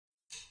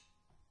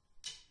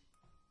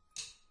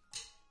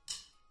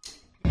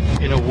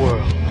In a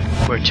world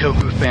where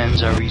Toku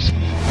fans are easy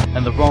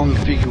and the wrong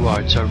figure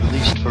arts are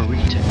released for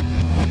retail,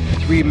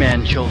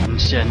 three-man children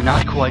stand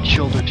not quite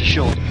shoulder to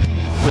shoulder,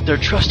 with their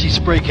trusty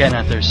spray can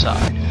at their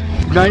side,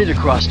 united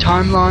across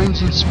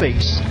timelines and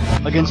space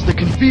against the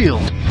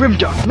concealed,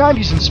 grimdark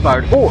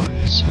 90s-inspired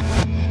hordes.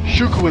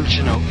 Shuko and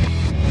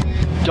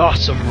Shinobi,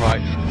 Dawson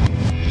Rider,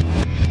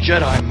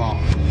 Jedi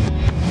Mom,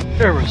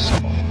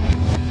 Aerosol.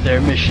 Their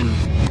mission,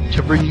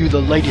 to bring you the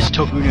latest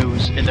Toku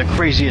news in the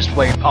craziest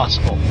way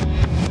possible.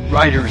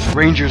 Riders,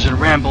 Rangers, and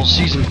Rambles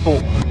Season 4.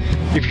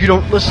 If you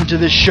don't listen to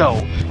this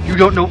show, you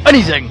don't know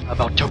anything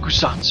about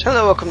Tokusatsu.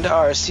 Hello, welcome to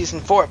our Season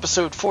 4,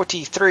 Episode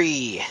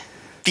 43.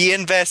 The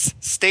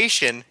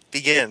Investation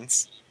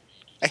begins.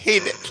 I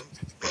hate it.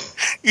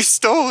 You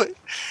stole it.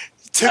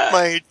 You took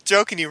my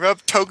joke and you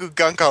rubbed Toku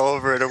gunk all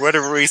over it, or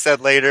whatever we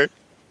said later.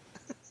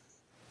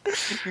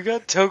 You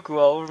got Toku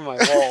all over my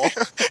wall.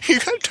 You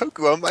got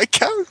Toku on my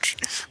couch.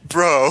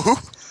 Bro.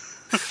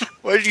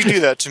 Why did you do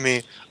that to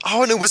me?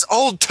 Oh, and it was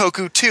old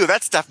Toku, too.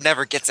 That stuff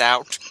never gets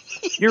out.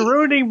 You're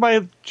ruining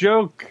my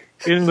joke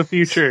in the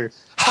future.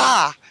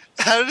 Ha!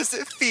 How does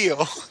it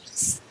feel?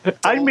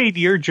 I made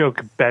your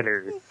joke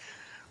better.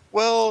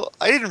 Well,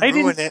 I didn't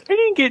ruin it. I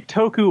didn't get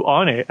Toku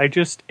on it. I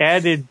just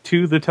added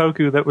to the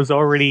Toku that was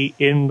already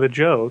in the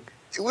joke.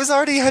 It was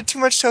already had too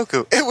much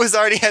Toku. It was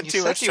already had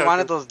too much Toku. You said you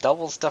wanted those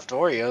double stuffed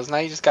Oreos. Now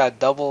you just got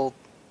double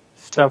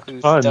Stuffed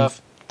Toku puns.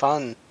 stuffed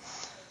pun.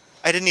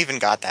 I didn't even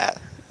got that.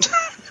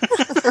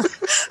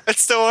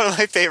 That's still one of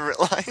my favorite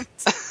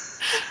lines.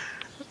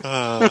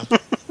 I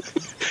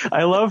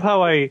love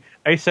how I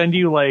send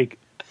you like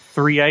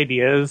 3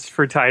 ideas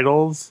for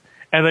titles,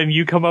 and then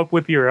you come up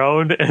with your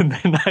own, and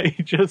then I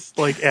just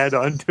like add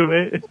on to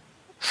it.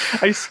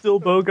 I still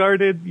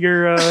bogarted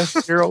your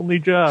only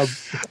job.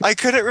 I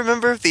couldn't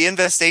remember if the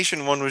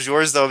Investation one was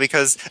yours, though,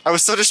 because I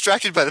was so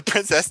distracted by the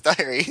Princess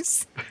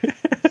Diaries.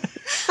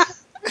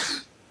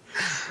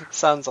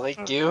 Sounds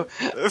like you.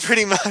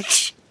 Pretty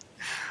much.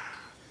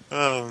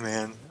 Oh,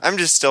 man. I'm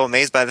just still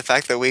amazed by the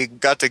fact that we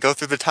got to go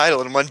through the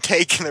title in one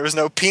take and there was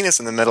no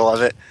penis in the middle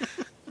of it.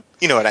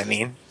 You know what I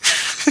mean.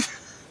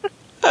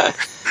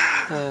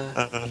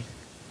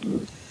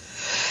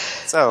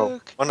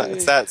 So, okay.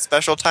 It's that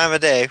special time of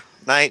day.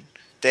 Night,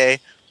 day,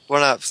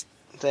 one-ups.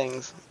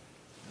 Things.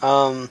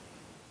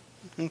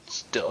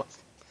 Still.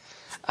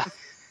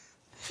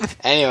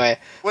 Anyway.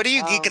 What are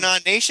you geeking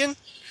on, Nation?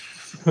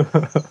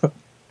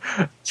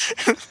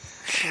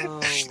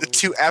 The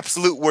 2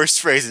 absolute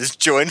worst phrases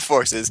join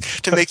forces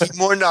to make you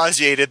more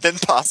nauseated than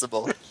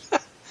possible.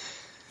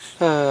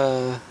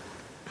 I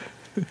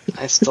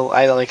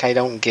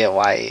don't get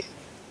why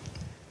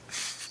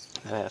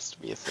that has to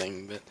be a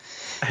thing, but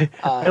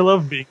I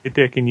love being a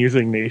dick and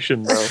using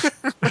Nation, though.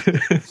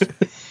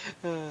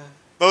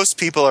 Most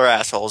people are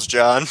assholes,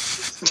 John.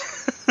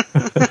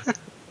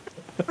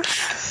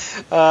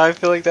 I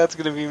feel like that's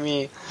gonna be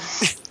me.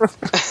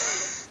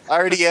 I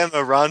already am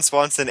a Ron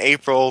Swanson,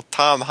 April,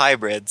 Tom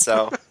hybrid,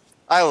 so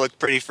I look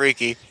pretty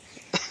freaky.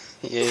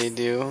 Yeah, you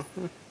do.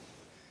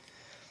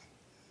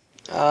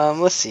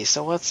 Let's see.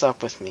 So what's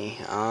up with me?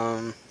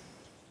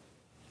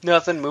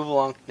 Nothing. Move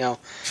along. No.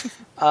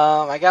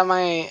 I got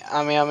my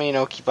Ami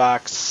Inoki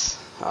box.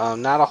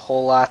 Not a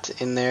whole lot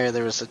in there.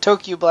 There was a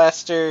Tokyo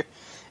Blaster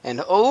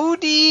and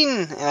Odin,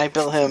 and I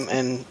built him,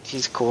 and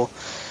he's cool.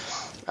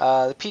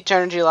 The Peach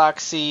Energy Lock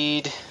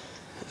Seed,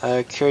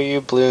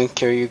 Kiryu Blue and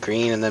Kiryu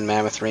Green, and then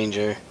Mammoth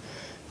Ranger,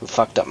 who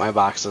fucked up my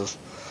boxes.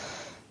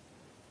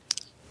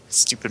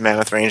 Stupid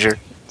Mammoth Ranger.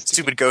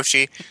 Stupid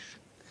Goshi.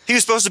 He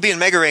was supposed to be in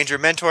Mega Ranger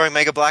mentoring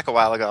Mega Black a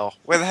while ago.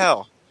 Where the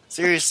hell?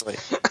 Seriously.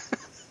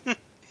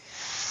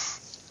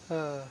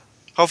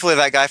 Hopefully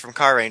that guy from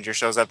Car Ranger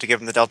shows up to give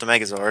him the Delta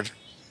Megazord.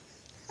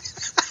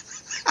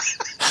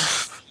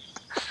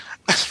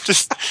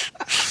 Just...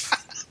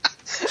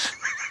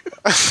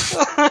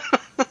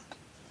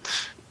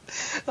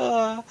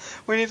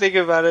 When you think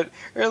about it,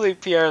 early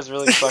PR is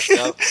really fucked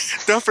up.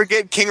 Don't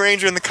forget King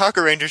Ranger and the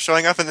Cocker Ranger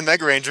showing up in the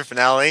Mega Ranger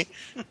finale.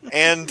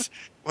 And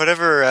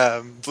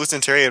whatever Blue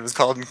Centurion was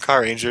called in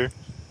Car Ranger.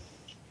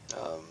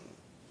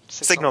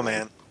 Signal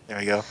Man. There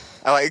we go.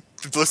 I like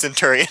Blue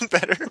Centurion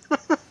better.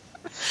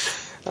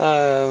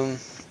 What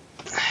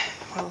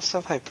else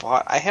have I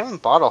bought? I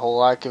haven't bought a whole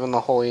lot given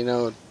the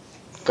whole,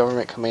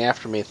 government coming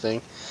after me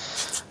thing.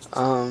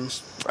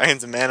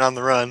 Brian's a man on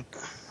the run.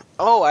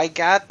 Oh, I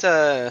got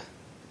the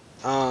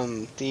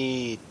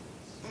Tenkai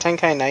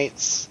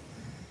Knights,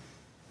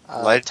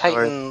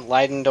 Titan,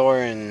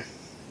 Leidendor, and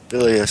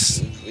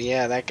Bilius.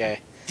 Yeah, that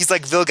guy. He's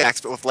like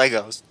Vilgax, but with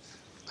Legos.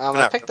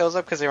 I picked those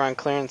up because they were on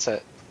clearance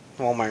at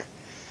Walmart.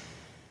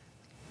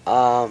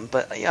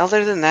 But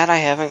other than that, I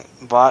haven't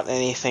bought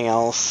anything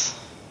else.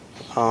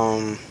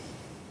 Yeah,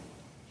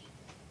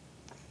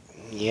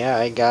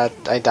 I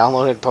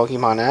downloaded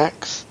Pokemon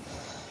X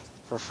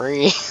for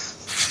free.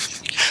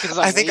 Because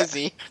I'm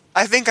lazy.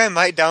 I think I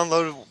might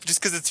download it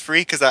just because it's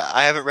free, because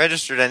I haven't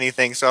registered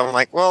anything, so I'm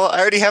like, well, I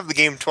already have the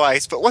game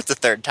twice, but what's a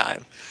third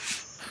time?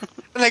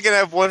 And I can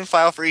have one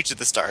file for each of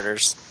the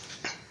starters.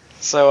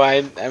 So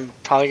I'm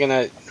probably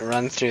gonna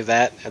run through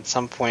that at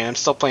some point. I'm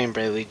still playing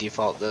Bravely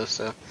Default though,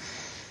 so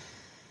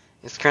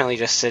it's currently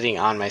just sitting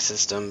on my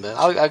system. But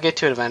I'll get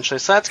to it eventually.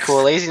 So that's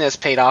cool. Laziness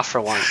paid off for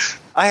once.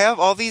 I have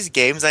all these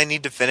games I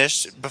need to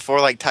finish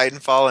before like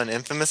Titanfall and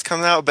Infamous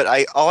come out, but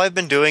all I've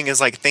been doing is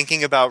like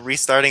thinking about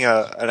restarting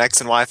an X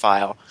and Y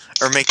file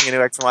or making a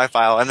new X and Y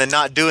file and then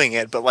not doing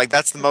it. But like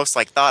that's the most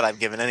like thought I've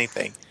given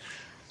anything.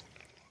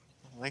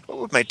 Like, what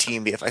would my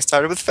team be if I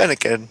started with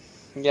Fennekin?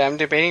 Yeah, I'm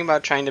debating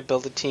about trying to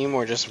build a team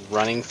or just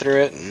running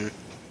through it and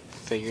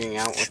figuring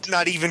out what.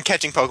 Not even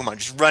catching Pokemon,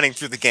 just running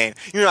through the game.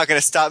 You're not gonna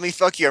stop me.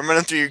 Fuck you! I'm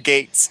running through your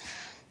gates.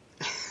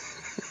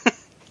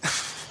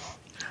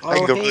 I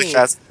can go really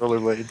fast with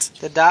rollerblades.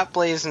 The Dot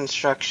Blaze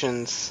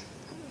instructions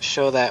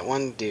show that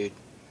one dude.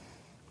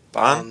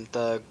 Bon?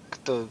 The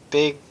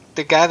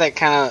guy that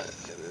kind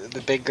of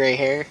the big gray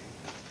hair.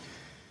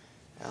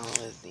 I don't know what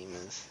his name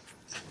is.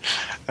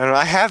 I don't know.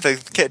 I have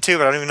the kit too,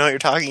 but I don't even know what you're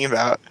talking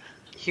about.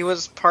 He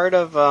was part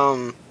of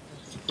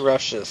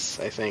Russia's,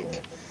 I think.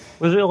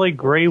 Was it like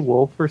Grey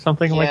Wolf or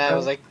something like that? Yeah, it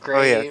was like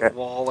Grey okay.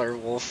 Wall or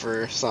Wolf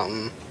or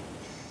something.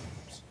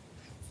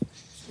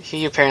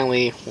 He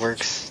apparently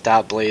works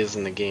Dot Blaze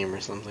in the game or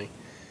something.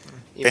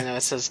 Even though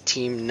it says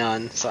Team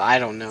None, so I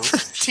don't know.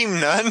 Team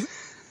None?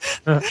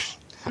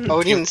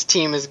 Odin's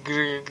team is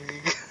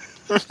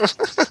I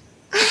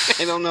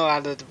don't know how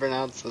to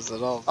pronounce this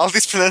at all. All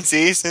these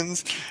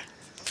pronunciations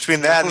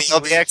between that and the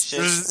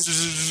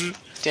LBX.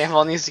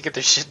 Danville needs to get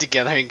their shit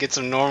together and get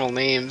some normal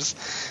names.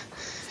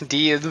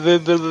 D and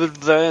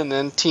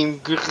then Team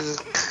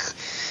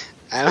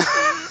I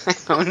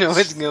don't know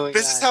what's going on.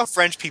 This is how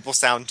French people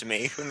sound to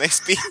me when they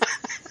speak.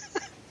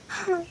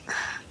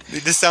 They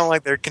just sound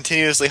like they're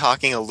continuously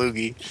hawking a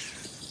loogie.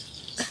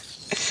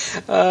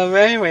 But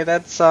anyway,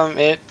 that's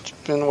it.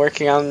 Been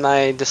working on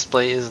my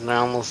displays and they're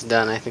almost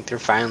done. I think they're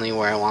finally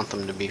where I want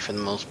them to be for the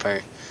most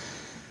part.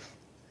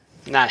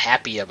 Not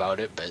happy about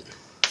it, but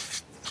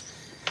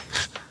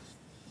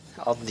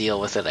I'll deal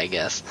with it, I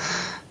guess.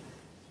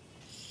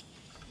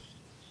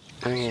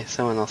 Okay,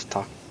 someone else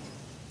talk.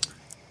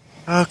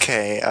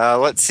 Okay,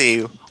 let's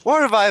see.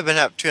 What have I been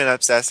up to and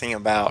obsessing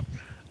about?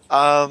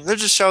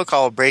 There's a show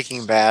called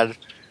Breaking Bad.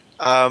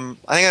 I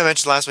think I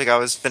mentioned last week I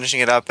was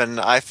finishing it up, and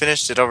I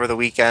finished it over the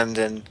weekend,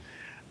 and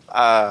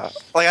I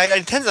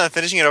intended on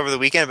finishing it over the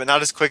weekend, but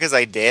not as quick as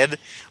I did.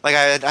 Like,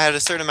 I had a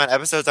certain amount of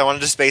episodes I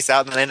wanted to space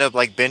out, and then I ended up,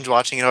 like, binge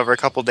watching it over a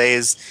couple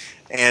days,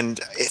 and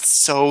it's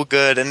so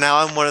good. And now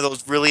I'm one of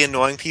those really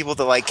annoying people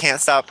that, like, can't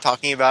stop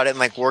talking about it and,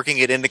 like, working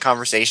it into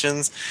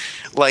conversations.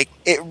 Like,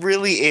 it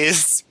really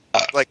is,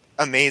 like,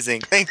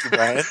 amazing. Thank you,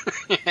 Brian.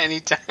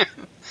 Anytime.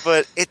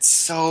 But it's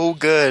so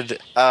good.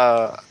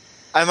 I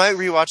might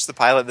rewatch the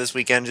pilot this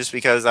weekend just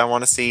because I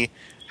want to see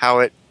how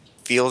it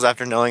feels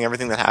after knowing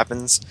everything that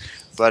happens.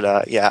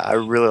 But yeah, I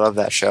really love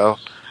that show.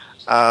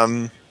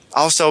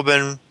 Also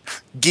been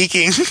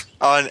geeking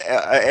on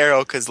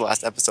Arrow because the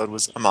last episode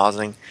was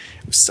amazing.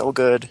 It was so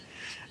good.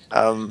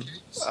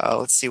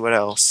 Let's see what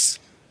else.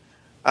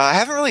 I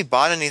haven't really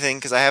bought anything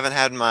because I haven't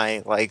had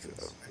my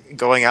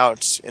going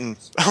out in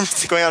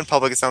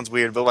public. It sounds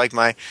weird, but like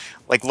my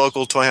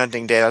local toy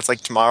hunting day. That's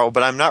like tomorrow.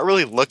 But I'm not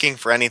really looking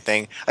for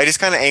anything. I just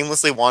kind of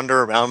aimlessly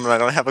wander around when I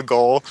don't have a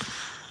goal.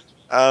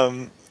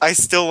 I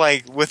still,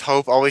 with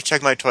hope, always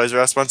check my Toys R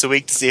Us once a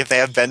week to see if they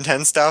have Ben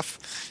 10 stuff,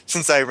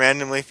 since I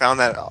randomly found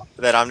that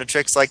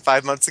Omnitrix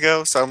 5 months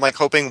ago. So I'm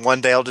hoping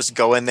one day I'll just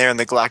go in there and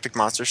the Galactic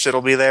Monster shit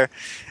will be there,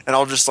 and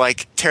I'll just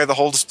tear the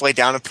whole display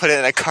down and put it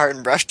in a cart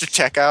and rush to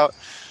check out.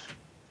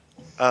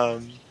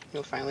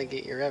 You'll finally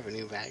get your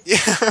revenue back.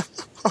 Yeah.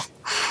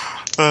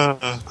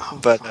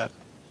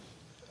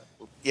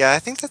 Yeah, I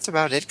think that's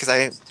about it, because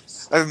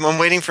I'm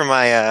waiting for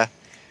my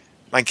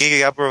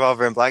Giga Up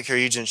Revolver and Black Hero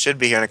Agent should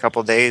be here in a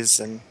couple days,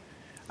 and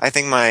I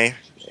think my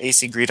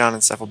AC Greedon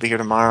and stuff will be here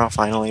tomorrow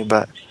finally,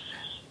 but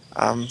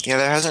yeah,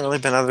 there hasn't really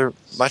been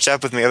much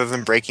up with me other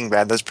than Breaking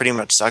Bad. That's pretty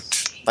much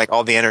sucked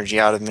all the energy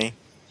out of me.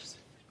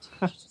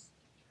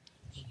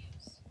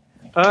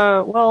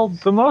 Well,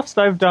 the most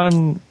I've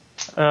done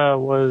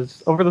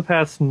was over the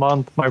past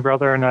month, my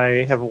brother and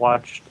I have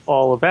watched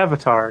all of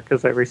Avatar,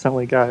 because I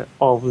recently got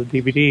all of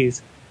the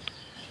DVDs.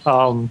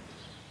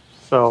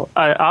 So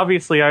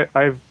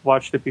I've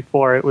watched it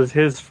before. It was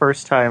his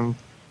first time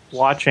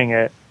watching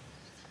it.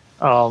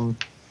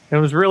 It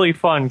was really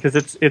fun because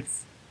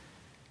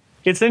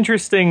it's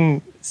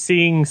interesting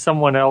seeing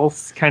someone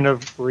else kind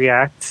of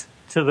react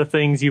to the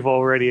things you've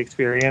already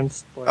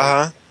experienced.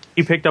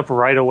 He picked up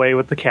right away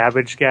with the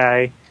cabbage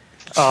guy.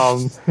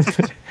 About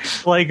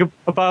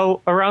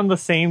around the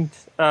same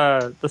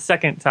the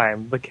second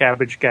time the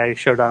cabbage guy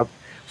showed up,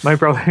 my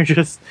brother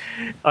just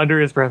under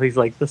his breath, he's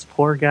like, "This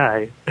poor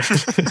guy."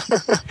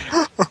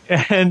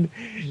 And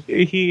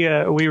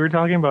we were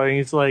talking about it, and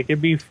he's like,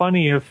 "It'd be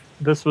funny if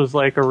this was a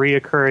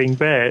reoccurring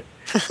bit,"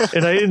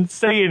 and I didn't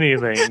say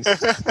anything.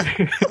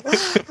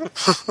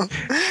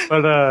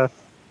 But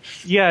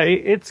yeah,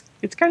 it's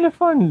kind of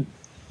fun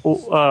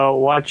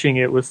watching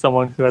it with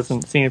someone who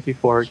hasn't seen it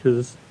before,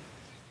 because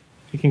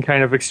you can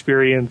kind of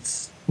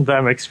experience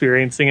them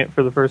experiencing it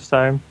for the first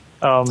time.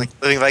 Like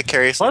living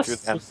vicariously through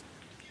them.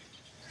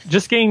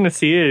 Just getting to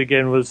see it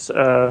again was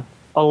a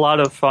lot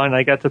of fun.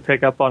 I got to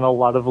pick up on a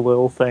lot of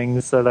little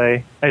things that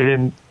I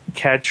didn't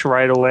catch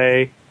right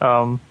away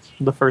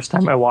the first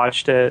time I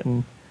watched it,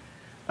 and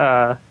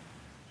I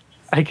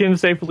can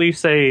safely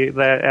say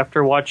that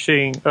after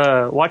watching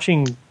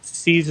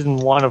season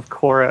 1 of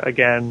Korra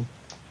again,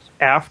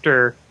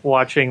 after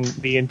watching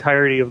the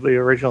entirety of the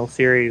original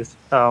series,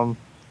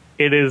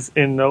 it is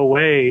in no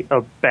way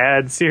a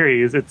bad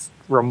series. It's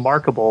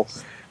remarkable.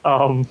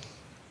 I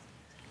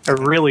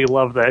really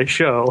love that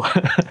show.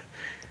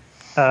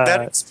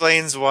 That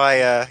explains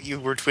why you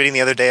were tweeting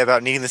the other day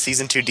about needing the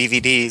season 2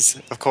 DVDs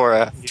of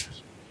Korra.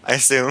 I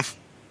assume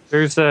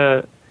there's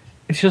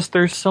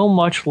so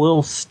much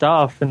little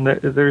stuff, and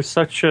there's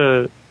such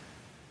a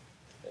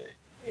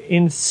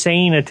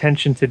insane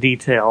attention to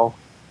detail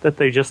that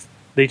they just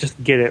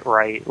get it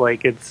right.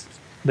 Like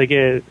they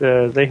hit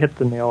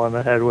the nail on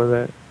the head with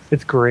it.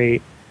 It's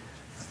great.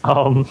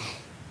 So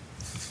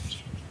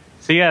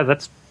yeah,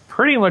 that's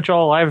pretty much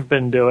all I've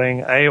been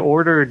doing. I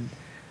ordered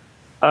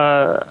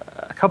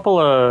a couple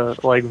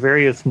of like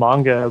various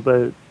manga,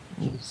 but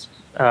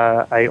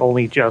I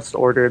only just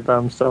ordered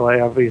them, so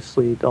I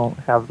obviously don't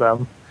have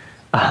them.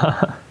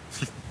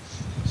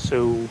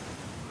 So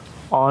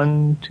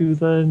on to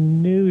the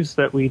news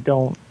that we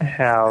don't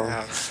have.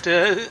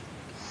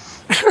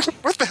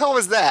 What the hell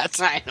was that?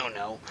 I don't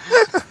know.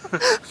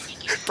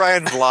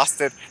 Brian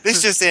lost it.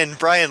 This just in.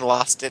 Brian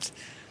lost it.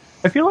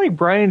 I feel like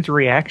Brian's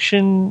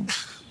reaction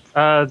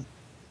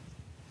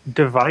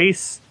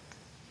device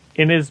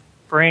in his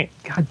brain.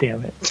 God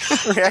damn it!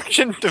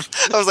 Reaction.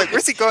 I was like,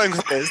 "Where's he going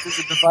with this? Is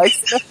it a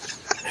device?"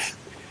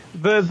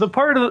 The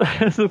part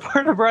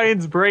of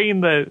Brian's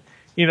brain that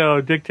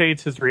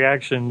dictates his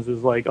reactions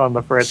is like on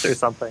the fritz or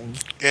something.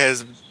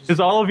 Yes. Because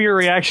all of your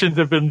reactions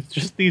have been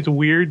just these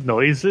weird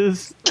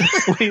noises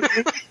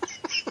lately.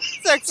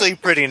 It's actually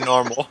pretty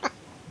normal.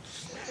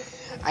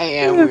 I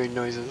am weird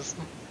noises.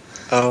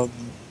 But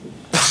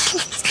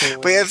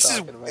yeah,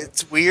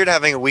 it's weird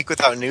having a week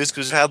without news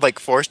because we've had like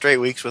 4 straight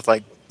weeks with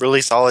like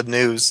really solid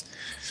news,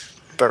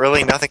 but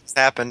really nothing's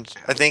happened.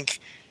 I think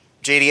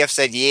JDF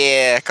said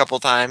yeah a couple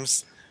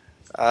times.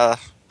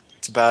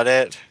 That's about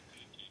it.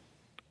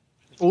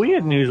 Well, we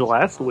had news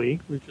last week.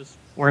 We just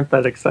weren't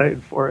that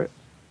excited for it.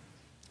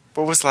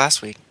 What was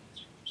last week?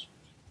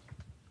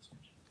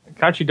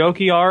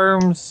 Kachidoki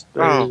arms,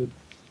 the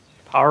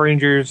Power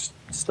Rangers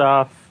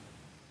stuff.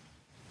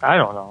 I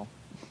don't know.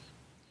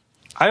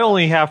 I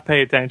only half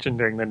pay attention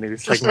during the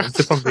news segments,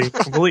 if I'm being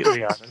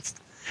completely honest.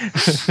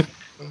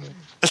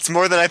 That's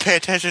more than I pay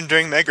attention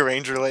during Mega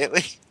Ranger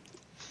lately.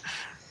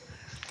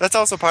 That's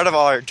also part of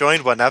all our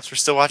joined one-ups. We're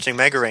still watching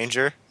Mega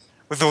Ranger,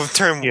 with the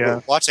term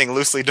watching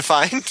loosely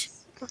defined.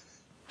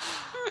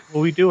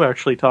 Well, we do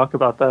actually talk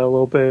about that a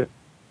little bit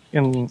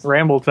in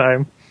Ramble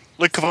Time.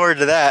 Look forward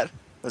to that. It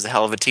was a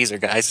hell of a teaser,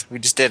 guys. We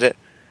just did it.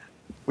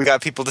 We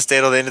got people to stay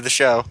till the end of the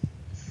show.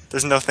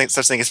 There's no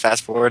such thing as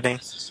fast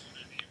forwarding.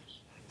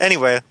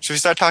 Anyway, should we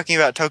start talking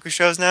about toku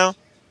shows now?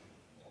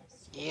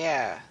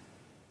 Yeah.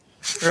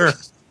 Sure.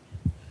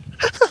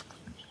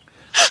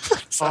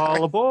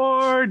 All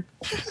aboard!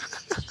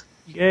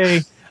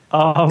 Yay.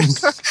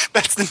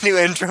 That's the new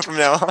intro from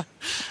now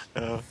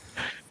on.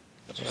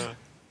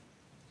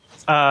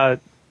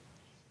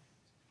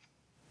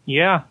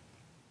 Yeah.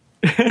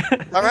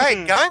 All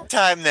right, gun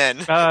time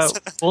then.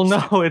 Well,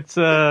 no, it's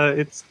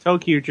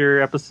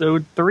ToQger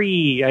episode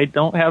 3. I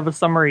don't have a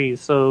summary,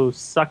 so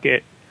suck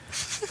it.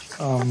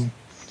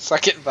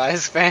 Suck it,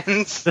 Vice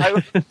fans.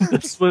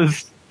 This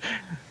was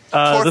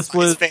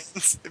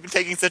fans. They've been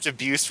taking such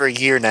abuse for a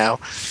year now.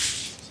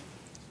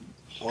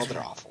 Well,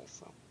 they're awful.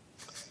 So.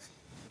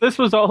 This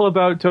was all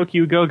about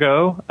Tokyo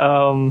Go-Go,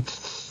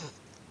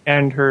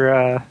 and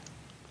her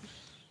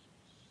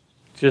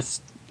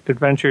just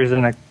adventures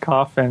in a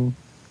coffin.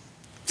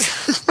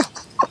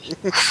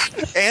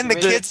 And the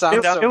kids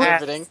sound so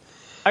riveting.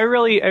 I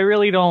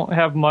really don't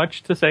have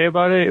much to say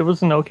about it. It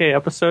was an okay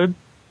episode.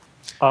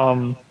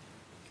 I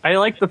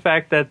like the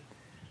fact that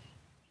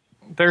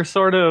they're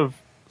sort of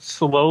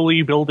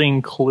slowly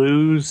building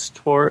clues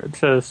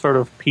to sort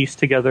of piece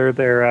together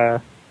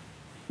their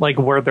like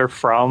where they're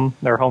from,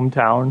 their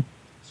hometown.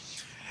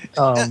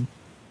 And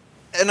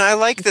I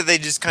like that they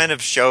just kind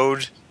of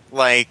showed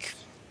like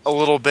a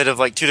little bit of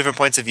like 2 different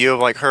points of view of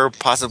like her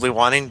possibly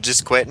wanting to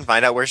just quit and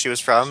find out where she was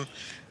from,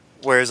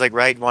 whereas like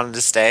Wright wanted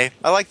to stay.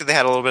 I like that they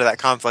had a little bit of that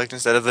conflict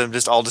instead of them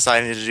just all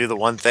deciding to do the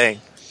one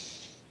thing.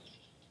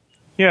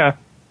 Yeah.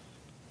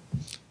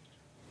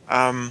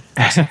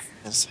 Let's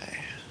say.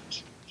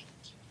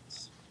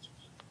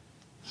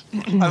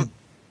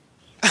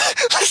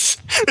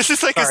 This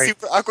is like a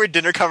super awkward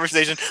dinner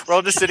conversation. We're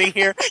all just sitting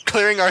here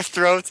clearing our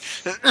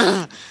throats.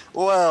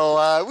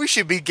 Well, we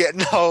should be getting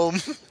home.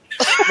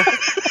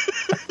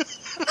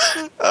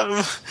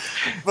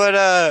 But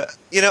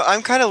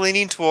I'm kind of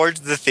leaning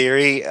towards the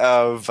theory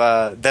of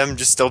them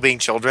just still being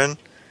children,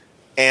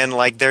 and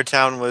like their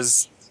town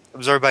was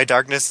absorbed by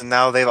darkness, and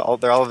now they're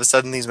all of a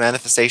sudden these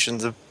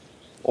manifestations of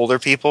older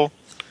people.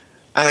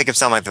 I make them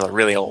sound like they're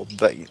really old,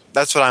 but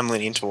that's what I'm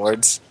leaning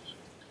towards.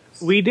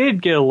 We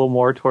did get a little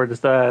more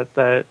towards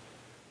that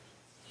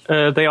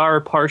they are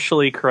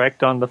partially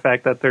correct on the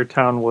fact that their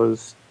town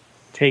was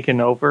taken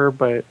over,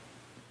 but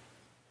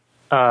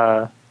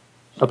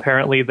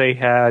apparently they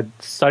had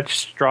such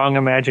strong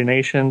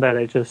imagination that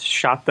it just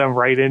shot them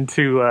right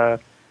into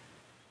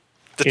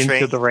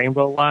the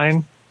rainbow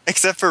line.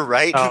 Except for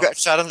Wright, who got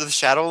shot into the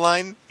shadow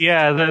line.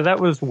 Yeah, that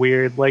was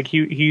weird. Like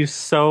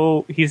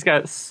he's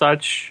got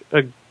such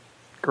a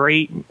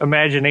great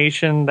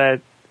imagination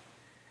that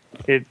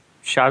it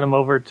shot him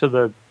over to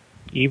the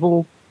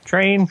evil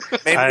train.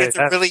 Maybe it's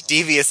a really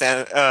devious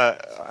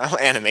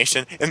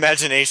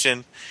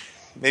imagination.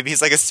 Maybe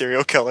he's like a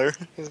serial killer.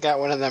 He's got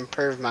one of them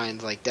perv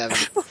minds like Devin.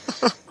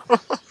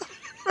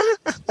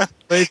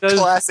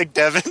 Classic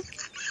Devin.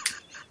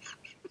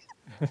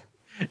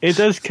 It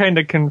does kind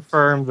of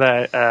confirm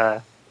that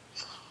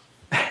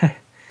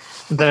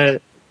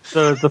that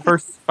the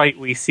first fight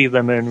we see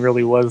them in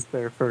really was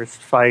their first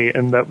fight,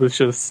 and that was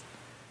just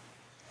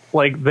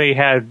like they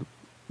had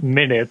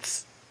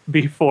minutes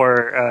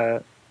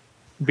before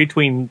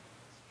between.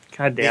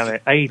 God damn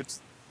it! I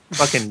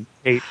fucking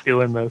hate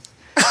doing this.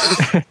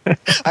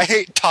 I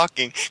hate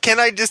talking. Can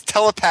I just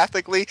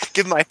telepathically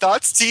give my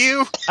thoughts to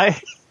you? I'm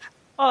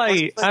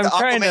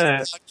trying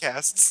to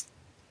podcasts.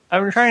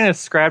 I'm trying to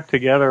scrap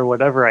together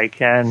whatever I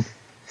can.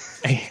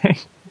 I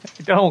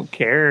don't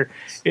care.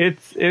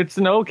 It's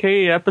an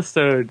okay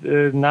episode.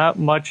 Not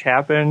much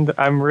happened.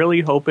 I'm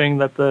really hoping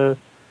that the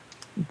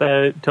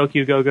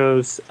Tokyo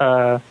Go-Go's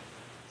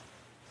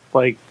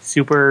like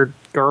super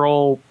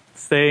girl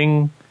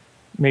thing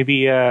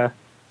maybe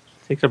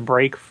takes a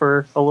break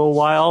for a little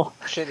while.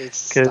 Shit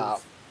needs to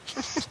stop.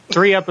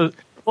 3 episodes.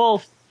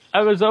 Well,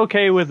 I was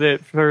okay with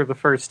it for the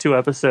first 2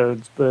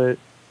 episodes,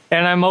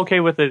 and I'm okay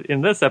with it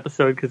in this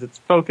episode because it's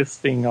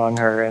focusing on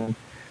her, and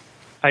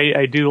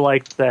I do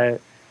like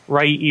that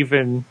Wright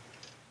even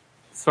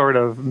sort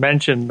of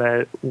mentioned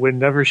that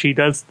whenever she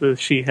does this,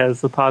 she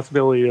has the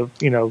possibility of,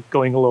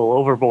 going a little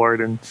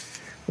overboard and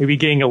maybe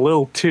getting a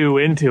little too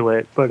into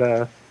it.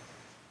 But,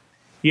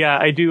 yeah,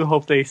 I do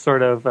hope they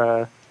sort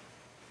of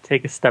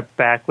take a step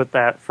back with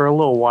that for a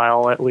little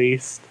while at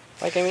least.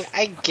 Like, I mean,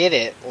 I get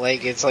it.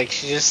 Like, it's like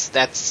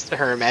that's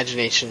her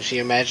imagination. She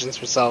imagines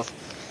herself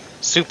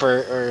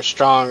super or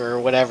strong or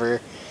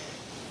whatever,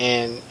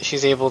 and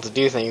she's able to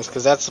do things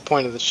because that's the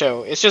point of the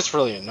show. It's just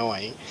really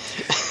annoying.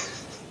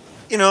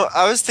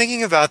 I was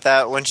thinking about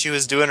that when she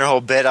was doing her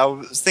whole bit. I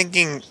was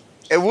thinking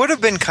it would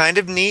have been kind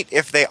of neat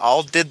if they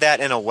all did that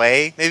in a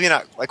way. Maybe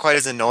not like quite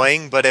as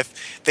annoying, but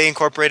if they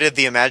incorporated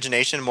the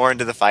imagination more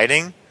into the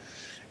fighting,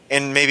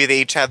 and maybe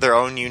they each had their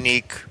own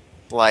unique,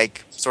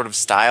 like, sort of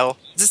style.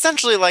 It's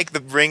essentially like the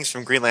rings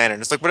from Green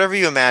Lantern. It's like whatever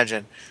you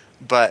imagine,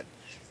 but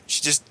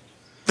she just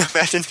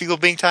imagines people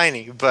being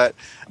tiny. But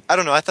I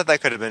don't know. I thought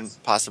that could have been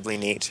possibly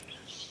neat.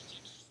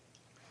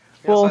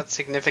 Well, had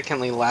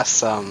significantly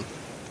less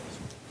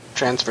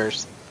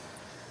transfers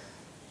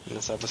in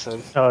this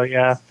episode. Oh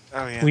yeah.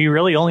 We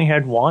really only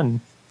had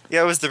 1.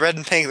 Yeah, it was the red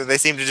and pink that they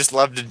seem to just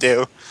love to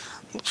do.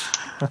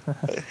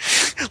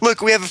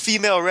 Look, we have a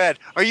female red.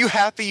 Are you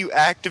happy, you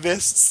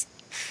activists?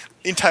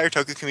 The entire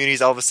Tokyo community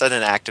is all of a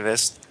sudden an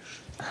activist.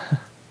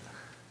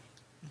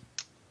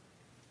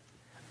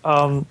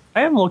 I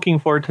am looking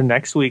forward to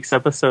next week's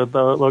episode,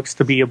 though. It looks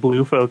to be a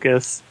blue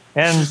focus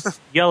and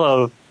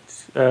yellow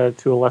to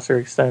a lesser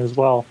extent as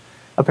well.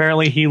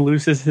 Apparently, he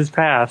loses his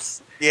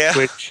pass,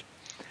 which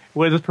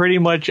was pretty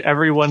much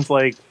everyone's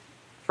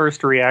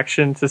first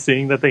reaction to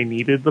seeing that they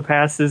needed the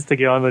passes to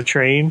get on the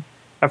train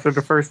after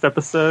the first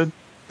episode.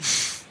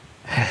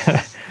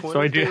 So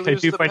I do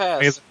find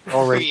it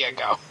already. Here you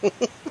go.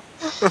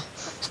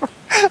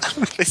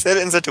 They said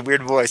it in such a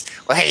weird voice.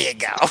 Well, here you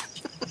go.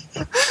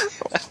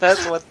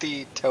 That's what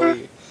the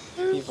Toei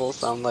people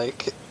sound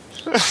like.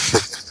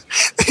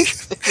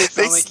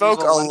 They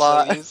smoke a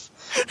lot.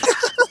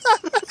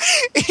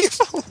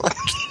 Evil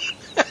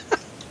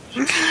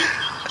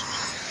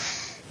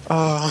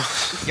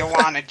Oh. You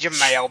want a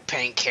Jamel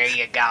Pink? Here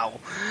you go.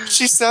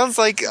 She sounds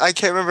like, I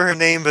can't remember her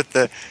name, but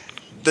the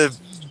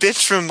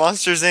bitch from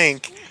Monsters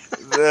Inc.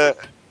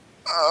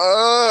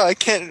 I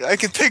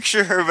can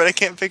picture her, but I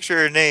can't picture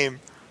her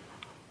name.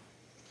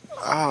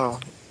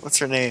 Oh, what's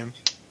her name?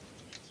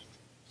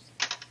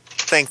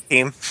 Thanks,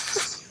 team.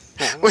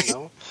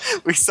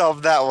 We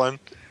solved that one.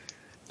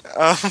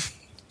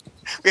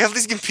 We have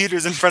these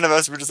computers in front of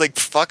us. We're just like,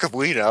 fuck if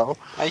we know.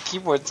 My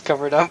keyboard's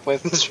covered up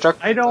with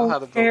instructions. I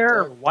don't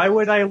care. Why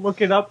would I look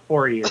it up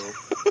for you?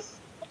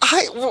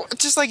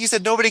 Just like you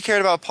said, nobody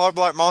cared about Paul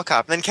Blart Mall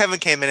Cop. And then Kevin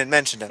came in and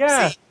mentioned him.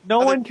 Yeah, see? No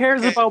one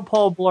cares about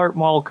Paul Blart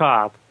Mall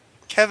Cop.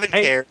 Kevin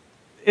cared.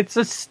 It's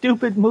a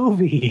stupid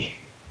movie.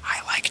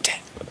 I liked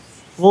it.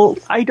 Well,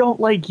 I don't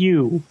like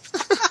you.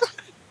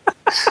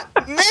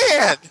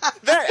 Man,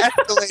 that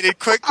escalated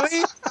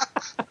quickly.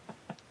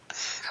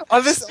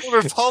 On this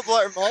over Paul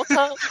Blart Mall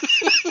Cop?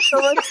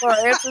 So much for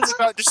our answers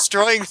about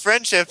destroying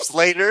friendships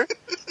later.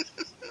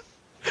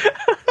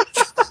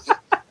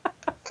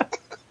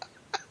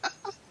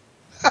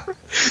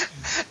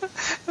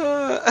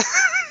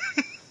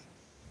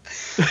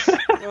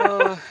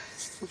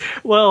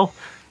 Well,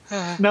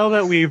 now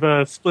that we've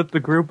split the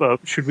group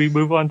up, should we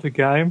move on to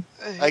Gaim?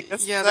 I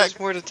guess yeah, that- there's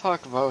more to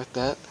talk about with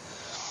that.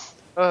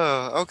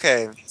 Oh,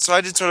 okay. So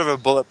I did sort of a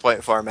bullet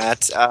point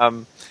format.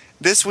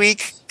 This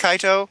week,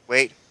 Kaito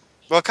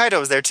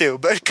was there too,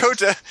 but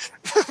Kota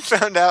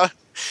found out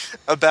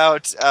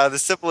about the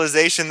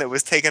civilization that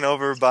was taken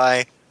over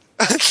by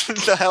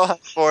the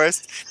Hellhound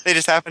Forest. They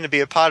just happened to be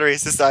a pottery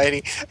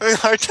society. I'm having a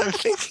hard time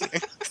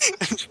thinking.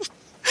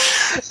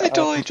 I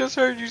totally just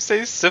heard you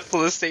say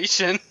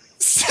civilization.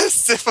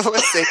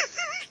 Civilization.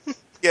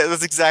 Yeah,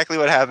 that's exactly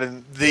what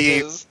happened.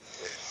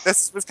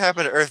 That's what's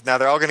happened to Earth now.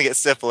 They're all going to get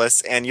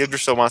syphilis, and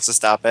Yggdrasil wants to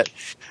stop it.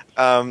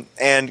 And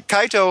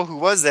Kaito, who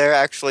was there,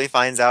 actually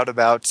finds out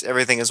about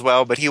everything as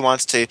well, but he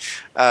wants to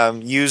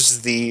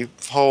use the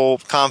whole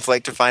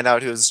conflict to find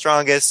out who's the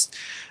strongest.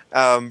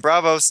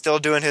 Bravo's still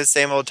doing his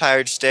same old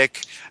tired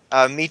shtick.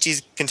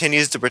 Michi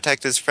continues to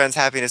protect his friend's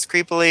happiness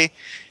creepily.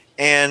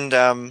 And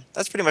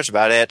that's pretty much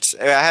about it.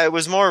 It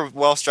was more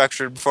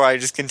well-structured before I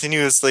just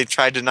continuously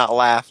tried to not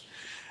laugh.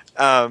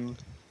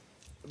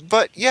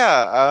 But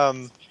yeah,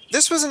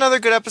 this was another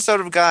good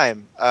episode of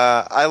Gaim.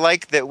 I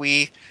like that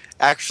we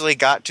actually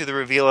got to the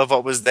reveal of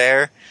what was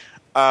there.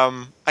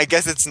 I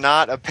guess it's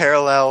not a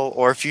parallel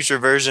or future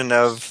version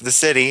of the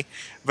city,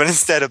 but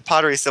instead of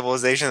pottery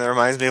civilization, that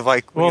reminds me of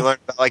when you learn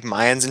about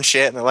Mayans and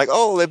shit, and they're like,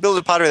 oh, they built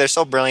a pottery, they're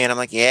so brilliant. I'm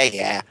like,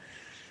 yeah.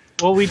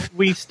 Well,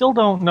 we still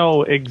don't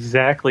know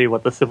exactly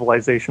what the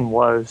civilization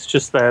was,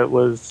 just that it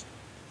was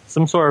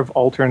some sort of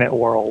alternate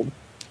world.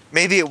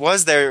 Maybe it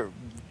was their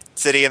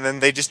city, and then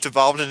they just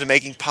evolved into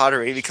making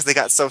pottery because they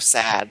got so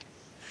sad.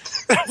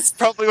 That's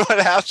probably what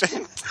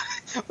happened.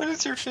 What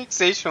is your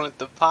fixation with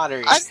the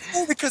pottery? I don't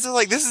know, because they're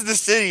like, this is the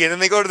city, and then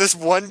they go to this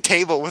one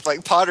table with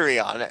pottery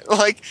on it.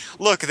 Like,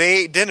 look,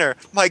 they ate dinner.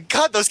 My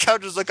God, those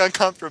couches look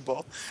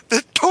uncomfortable.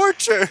 The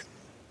torture.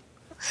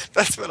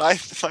 That's what my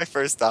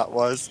first thought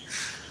was.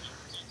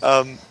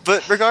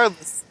 But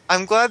regardless,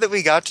 I'm glad that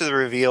we got to the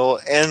reveal,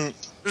 and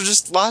there's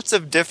just lots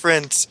of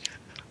different,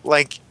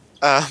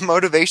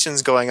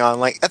 motivations going on.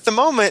 Like, at the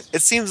moment,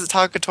 it seems that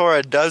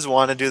Takatora does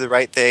want to do the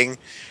right thing,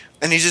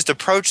 and he's just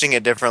approaching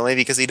it differently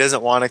because he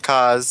doesn't want to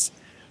cause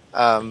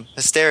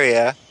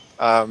hysteria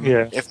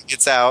if it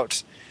gets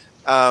out.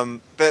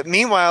 But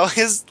meanwhile,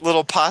 his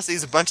little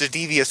posse's a bunch of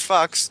devious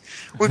fucks,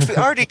 which we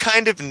already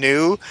kind of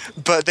knew,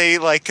 but they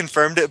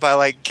confirmed it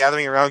by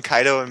gathering around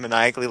Kaito and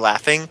maniacally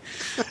laughing.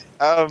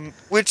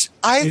 Which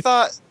I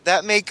thought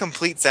that made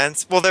complete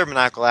sense. Well, they're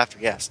maniacal laughter,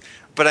 yes.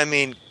 But I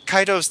mean,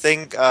 Kaito's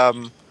thing,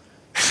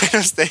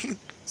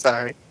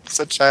 sorry,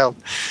 such a child.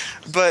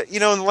 But, in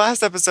the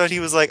last episode,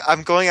 he was like,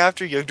 I'm going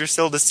after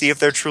Yggdrasil to see if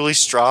they're truly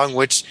strong,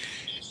 which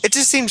it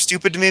just seems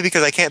stupid to me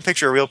because I can't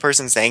picture a real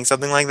person saying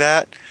something like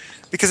that.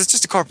 Because it's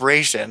just a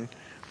corporation.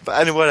 But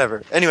I mean,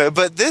 whatever. Anyway,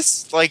 but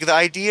this, the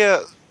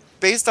idea,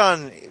 based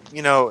on,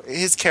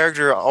 his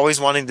character always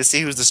wanting to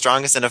see who's the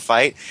strongest in a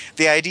fight,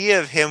 the idea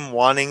of him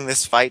wanting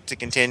this fight to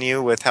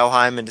continue with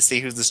Helheim and to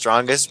see who's the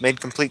strongest made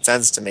complete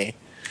sense to me.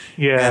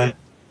 Yeah.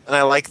 And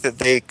I like that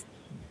they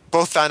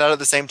both found out at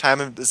the same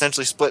time and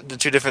essentially split into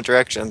two different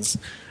directions.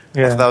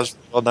 Yeah. I thought that was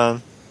well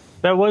done.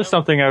 That was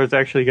something I was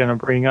actually going to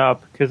bring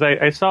up, because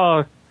I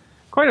saw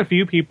quite a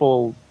few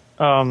people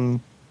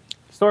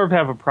sort of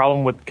have a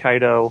problem with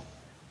Kaito,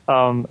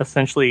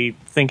 essentially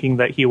thinking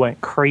that he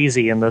went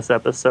crazy in this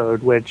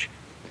episode, which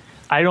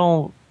I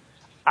don't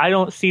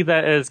see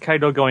that as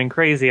Kaito going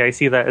crazy. I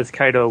see that as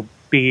Kaito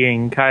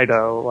being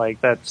Kaito.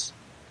 That's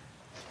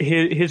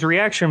his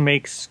reaction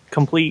makes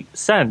complete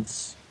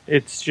sense.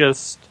 It's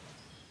just,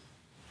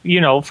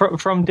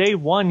 from day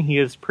one, he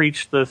has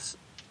preached this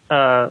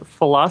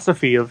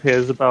philosophy of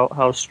his about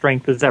how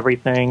strength is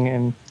everything,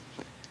 and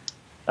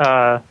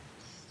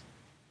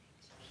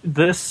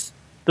this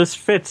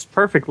fits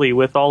perfectly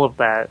with all of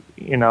that.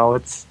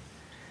 It's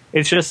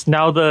just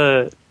now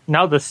the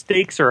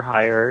stakes are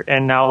higher,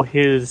 and now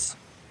his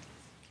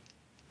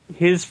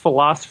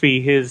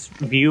philosophy, his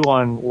view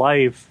on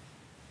life,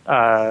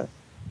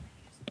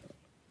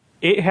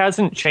 it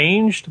hasn't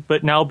changed,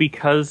 but now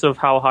because of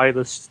how high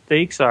the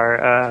stakes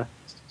are,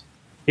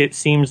 it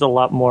seems a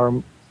lot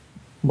more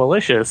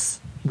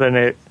malicious than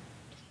it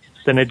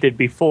did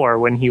before,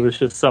 when he was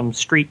just some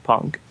street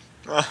punk.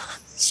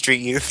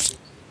 Street youth.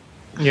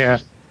 Yeah.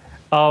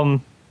 I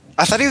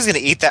thought he was going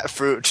to eat that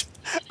fruit.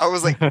 I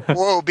was like,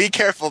 whoa, be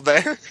careful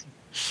there.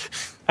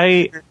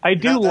 I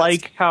do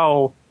like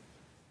how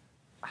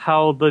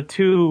the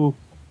two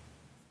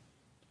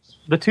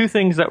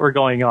things that were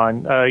going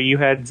on, you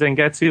had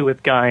Zangetsu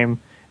with Gaim,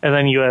 and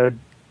then you had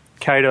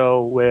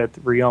Kaito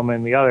with Ryoma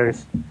and the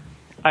others.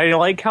 I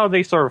like how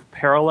they sort of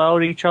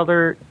paralleled each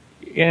other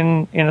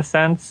in a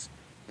sense,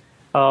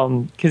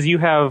 because you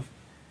have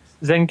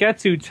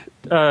Zangetsu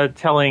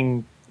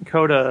telling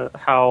Kota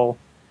how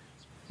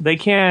they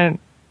can't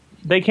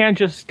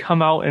just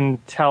come out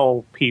and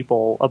tell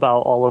people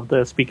about all of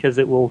this because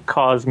it will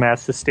cause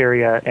mass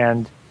hysteria.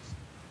 And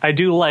I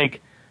do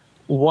like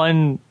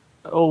one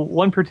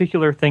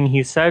particular thing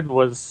he said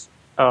was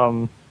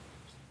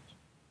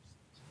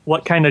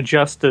what kind of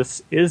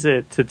justice is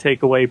it to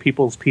take away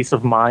people's peace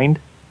of mind?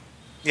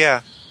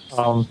 Yeah.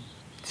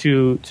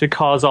 To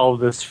cause all of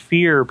this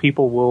fear,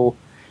 people will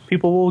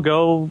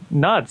go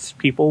nuts.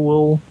 People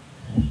will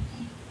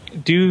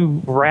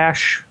do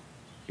rash,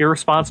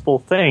 irresponsible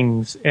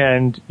things,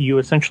 and you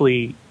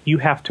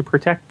have to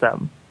protect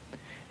them.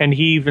 And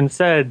he even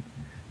said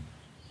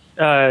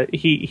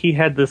he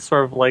had this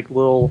sort of like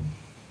little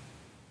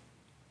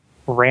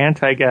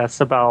rant, I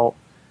guess, about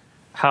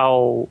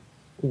how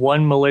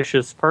one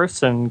malicious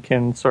person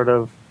can sort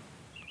of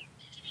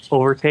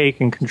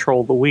overtake and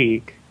control the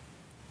weak.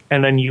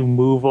 And then you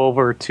move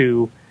over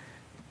to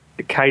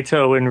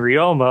Kaito and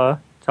Ryoma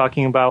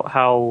talking about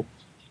how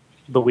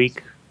the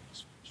weak,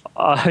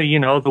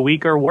 the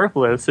weak are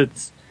worthless.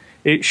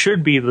 It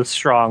should be the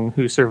strong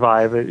who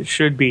survive. It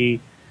should be,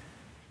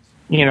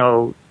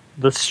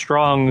 the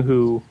strong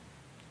who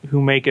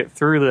make it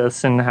through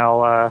this, and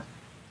how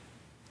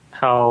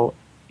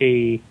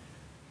a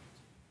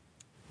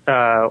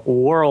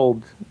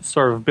world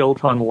sort of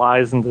built on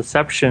lies and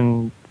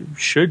deception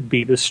should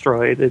be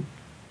destroyed.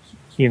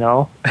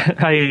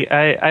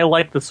 I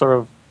like the sort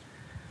of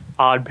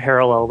odd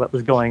parallel that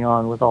was going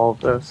on with all of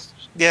this.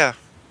 Yeah,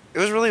 it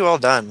was really well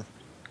done.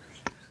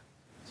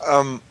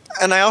 And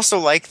I also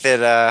like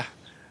that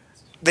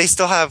they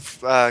still have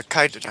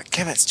Kaito.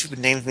 Damn it, stupid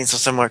names mean so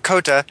similar.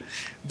 Kota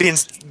being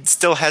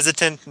still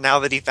hesitant now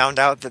that he found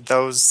out that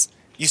those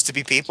used to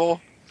be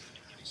people.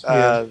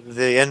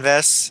 The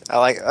Invests.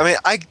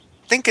 I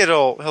think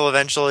he'll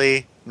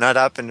eventually nut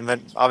up,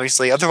 and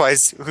obviously,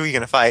 otherwise, who are you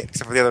going to fight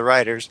except for the other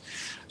riders?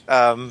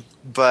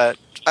 But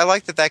I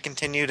like that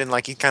continued, and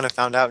like he kind of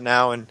found out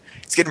now, and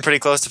he's getting pretty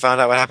close to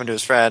find out what happened to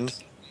his friend.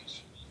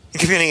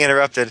 Getting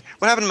interrupted.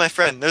 What happened to my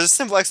friend? There's a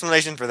simple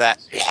explanation for that.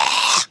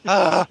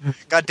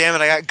 God damn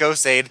it! I got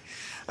Gosade.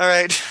 All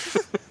right.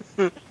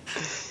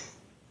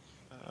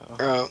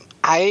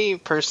 I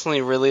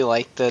personally really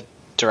like the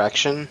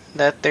direction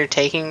that they're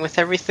taking with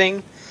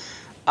everything,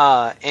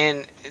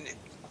 and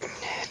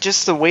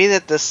just the way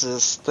that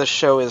the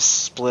show is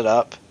split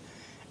up,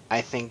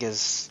 I think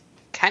is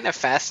kind of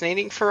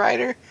fascinating for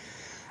Rider.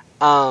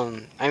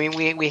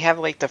 We have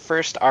like the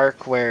first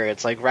arc where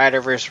it's like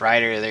Rider versus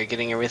Rider. They're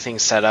getting everything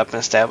set up and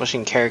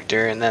establishing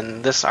character, and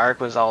then this arc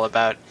was all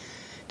about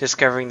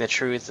discovering the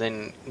truth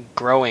and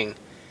growing.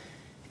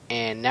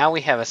 And now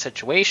we have a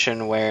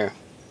situation where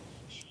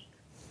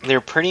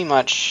they're pretty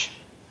much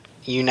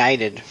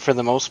united for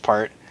the most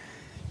part,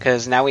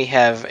 because now we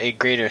have a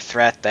greater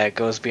threat that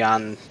goes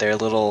beyond their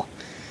little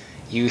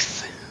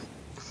youth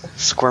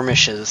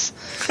skirmishes.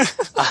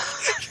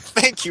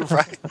 Thank you,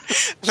 Brian.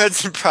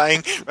 That's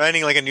Brian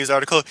writing like a news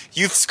article.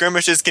 Youth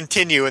skirmishes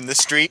continue in the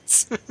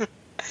streets.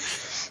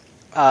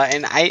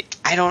 And I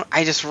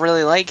just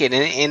really like it.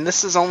 And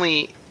this was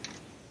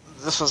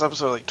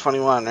episode like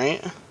 21,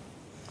 right? I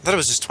thought it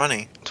was just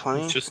 20.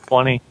 20? Just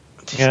 20.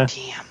 Yeah.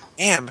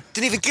 Damn.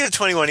 Didn't even get a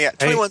 21 yet.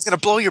 21's going to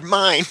blow your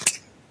mind.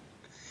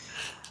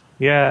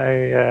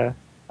 Yeah,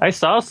 I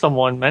saw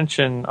someone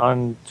mention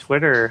on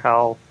Twitter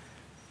how,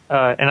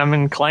 and I'm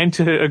inclined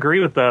to agree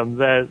with them,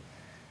 that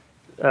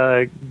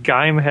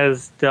Gaim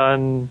has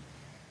done,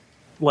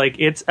 like,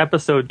 its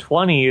episode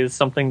 20 is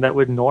something that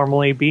would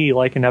normally be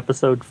like an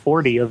episode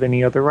 40 of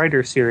any other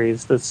writer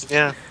series. This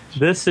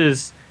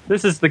is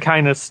the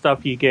kind of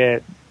stuff you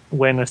get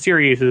when a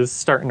series is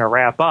starting to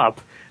wrap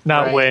up,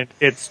 not when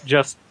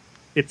it's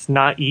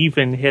not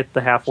even hit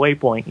the halfway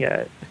point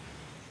yet.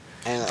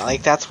 And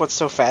like that's what's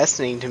so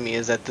fascinating to me,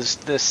 is that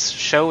this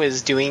show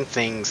is doing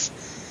things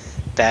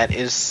that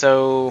is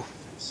so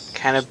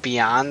kind of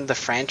beyond the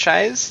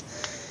franchise.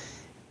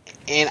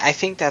 And I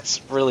think that's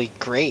really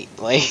great.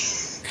 Like,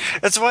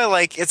 that's why,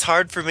 like, it's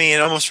hard for me. It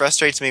almost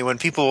frustrates me when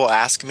people will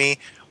ask me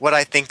what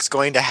I think's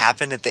going to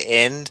happen at the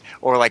end,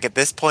 or like at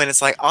this point.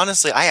 It's like,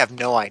 honestly, I have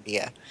no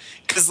idea.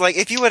 Because like,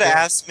 if you would have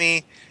asked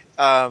me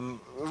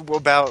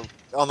about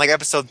on like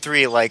episode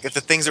 3, like if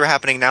the things that were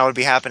happening now would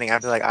be happening,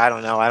 I'd be like, I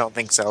don't know, I don't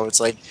think so. It's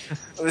like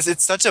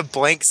it's such a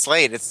blank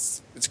slate.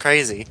 It's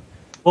crazy.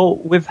 Well,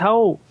 with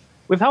how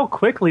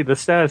quickly the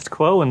status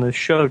quo in the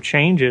show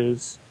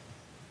changes,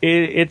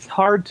 it's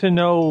hard to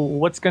know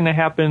what's going to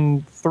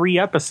happen 3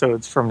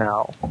 episodes from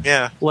now.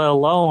 Yeah. Let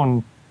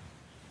alone,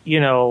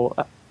 in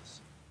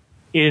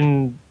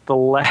the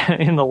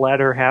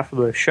latter half of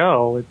the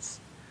show,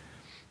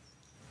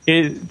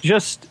 it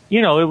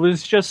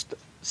was just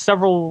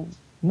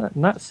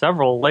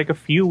like a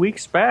few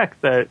weeks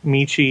back that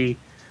Michi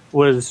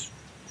was,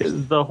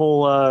 the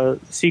whole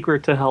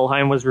secret to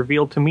Helheim was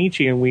revealed to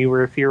Michi, and we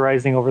were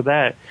theorizing over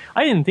that.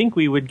 I didn't think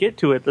we would get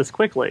to it this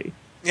quickly.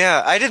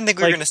 Yeah, I didn't think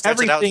we were going to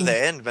stretch it out to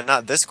the end, but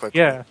not this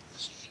quickly. Yeah.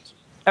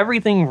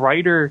 Everything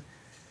Rider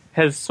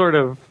has sort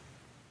of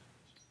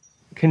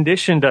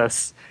conditioned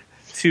us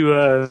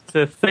to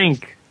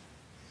think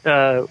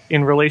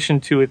in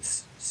relation to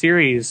its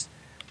series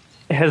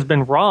has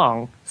been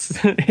wrong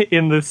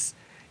in this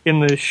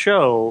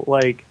show.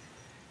 Like,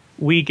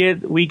 we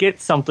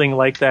get something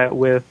like that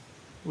with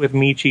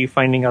Michi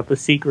finding out the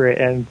secret,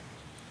 and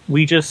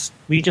we just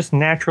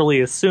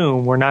naturally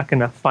assume we're not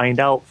going to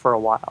find out for a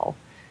while.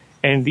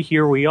 And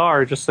here we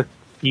are, just a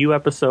few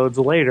episodes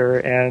later,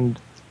 and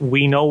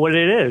we know what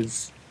it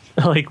is.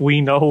 Like,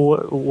 we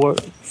know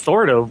what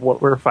sort of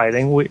what we're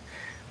fighting.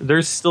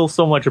 There's still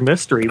so much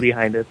mystery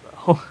behind it,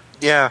 though.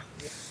 Yeah.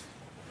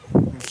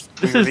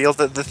 We revealed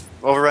that the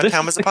Overrun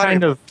Town was a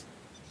potty.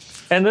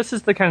 And this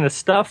is the kind of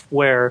stuff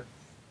where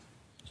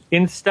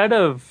instead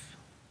of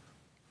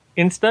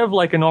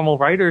like a normal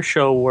writer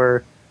show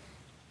where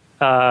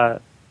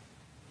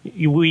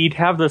we'd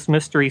have this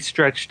mystery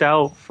stretched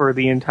out for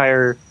the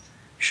entire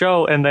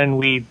show, and then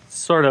we'd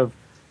sort of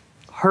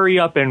hurry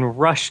up and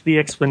rush the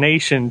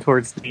explanation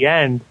towards the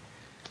end,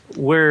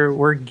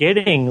 we're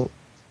getting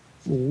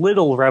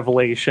little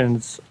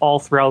revelations all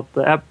throughout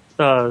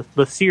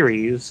the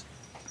series.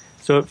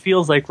 So it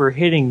feels like we're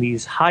hitting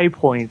these high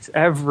points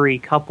every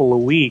couple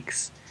of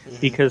weeks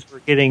because we're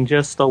getting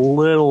just a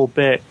little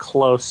bit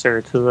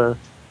closer to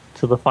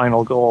the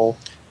final goal.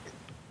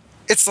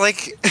 It's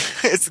like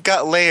it's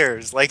got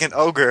layers, like an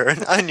ogre,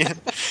 an onion.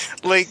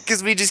 Like,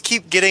 because we just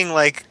keep getting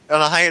like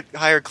on a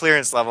higher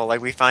clearance level. Like,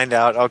 we find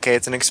out, okay,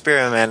 it's an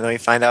experiment, and then we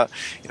find out,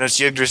 it's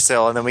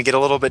Yggdrasil, and then we get a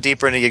little bit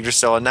deeper into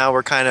Yggdrasil, and now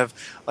we're kind of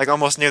like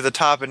almost near the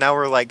top, and now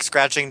we're like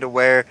scratching to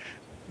where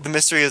the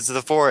mysteries of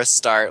the forest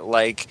start.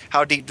 Like,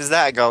 how deep does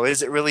that go?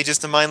 Is it really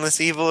just a mindless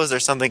evil? Is there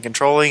something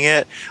controlling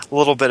it? A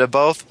little bit of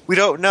both? We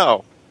don't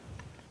know.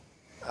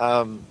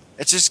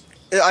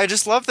 I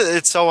just love that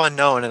it's so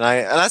unknown, and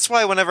that's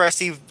why whenever I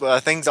see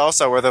things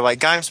also where they're like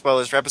Gaim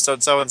spoilers for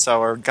episode so and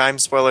so or Gaim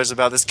spoilers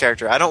about this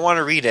character, I don't want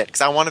to read it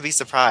because I want to be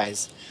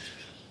surprised.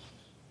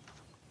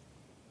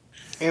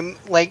 And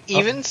like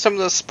even some of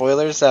the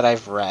spoilers that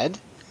I've read,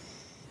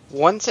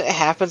 once it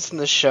happens in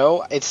the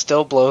show, it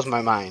still blows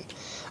my mind.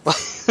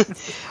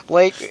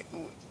 Like,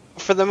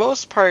 for the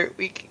most part,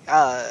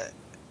 a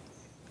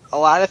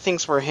lot of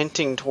things were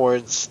hinting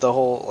towards the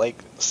whole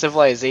like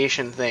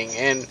civilization thing,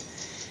 and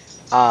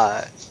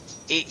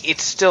it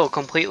still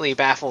completely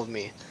baffled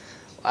me.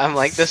 I'm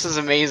like, this is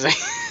amazing.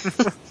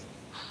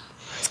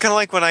 It's kind of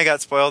like when I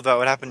got spoiled about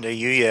what happened to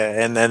Yuya,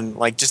 and then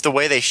like just the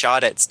way they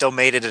shot it still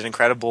made it an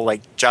incredible,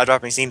 like,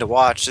 jaw-dropping scene to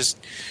watch. Just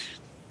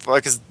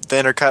because the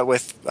intercut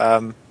with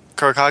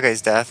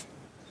Kurakage's death.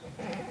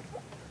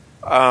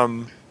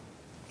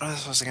 What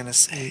else was I gonna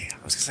say?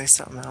 I was gonna say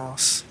something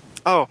else.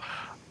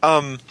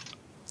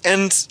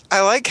 And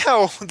I like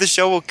how the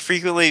show will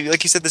frequently,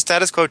 like you said, the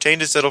status quo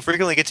changes, so it'll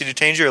frequently get you to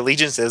change your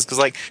allegiances. Because,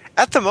 like,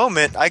 at the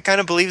moment, I kind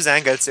of believe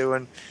Zangetsu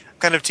and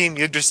kind of Team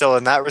Yggdrasil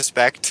in that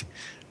respect.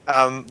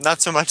 Not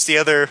so much the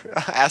other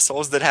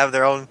assholes that have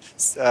their own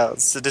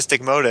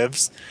sadistic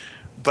motives.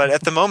 But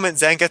at the moment,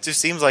 Zangetsu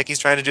seems like he's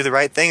trying to do the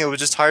right thing. It was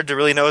just hard to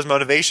really know his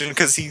motivation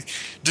because he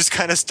just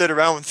kind of stood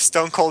around with a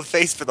stone-cold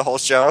face for the whole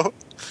show.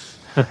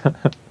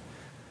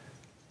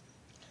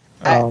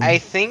 I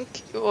think...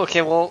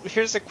 Okay, well,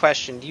 here's a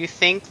question. Do you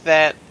think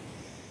that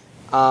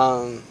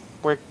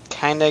we're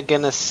kind of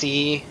going to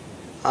see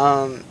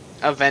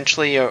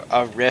eventually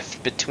a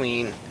rift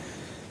between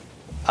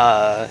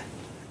Takatora...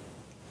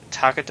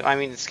 I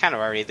mean, it's kind of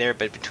already there,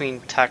 but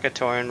between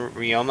Takatora and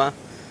Ryoma?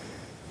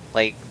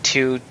 Like,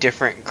 two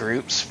different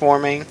groups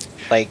forming?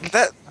 Like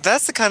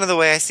That's the kind of the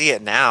way I see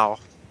it now.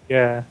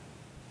 Yeah.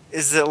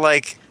 Is that,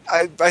 like...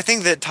 I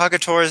think that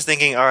Takatora is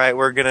thinking, all right,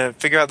 we're going to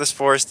figure out this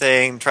forest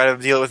thing, try to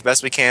deal with it the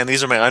best we can.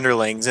 These are my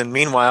underlings. And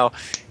meanwhile,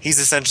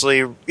 he's like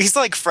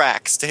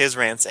Frax to his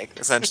Rancic,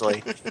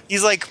 essentially.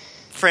 he's like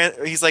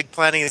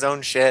planning his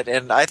own shit.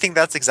 And I think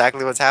that's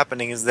exactly what's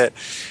happening, is that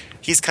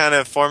he's kind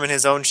of forming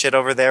his own shit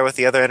over there with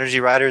the other Energy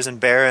Riders and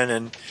Baron.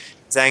 And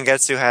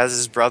Zangetsu has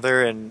his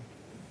brother and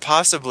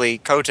possibly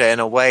Kota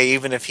in a way,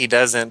 even if he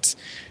doesn't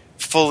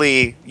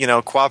fully,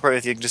 cooperate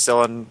with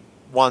Yggdrasil and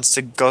wants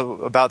to go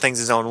about things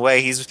his own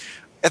way.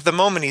 At the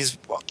moment, he's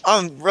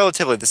on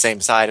relatively the same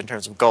side in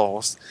terms of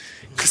goals,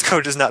 because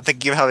Kota's not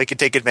thinking of how he could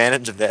take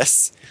advantage of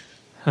this.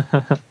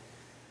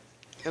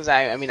 Because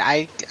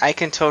I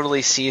can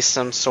totally see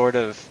some sort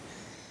of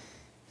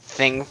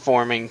thing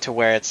forming to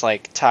where it's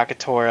like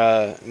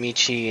Takatora,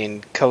 Michi,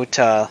 and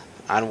Kota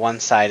on one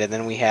side, and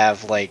then we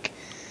have, like,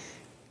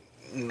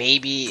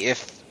 maybe if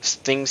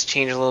things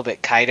change a little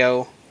bit,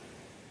 Kaido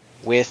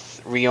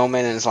with Ryoma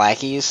and his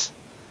lackeys.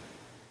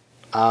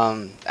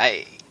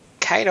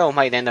 Kaido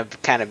might end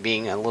up kind of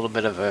being a little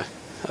bit of a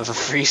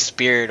free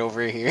spirit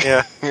over here.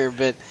 Yeah.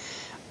 But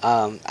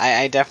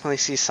I definitely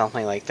see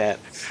something like that.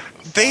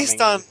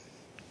 Based on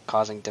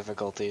causing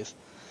difficulties.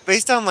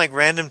 Based on like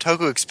random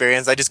Toku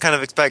experience, I just kind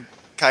of expect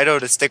Kaido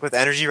to stick with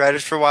Energy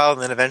Riders for a while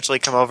and then eventually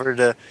come over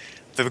to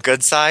the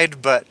good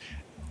side. But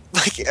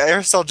like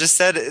Aerosol just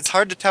said, it's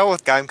hard to tell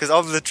with Gaim because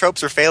all of the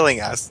tropes are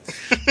failing us.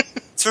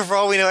 So for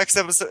all we know, next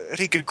episode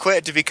he could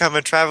quit to become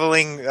a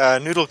traveling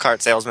noodle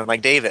cart salesman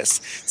like Davis.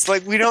 It's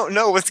like we don't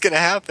know what's going to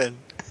happen.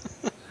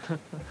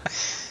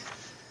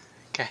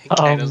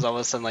 Kaido's all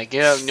of a sudden like,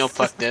 yeah, no,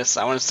 fuck this.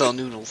 I want to sell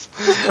noodles.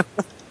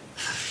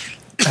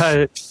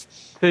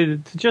 To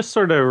just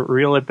sort of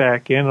reel it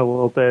back in a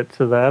little bit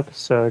to the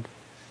episode,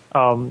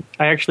 I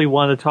actually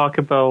want to talk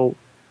about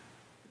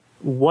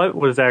what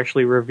was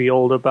actually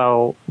revealed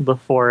about the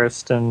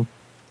forest and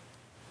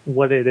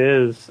what it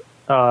is.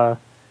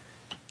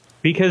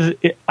 Because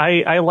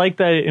I like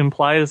that it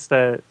implies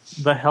that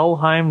the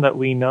Helheim that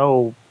we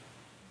know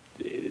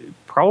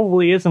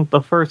probably isn't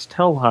the first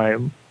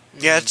Helheim.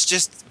 Yeah, it's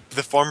just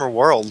the former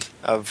world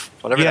of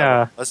whatever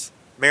that was.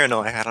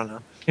 Marinoy, I don't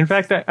know. In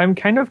fact, I'm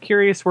kind of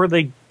curious where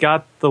they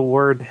got the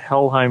word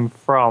Helheim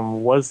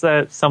from. Was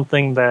that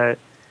something that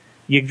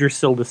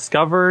Yggdrasil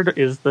discovered?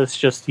 Is this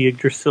just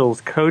Yggdrasil's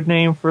code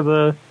name for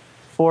the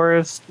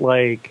forest?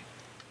 Like,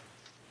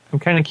 I'm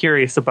kind of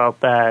curious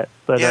about that.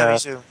 But, yeah, me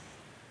too.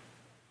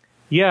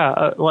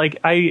 Yeah, like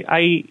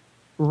I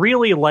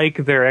really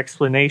like their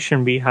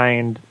explanation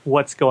behind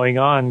what's going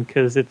on,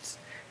 because it's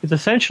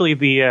essentially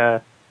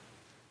the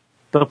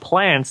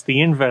plants,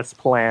 the invest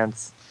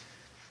plants.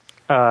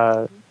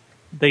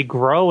 They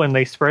grow and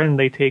they spread and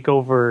they take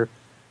over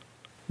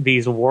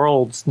these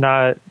worlds.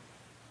 Not,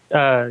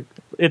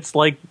 it's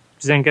like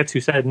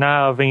Zangetsu said,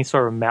 not of any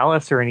sort of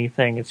malice or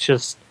anything. It's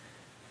just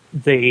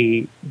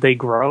they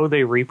grow,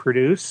 they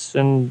reproduce,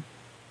 and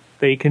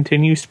they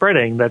continue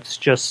spreading. That's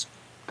just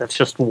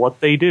what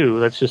they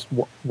do. That's just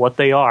what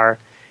they are.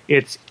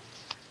 It's,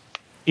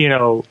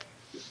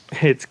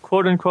 it's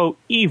quote unquote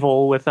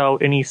evil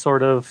without any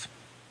sort of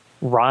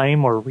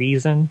rhyme or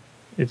reason.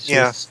 It's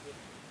just,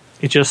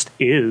 it just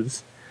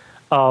is,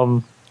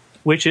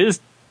 which is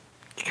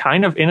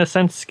kind of in a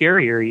sense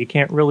scarier. You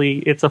can't really,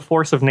 it's a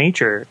force of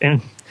nature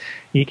and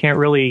you can't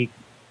really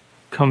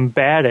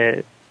combat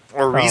it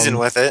or reason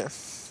with it.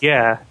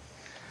 Yeah.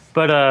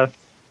 But,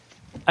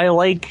 I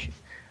like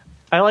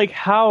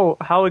how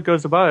it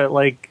goes about it,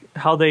 like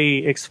how they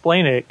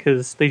explain it,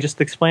 because they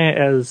just explain it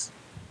as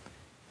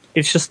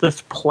it's just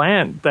this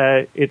plant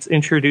that it's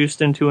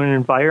introduced into an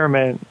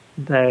environment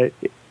that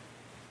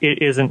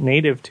it isn't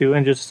native to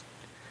and just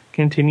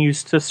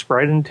continues to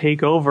spread and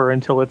take over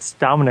until it's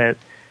dominant.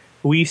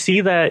 We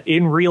see that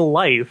in real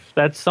life.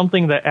 That's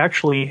something that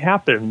actually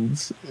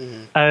happens.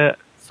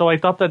 So I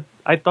thought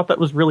that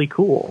was really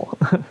cool.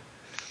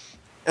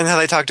 And how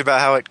they talked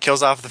about how it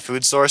kills off the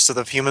food source, so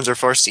the humans are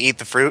forced to eat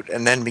the fruit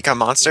and then become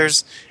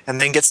monsters, and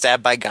then get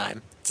stabbed by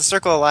Gaim. It's a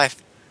circle of life.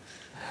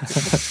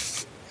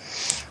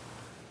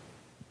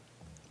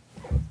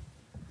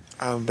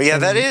 But yeah,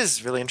 that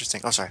is really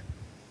interesting. Oh, sorry.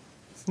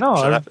 No,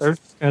 I was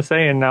just gonna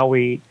say, and now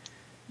we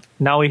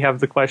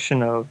have the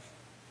question of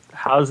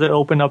how does it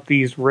open up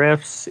these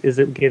rifts? Is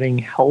it getting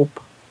help?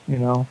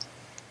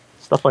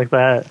 Stuff like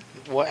that.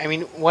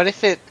 What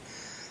if it?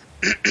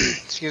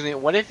 Excuse me.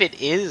 What if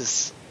it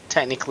is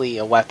technically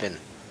a weapon?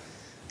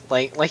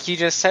 Like you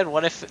just said,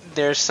 what if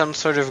there's some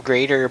sort of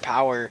greater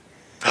power?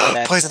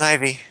 Poison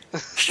ivy.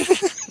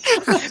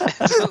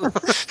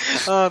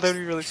 Oh, that'd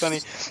be really funny.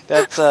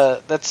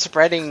 That's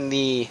spreading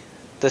the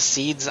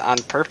seeds on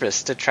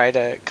purpose to try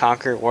to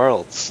conquer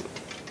worlds.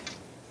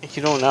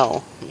 You don't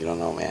know,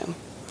 man.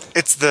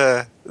 It's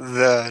the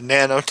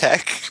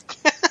nanotech.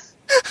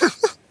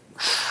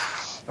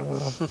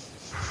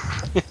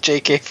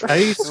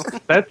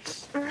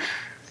 JK.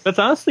 That's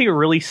honestly a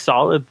really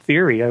solid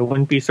theory. I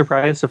wouldn't be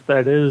surprised if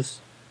that is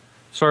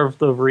sort of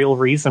the real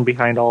reason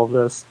behind all of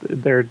this.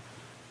 They're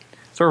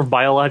sort of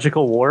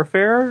biological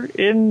warfare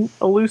in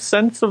a loose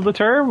sense of the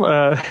term.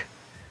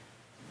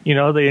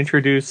 They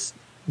introduce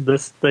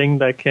this thing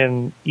that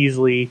can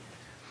easily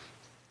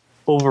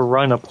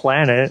overrun a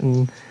planet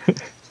and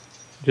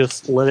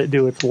just let it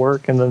do its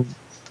work and then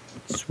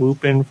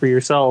swoop in for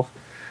yourself.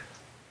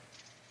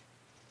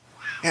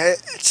 Yeah,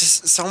 it's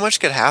just so much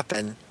could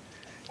happen.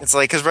 It's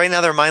like, because right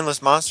now they're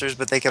mindless monsters,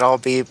 but they could all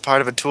be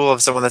part of a tool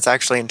of someone that's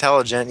actually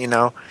intelligent,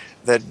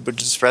 that would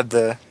just spread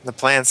the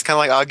plants. Kind of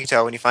like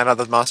Agito when you find out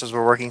those monsters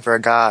were working for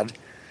a god.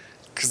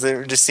 Because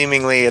they're just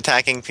seemingly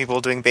attacking people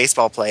doing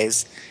baseball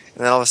plays.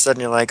 And then all of a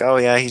sudden you're like, oh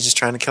yeah, he's just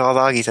trying to kill all the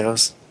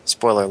Agitos.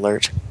 Spoiler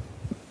alert.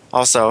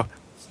 Also,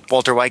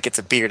 Walter White gets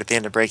a beard at the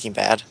end of Breaking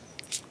Bad.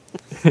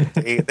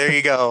 There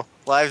you go.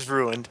 Lives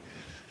ruined.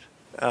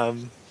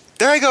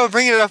 There I go,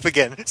 bringing it up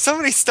again.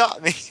 Somebody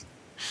stop me.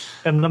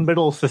 And the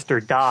middle sister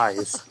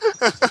dies.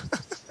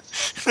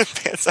 The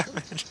pants aren't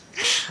magic.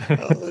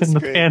 Oh, and the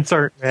great. pants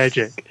aren't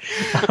magic.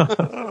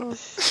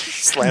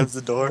 Slams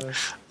the door.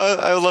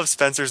 I love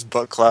Spencer's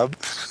book club.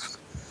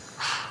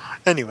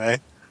 Anyway,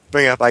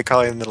 bring up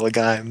iCarly in the middle of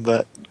Gaim,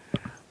 but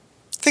I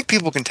think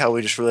people can tell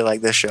we just really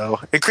like this show.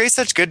 It creates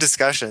such good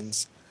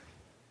discussions.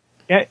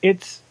 Yeah,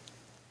 it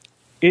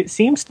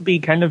seems to be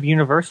kind of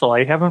universal.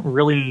 I haven't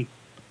really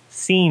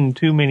seen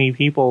too many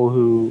people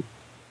who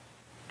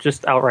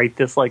just outright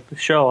dislike the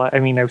show. I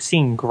mean, I've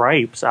seen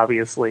gripes,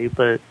 obviously,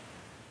 but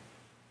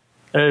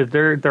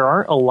there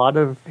aren't a lot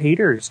of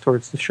haters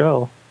towards the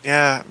show.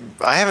 Yeah,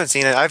 I haven't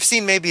seen it. I've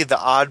seen maybe the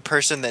odd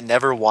person that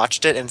never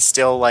watched it and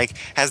still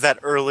has that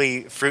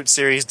early Fruit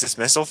series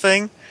dismissal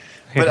thing.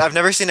 But I've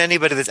never seen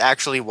anybody that's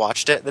actually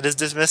watched it that has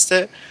dismissed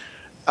it.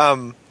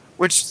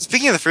 Which,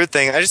 speaking of the Fruit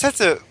thing, I just have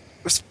to,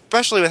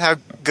 especially with how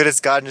good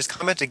it's gotten, just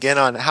comment again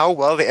on how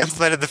well they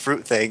implemented the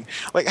Fruit thing.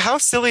 Like, how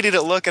silly did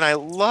it look? And I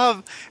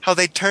love how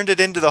they turned it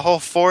into the whole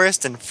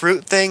forest and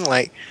fruit thing.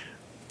 Like,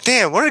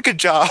 damn, what a good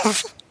job.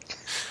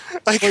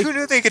 Who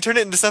knew they could turn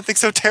it into something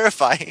so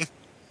terrifying?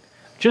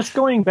 just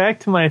going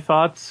back to my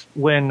thoughts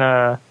when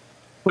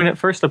it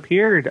first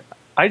appeared,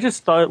 I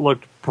just thought it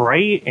looked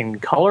bright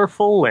and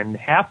colorful and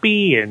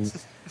happy and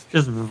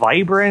just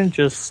vibrant,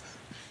 just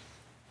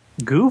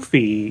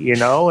goofy,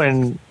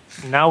 and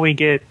now we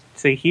get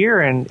to here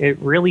and it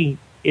really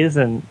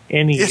isn't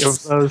any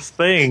of those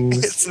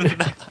things.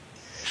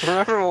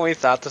 Remember when we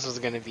thought this was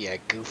going to be a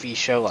goofy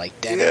show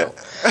like Deno?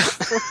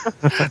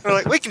 Yeah. We're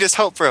like, we can just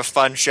hope for a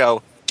fun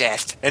show.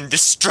 Death and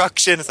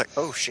destruction. It's like,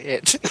 oh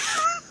shit.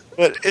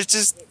 But it's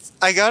just,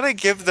 I gotta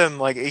give them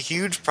like a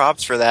huge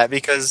props for that,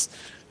 because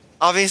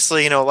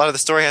obviously, a lot of the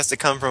story has to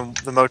come from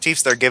the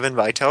motifs they're given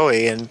by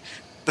Toei, and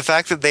the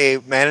fact that they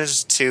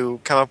managed to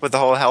come up with the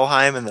whole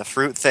Helheim and the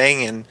fruit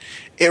thing, and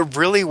it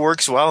really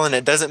works well, and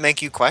it doesn't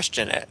make you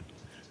question it.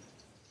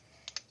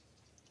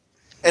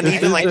 And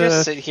even I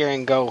just sit here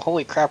and go,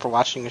 holy crap, we're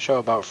watching a show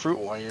about Fruit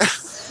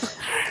Warriors.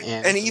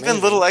 And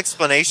even little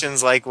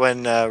explanations like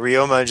when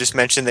Ryoma just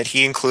mentioned that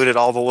he included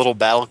all the little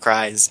battle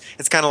cries.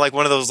 It's kind of like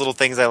one of those little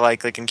things I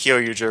like in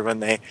Kyoryuger when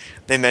they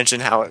mention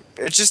how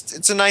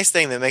it's a nice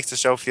thing that makes the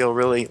show feel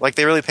really like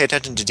they really pay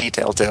attention to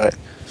detail to it.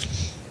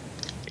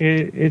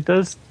 It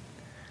does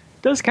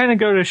kind of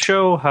go to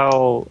show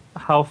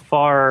how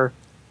far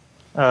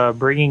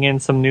bringing in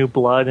some new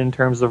blood in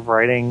terms of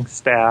writing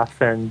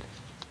staff and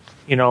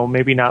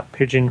maybe not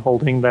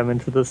pigeonholing them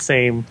into the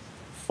same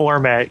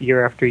format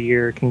year after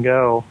year can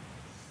go.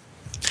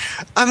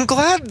 I'm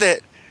glad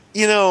that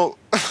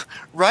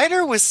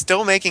Ryder was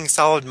still making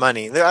solid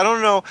money. I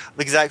don't know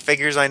the exact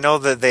figures. I know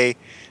that they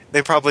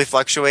probably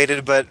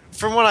fluctuated, but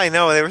from what I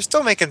know, they were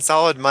still making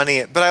solid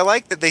money. But I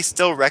like that they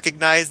still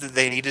recognized that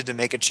they needed to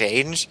make a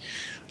change.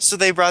 So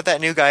they brought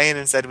that new guy in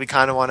and said, we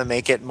kind of want to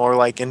make it more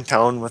like in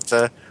tone with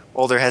the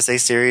older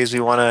Heisei series. We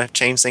want to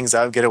change things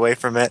up, get away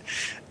from it.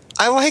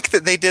 I like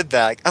that they did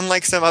that,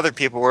 unlike some other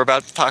people we're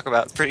about to talk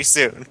about pretty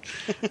soon.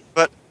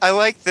 But I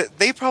like that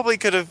they probably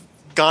could have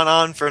gone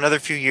on for another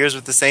few years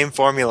with the same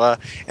formula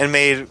and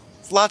made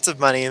lots of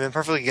money and been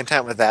perfectly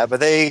content with that. But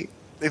they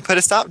put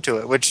a stop to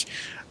it, which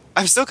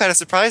I'm still kind of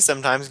surprised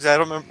sometimes, because I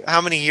don't remember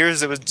how many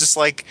years it was just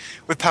like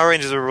with Power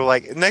Rangers where we're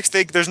like, next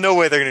thing, there's no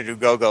way they're going to do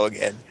Go-Go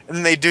again. And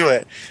then they do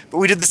it. But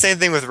we did the same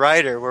thing with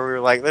Ryder, where we were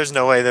like, there's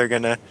no way they're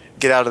going to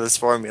get out of this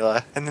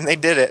formula. And then they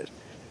did it.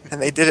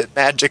 And they did it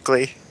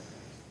magically.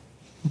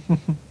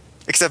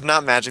 Except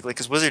not magically,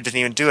 because Wizard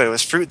didn't even do it. It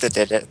was Fruit that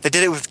did it. They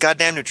did it with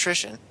goddamn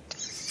nutrition.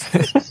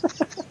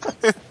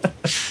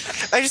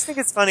 I just think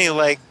it's funny,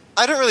 I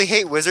don't really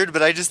hate Wizard,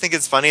 but I just think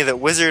it's funny that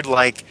Wizard,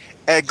 at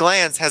a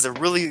glance, has a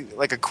really,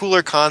 a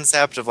cooler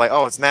concept of,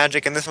 oh, it's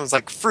magic, and this one's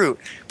like Fruit.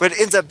 But it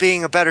ends up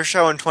being a better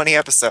show in 20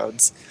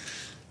 episodes.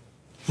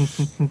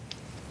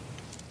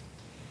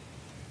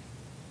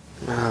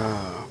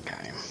 Oh,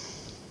 okay.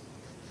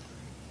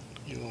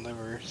 You will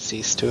never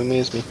cease to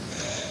amaze me.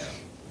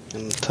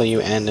 Until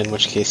you end, in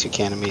which case you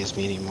can't amaze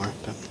me anymore.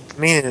 But. I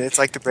mean, it's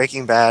like the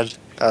Breaking Bad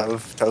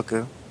of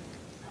Toku.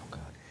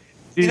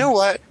 You know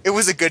what? It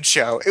was a good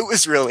show. It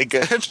was really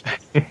good.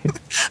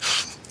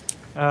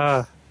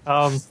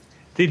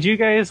 Did you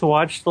guys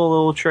watch the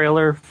little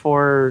trailer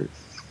for,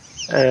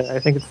 I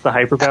think it's the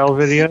Hyper Battle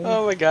video?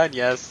 Oh my god,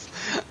 yes.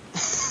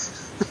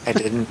 I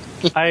didn't.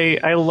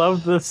 I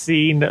love the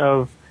scene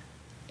of,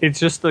 it's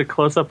just the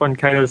close-up on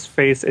Kaido's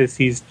face as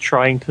he's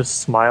trying to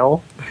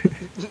smile.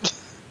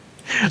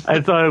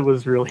 I thought it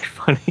was really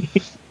funny.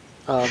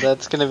 Oh,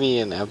 that's going to be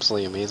an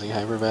absolutely amazing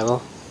Hyper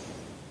Battle.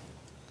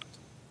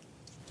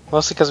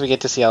 Mostly because we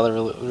get to see all the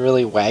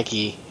really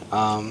wacky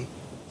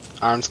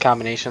arms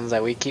combinations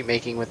that we keep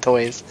making with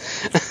toys.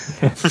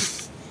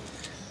 It's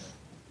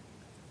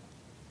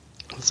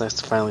nice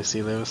to finally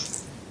see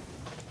those.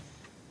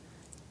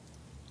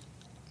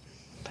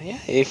 But yeah,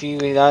 if you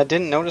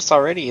didn't notice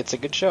already, it's a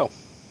good show.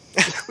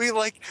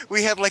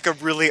 we had a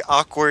really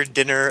awkward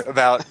dinner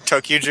about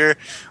Tokyuger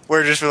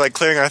where just we're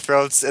clearing our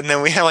throats, and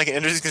then we had an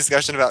interesting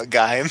discussion about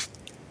Gaim.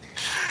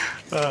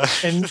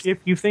 And if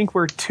you think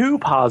we're too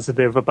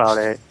positive about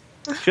it,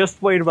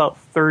 just wait about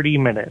 30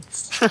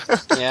 minutes.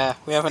 Yeah,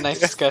 we have a nice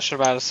discussion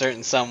about a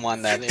certain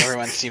someone that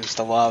everyone seems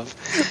to love.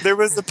 There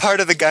was a part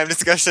of the Gaim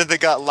discussion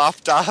that got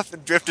lopped off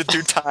and drifted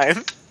through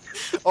time.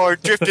 Or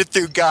drifted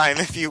through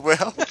Gaim, if you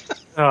will.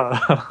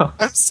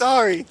 I'm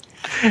sorry.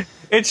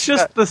 It's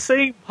just the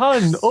same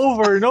pun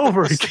over and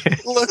over again.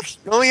 Look,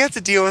 you only have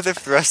to deal with it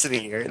for the rest of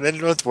the year, and then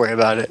you don't have to worry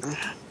about it. The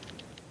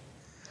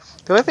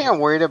only thing I'm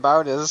worried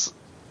about is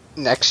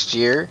next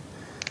year.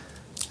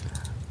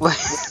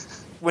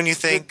 When you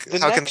think... The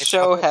next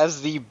show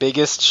has the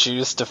biggest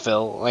shoes to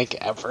fill,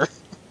 ever.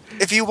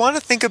 If you want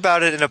to think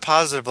about it in a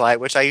positive light,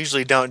 which I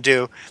usually don't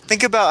do,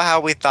 think about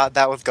how we thought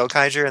that with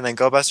Gokaiger, and then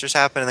Go Busters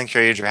happened, and then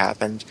Kyoryuger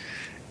happened.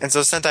 And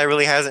so Sentai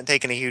really hasn't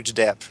taken a huge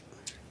dip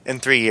in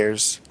 3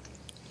 years.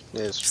 It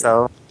is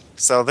true.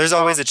 So there's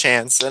always a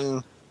chance,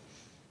 and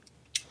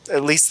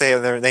at least they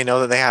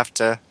know that they have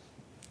to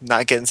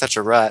not get in such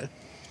a rut.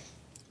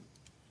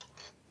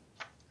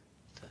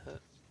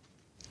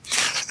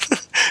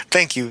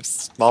 Thank you,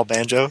 small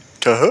banjo.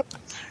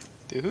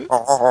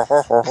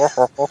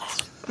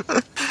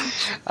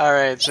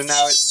 Alright, so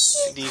now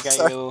Do you got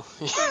Sorry. your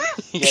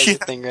you got your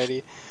thing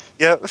ready?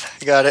 Yep,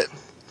 got it.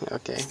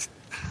 Okay.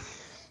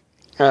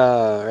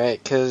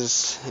 Alright,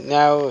 because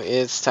now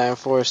it's time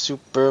for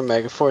Super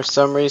Mega Force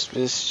Summaries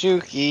with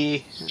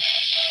Shuki.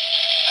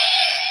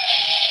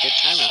 Good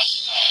timing.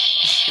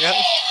 Yep.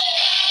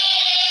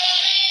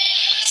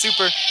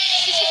 Super.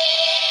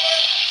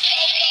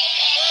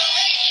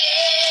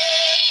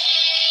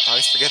 I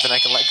always forget that I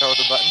can let go of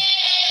the button.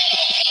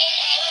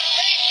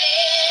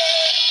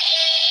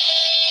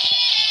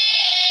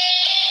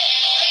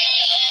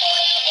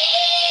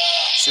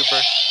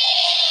 Super.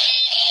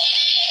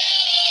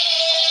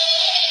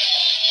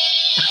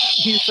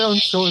 You sound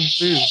so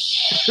enthused.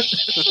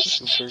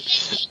 Super.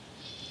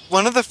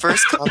 One of the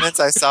first comments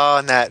I saw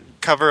on that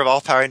cover of All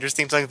Power Rangers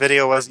theme song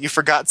video was, "You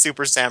forgot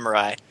Super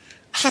Samurai."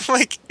 I'm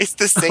like, it's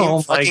the same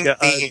Oh my fucking God.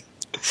 theme.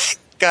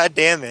 God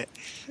damn it.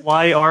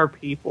 Why are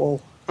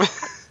people?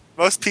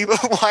 Most people,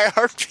 why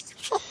are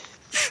people?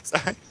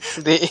 Sorry.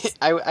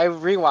 I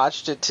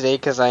rewatched it today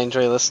because I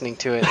enjoy listening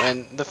to it,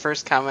 and the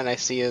first comment I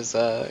see is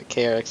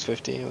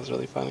KRX50. It was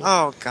really funny.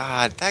 Oh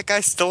god, that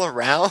guy's still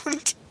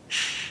around?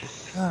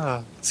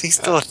 Oh, is he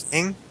still a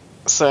thing?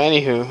 So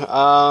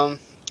anywho,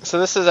 so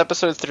this is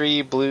episode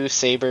 3, Blue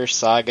Saber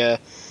Saga.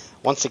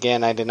 Once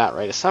again, I did not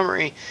write a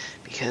summary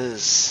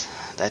because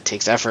that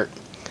takes effort.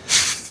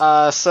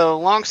 So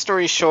long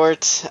story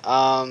short,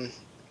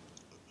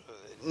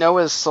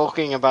 Noah's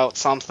sulking about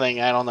something.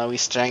 I don't know.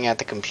 He's staring at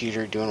the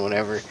computer, doing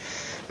whatever,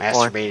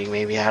 masturbating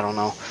maybe. I don't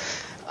know.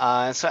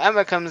 So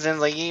Emma comes in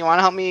like, "You want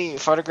to help me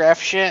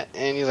photograph shit?"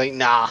 And he's like,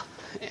 "Nah."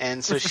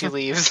 And so she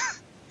leaves.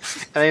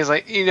 And he's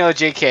like,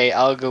 "JK,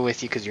 I'll go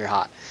with you because you're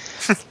hot."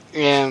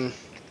 And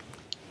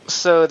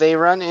so they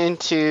run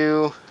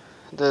into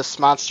this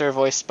monster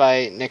voiced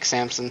by Nick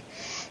Sampson,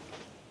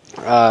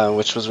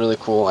 which was really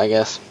cool, I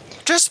guess.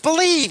 Just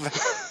believe!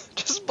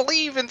 Just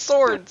believe in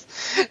swords!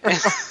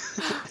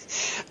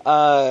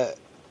 So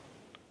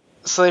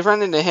they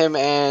run into him,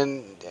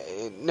 and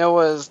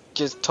Noah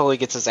just totally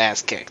gets his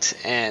ass kicked.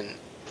 And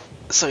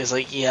so he's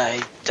like,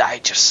 "Yeah,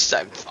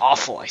 I'm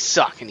awful, I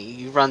suck," and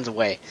he runs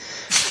away.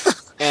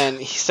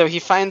 And so he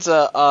finds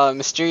a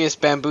mysterious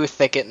bamboo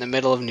thicket in the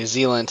middle of New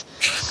Zealand,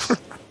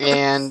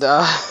 and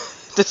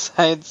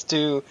decides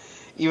to,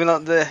 even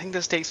though I think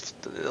this takes,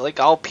 like,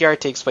 all PR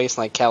takes place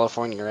in, like,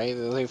 California, right?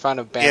 They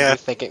found a bamboo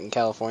thicket in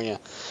California.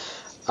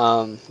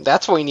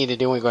 That's what we need to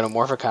do when we go to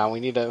Morphicon. We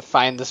need to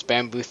find this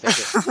bamboo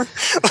thicket.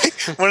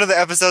 Like, one of the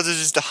episodes is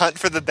just a hunt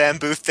for the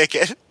bamboo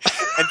thicket.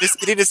 And just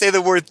getting to say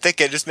the word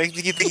thicket just makes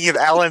me keep thinking of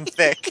Alan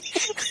Thicke.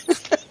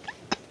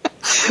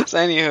 So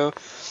anywho,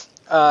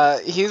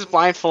 he's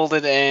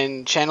blindfolded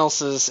and channels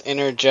his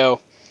inner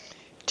Joe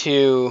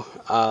to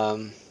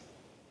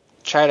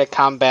try to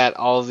combat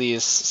all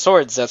these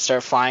swords that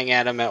start flying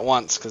at him at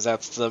once, because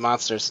that's the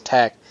monster's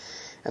attack.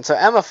 And so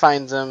Emma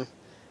finds him,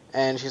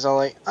 and she's all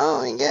like,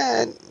 "Oh my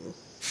god,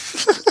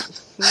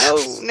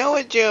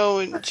 Noah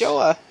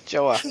Joa,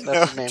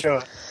 that's his name."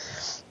 Joa.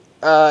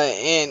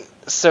 And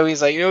so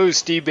he's like, "Oh,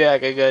 stay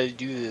back, I gotta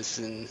do this,"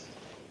 and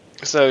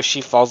so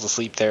she falls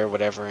asleep there or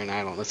whatever, and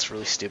I don't know, it's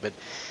really stupid.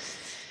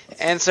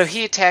 And so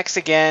he attacks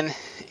again,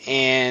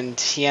 and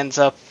he ends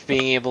up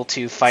being able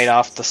to fight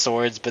off the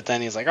swords, but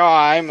then he's like, "Oh,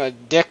 I'm a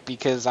dick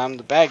because I'm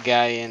the bad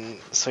guy," and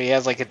so he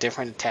has like a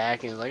different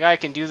attack, and he's like, "I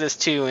can do this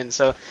too," and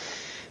so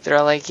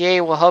they're like,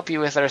 "Yay, we'll help you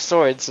with our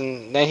swords,"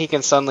 and then he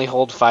can suddenly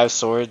hold 5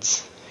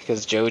 swords,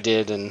 because Joe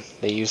did, and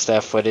they used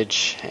that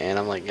footage, and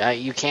I'm like,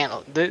 "You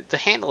can't, the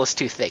handle is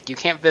too thick, you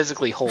can't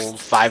physically hold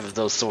 5 of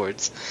those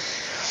swords."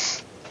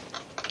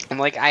 I'm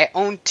like, I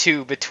own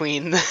 2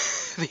 between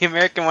the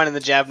American one and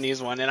the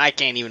Japanese one, and I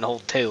can't even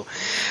hold 2.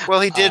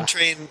 Well, he did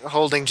train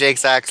holding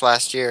Jake's axe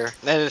last year.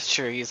 That is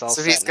true, he's all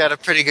So set he's now. got a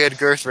pretty good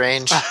girth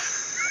range.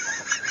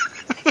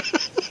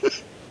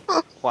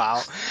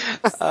 Wow.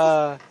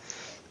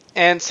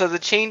 And so the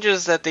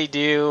changes that they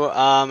do,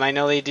 I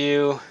know they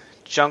do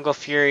Jungle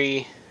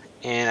Fury,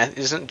 and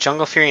isn't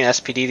Jungle Fury and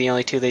SPD the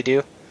only 2 they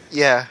do?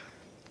 Yeah.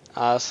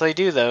 So they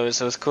do those.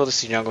 It was cool to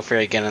see Jungle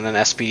Fury again, and then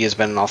SPD has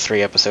been in all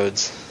 3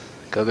 episodes.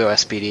 Go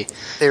SPD.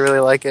 They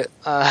really like it.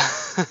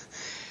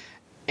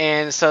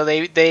 And so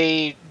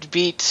they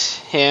beat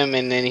him,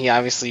 and then he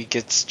obviously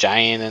gets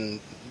giant, and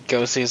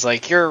Gosei's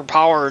like, "Your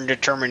power and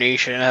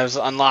determination has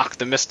unlocked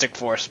the Mystic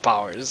Force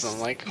powers." I'm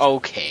like,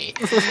 okay.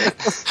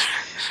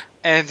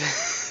 And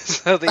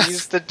so they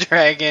use the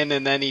dragon,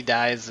 and then he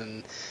dies,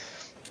 and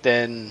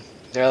then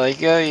they're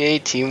like, "Oh, yay,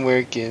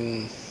 teamwork,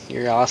 and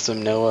you're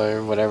awesome, Noah,"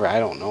 or whatever. I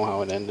don't know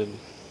how it ended.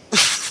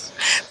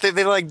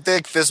 They like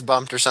big fist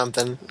bumped or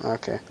something.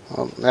 Okay,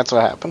 well, that's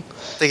what happened.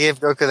 They gave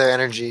Goku their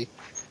energy.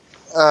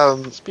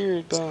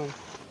 Spirit bomb.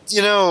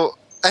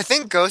 I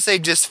think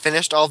Gosei just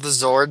finished all the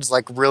Zords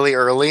like really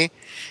early,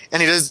 and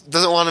he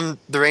doesn't want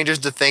the Rangers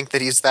to think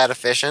that he's that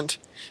efficient.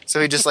 So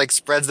he just like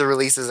spreads the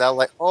releases out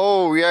like,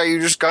 "Oh yeah, you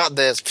just got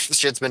this. This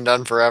shit's been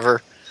done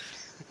forever."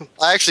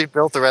 I actually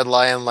built the Red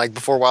Lion like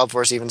before Wild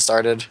Force even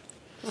started.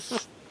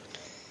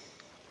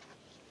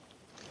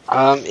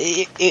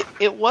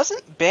 It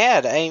wasn't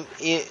bad.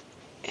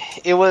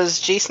 It was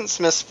Jason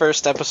Smith's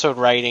first episode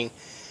writing,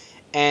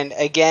 And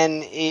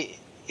again,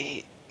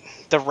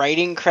 the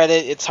writing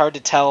credit, it's hard to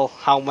tell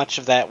how much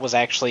of that was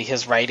actually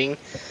his writing,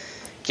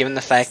 given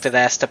the fact that it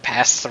has to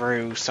pass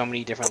through so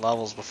many different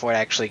levels before it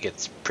actually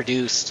gets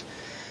produced.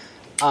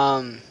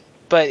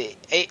 But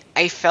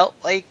I felt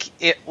like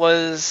it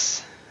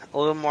was a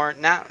little more,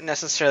 not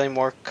necessarily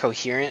more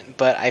coherent,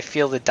 but I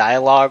feel the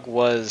dialogue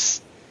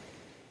was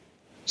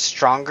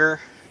stronger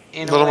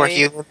in a little more way.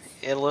 human.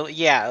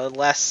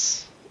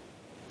 Less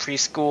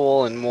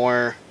preschool and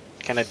more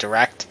kind of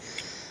direct.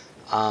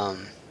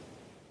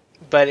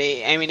 But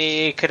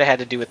it could have had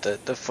to do with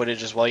the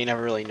footage as well. You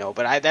never really know.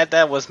 But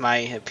that was my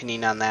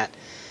opinion on that.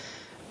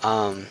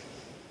 And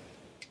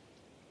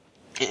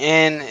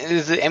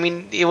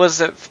it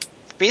was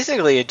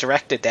basically a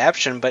direct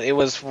adaptation, but it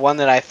was one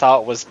that I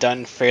thought was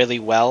done fairly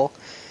well.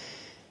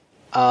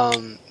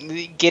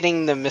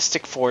 Getting the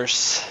Mystic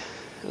Force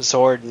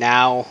Zord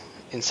now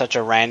in such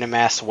a random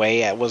ass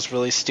way, it was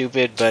really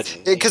stupid. But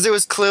Because it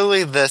was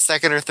clearly the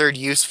second or third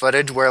use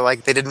footage where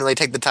like they didn't really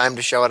take the time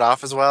to show it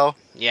off as well.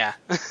 yeah.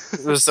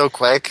 It was so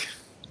quick.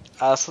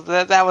 So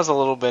that was a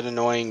little bit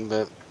annoying,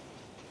 but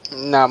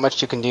not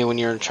much you can do when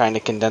you're trying to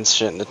condense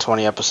shit into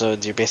 20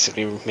 episodes. You're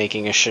basically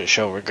making a shit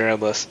show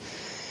regardless.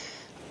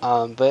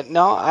 But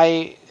no,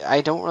 I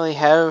don't really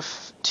have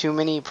too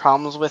many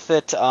problems with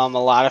it. A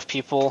lot of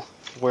people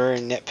were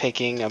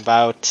nitpicking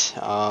about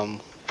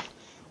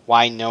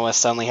why Noah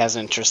suddenly has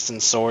an interest in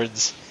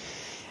swords.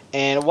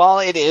 And while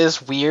it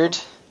is weird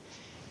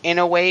in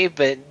a way,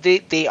 but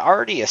they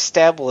already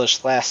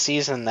established last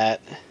season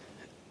that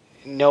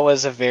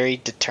Noah's a very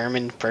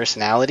determined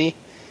personality.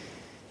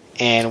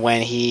 And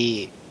when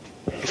he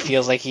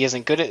feels like he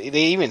isn't good at...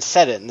 They even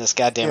said it in this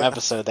goddamn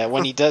episode, that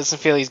when he doesn't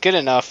feel he's good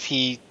enough,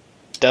 he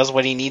does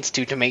what he needs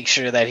to make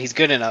sure that he's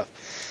good enough.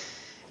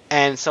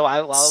 And so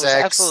while it was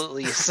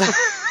absolutely...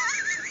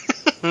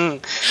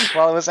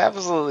 while it was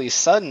absolutely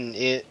sudden,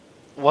 it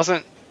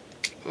wasn't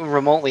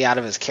remotely out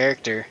of his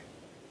character.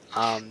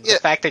 The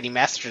fact that he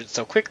mastered it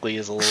so quickly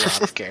is a little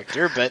out of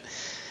character, but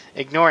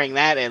ignoring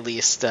that, at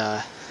least,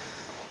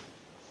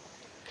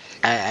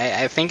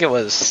 I think it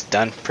was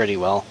done pretty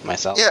well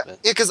myself. Yeah,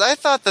 but. because I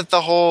thought that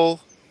the whole,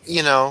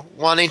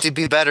 wanting to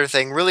be better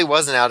thing really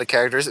wasn't out of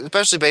character,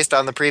 especially based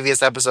on the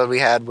previous episode we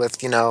had with,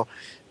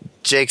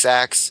 Jake's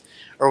axe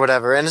or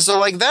whatever. And so,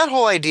 like, that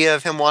whole idea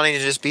of him wanting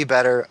to just be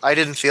better, I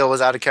didn't feel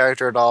was out of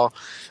character at all.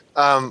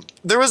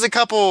 There was a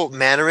couple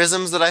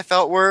mannerisms that I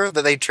felt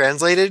that they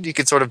translated. You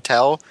could sort of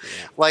tell.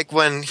 Yeah. Like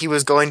when he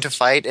was going to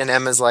fight and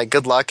Emma's like,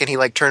 good luck, and he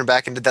like turned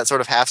back and did that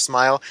sort of half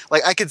smile.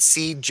 Like I could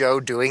see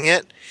Joe doing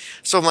it.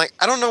 So I'm like,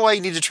 I don't know why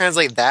you need to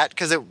translate that,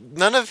 because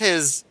none of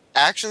his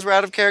actions were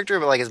out of character,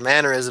 but like his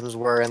mannerisms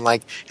were, and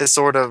like his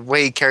sort of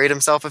way he carried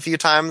himself a few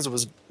times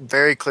was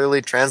very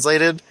clearly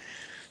translated.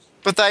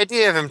 But the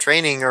idea of him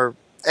training, or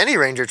any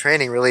ranger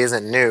training, really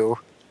isn't new.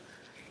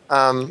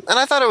 And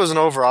I thought it was an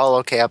overall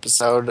okay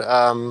episode.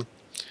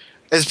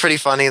 It's pretty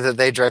funny that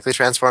they directly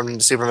transformed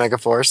into Super Mega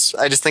Force.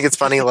 I just think it's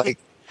funny, like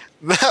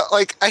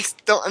I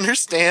don't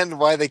understand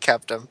why they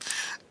kept him.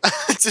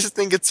 I just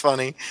think it's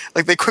funny.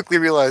 Like, they quickly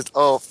realized,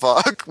 oh,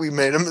 fuck, we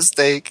made a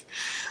mistake.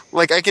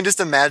 Like, I can just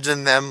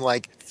imagine them,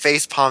 like,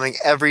 face-palming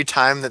every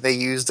time that they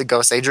used the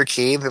Ghost Ager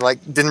key. They, like,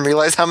 didn't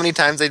realize how many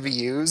times they'd be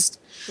used.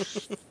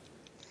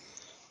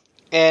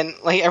 And,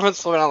 like, everyone's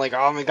slowing down, like,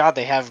 oh my god,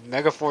 they have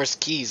Megaforce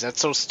keys. That's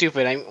so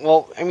stupid.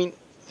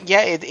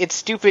 Yeah, it's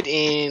stupid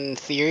in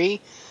theory,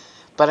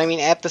 but,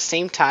 at the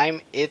same time,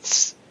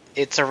 it's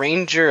a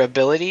ranger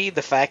ability.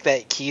 The fact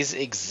that keys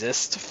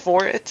exist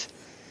for it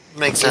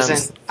Makes sense.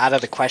 isn't out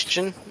of the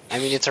question.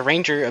 It's a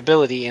ranger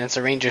ability, and it's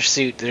a ranger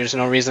suit. There's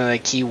no reason that a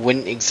key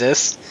wouldn't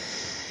exist.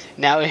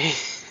 Now,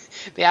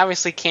 they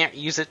obviously can't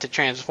use it to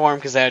transform,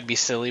 because that would be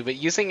silly, but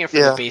using it for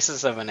the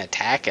basis of an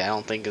attack, I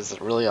don't think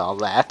is really all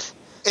that.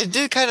 It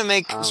did kind of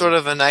make sort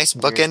of a nice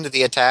bookend to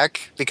the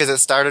attack, because it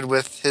started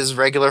with his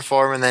regular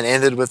form and then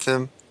ended with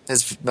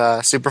his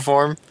super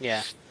form.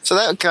 Yeah. So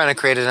that kind of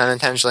created an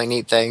unintentionally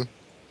neat thing.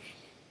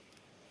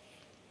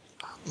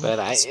 But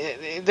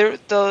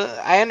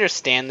I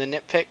understand the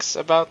nitpicks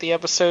about the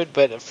episode,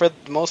 but for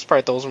the most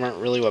part, those weren't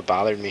really what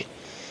bothered me.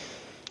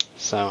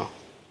 So.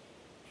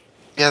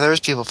 Yeah, there was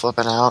people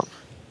flipping out.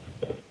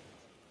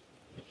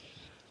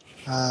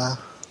 Yeah,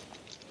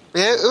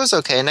 it was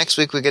okay. Next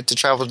week we get to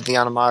travel to the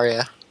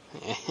Animaria.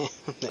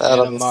 The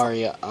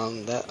Animaria,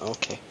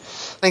 okay.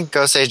 I think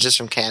Ghost Age is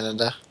from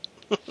Canada.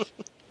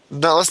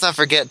 No, let's not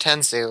forget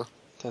Tensu.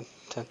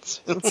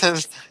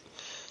 Tensu.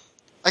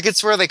 I could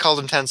swear they called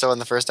him Tenso in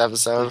the first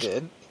episode. They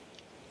did?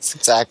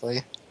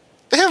 Exactly.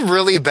 They have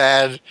really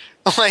bad,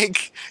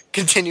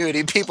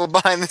 continuity people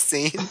behind the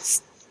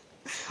scenes.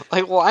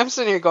 Like, well, I'm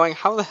sitting here going,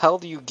 how the hell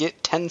do you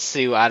get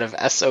Tensu out of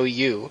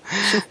SOU?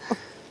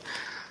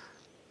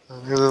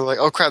 They're like,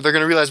 oh crap, they're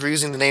going to realize we're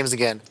using the names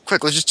again.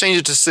 Quick, let's just change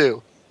it to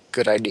Sue.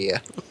 Good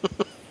idea.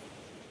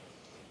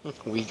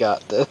 We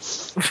got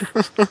this.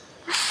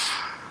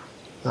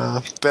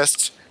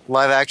 Best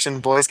live-action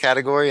boys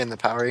category and the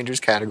Power Rangers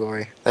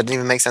category. That didn't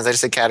even make sense. I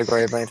just said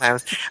category a bunch of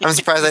times. I'm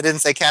surprised I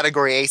didn't say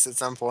category ace at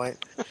some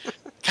point.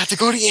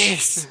 Category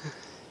ace!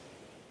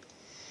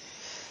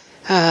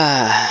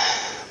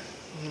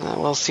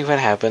 We'll see what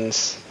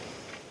happens.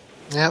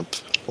 Yep,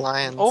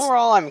 Lions.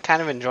 Overall, I'm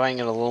kind of enjoying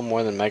it a little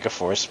more than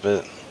Megaforce,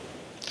 but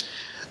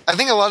I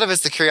think a lot of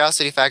it's the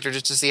curiosity factor,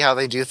 just to see how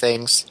they do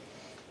things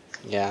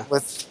yeah.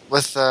 with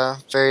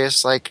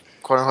various like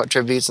quote unquote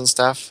tributes and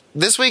stuff.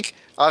 This week,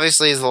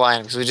 obviously, is the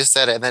Lion because we just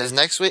said it, and then is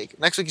next week.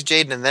 Next week is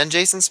Jaden, and then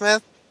Jason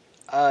Smith.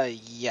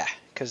 Yeah,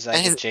 because I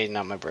And get Jaden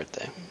on my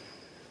birthday.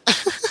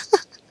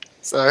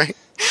 Sorry.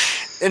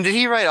 And did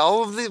he write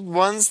all of the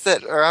ones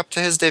that are up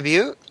to his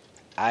debut?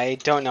 I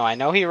don't know. I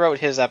know he wrote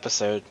his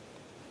episode.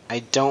 I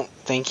don't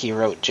think he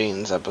wrote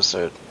Jaden's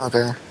episode.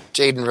 Okay.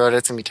 Jaden wrote it.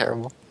 It's gonna be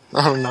terrible.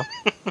 I don't know.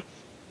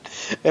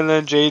 And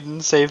then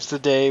Jaden saves the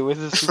day with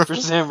his super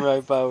samurai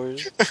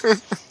powers.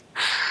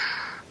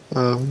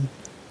 Well,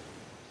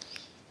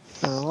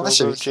 Go that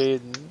should be-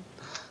 Jaden.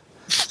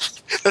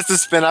 That's the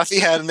spinoff. He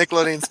had a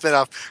Nickelodeon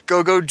spinoff.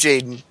 Go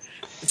Jaden.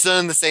 It's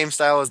done in the same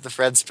style as the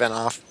Fred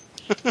spinoff.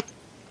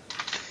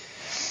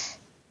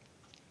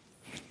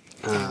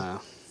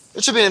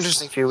 It should be an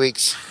interesting few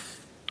weeks.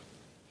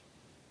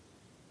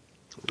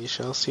 We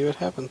shall see what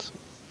happens.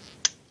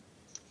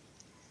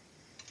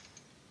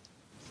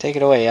 Take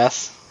it away,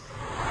 yes?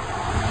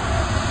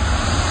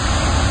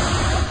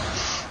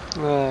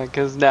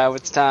 Because now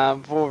it's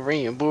time for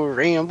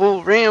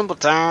ramble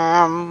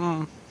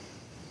time.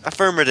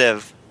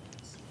 Affirmative.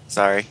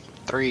 Sorry.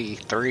 3,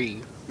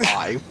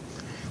 5.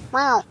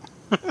 Meow.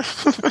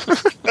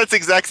 That's the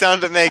exact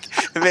sound it made.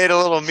 It made a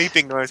little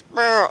meeping noise.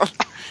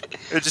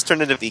 It just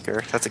turned into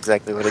Beaker. That's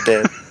exactly what it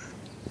did.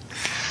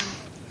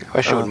 I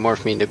wish it would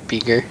morph me into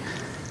Beaker.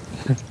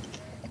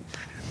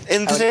 In I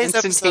would today's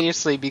episode,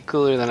 instantaneously be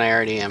cooler than I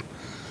already am.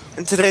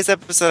 I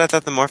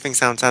thought the morphing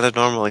sound sounded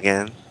normal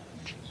again.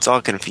 It's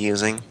all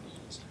confusing.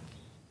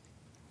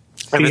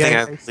 See,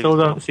 I still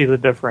don't see the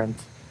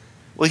difference.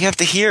 Well, you have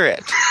to hear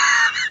it.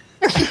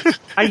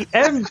 I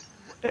am.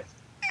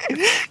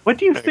 What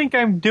do you think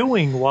I'm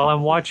doing while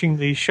I'm watching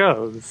these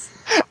shows?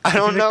 I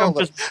don't know. I'm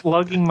just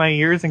plugging my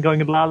ears and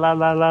going la la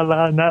la la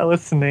la, not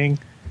listening.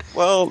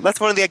 Well,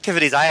 that's one of the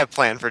activities I have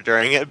planned for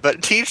during it,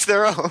 but teach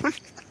their own.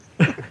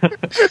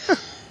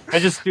 I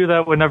just do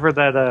that whenever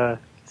that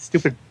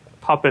stupid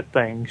puppet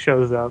thing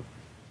shows up.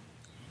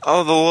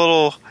 Oh, the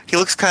little... He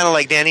looks kind of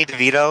like Danny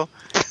DeVito.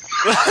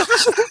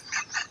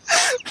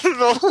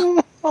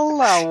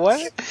 Hold on, what?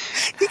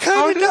 He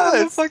How kind of the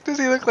does. fuck does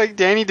he look like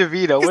Danny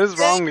DeVito? What is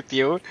wrong with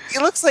you? He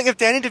looks like if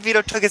Danny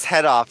DeVito took his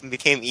head off and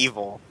became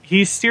evil.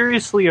 He's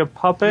seriously a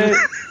puppet,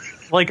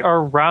 like a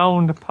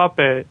round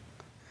puppet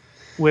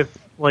with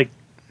like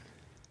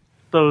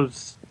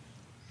those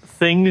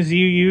things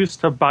you use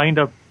to bind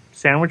up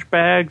sandwich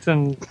bags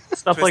and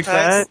stuff Twist like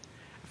tags? that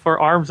for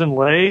arms and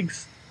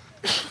legs.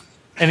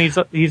 And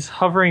he's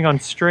hovering on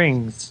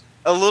strings.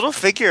 A little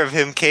figure of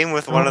him came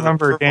with I one don't of the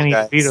remember purple Danny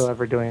guys. DeVito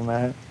ever doing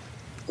that.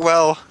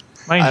 Well,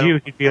 I Mind you,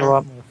 don't- he'd be a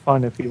lot more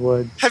fun if he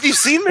would. have you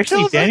seen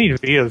Actually, Matilda? Danny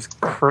DeVito's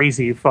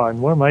crazy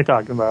fun. What am I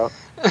talking about?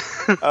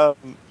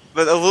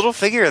 But a little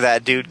figure of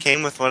that dude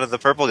came with one of the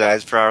purple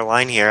guys for our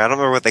line here. I don't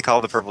remember what they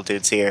call the purple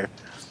dudes here.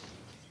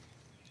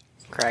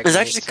 It's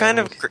actually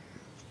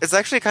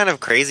kind of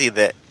crazy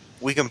that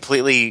we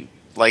completely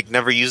like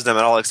never used them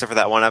at all except for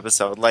that one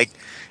episode. Like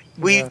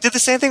we Yeah. did the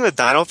same thing with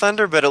Dino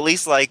Thunder, but at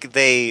least like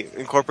they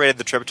incorporated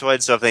the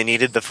Triptoid, so if they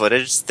needed the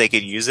footage, they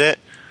could use it.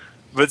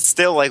 But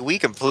still, like we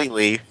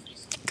completely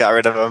got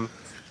rid of them.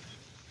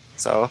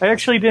 So I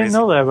actually didn't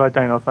know that about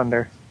Dino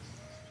Thunder.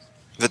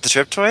 With the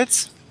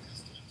Triptoids,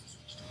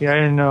 Yeah, I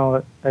didn't know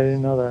it. I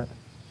didn't know that.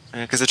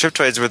 because the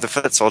Triptoids were the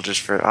foot soldiers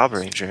for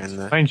Albranger, and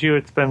the Mind you,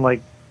 it's been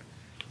like,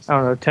 I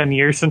don't know, 10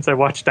 years since I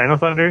watched Dino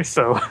Thunder,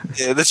 so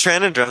yeah, the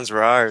Tyrannodrones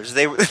were ours.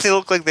 They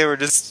looked like they were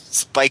just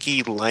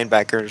spiky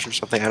linebackers or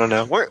something. I don't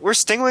know. Were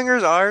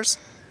Stingwingers ours?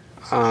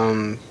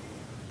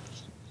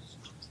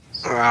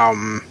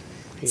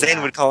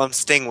 Zane would call them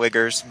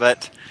Stingwiggers,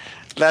 but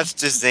that's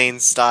just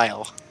Zane's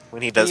style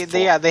when he does.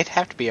 They'd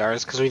have to be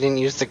ours because we didn't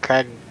use the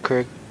Krag.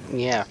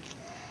 Yeah,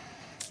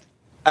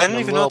 I don't the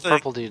even know little what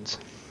purple dudes.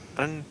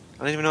 I don't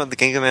even know what the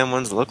Ginga Man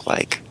ones look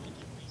like.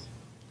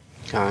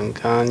 Gong,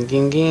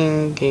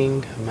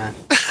 ging, come on.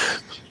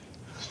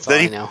 That's all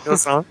I know. The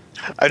song?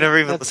 I've never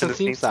even That's listened the to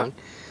the theme song.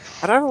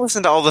 I don't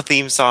listen to all the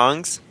theme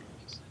songs.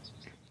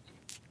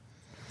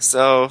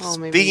 So, Well,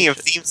 maybe speaking you of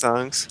should. theme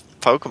songs,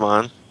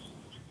 Pokemon.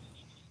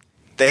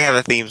 They have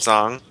a theme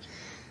song.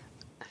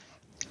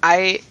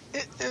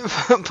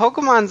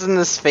 Pokemon's in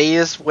this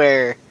phase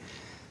where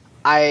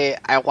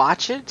I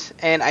watch it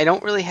and I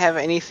don't really have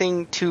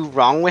anything too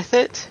wrong with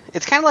it.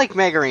 It's kind of like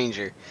Mega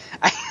Ranger.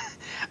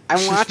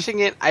 I'm watching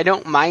it, I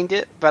don't mind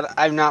it, but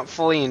I'm not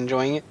fully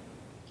enjoying it.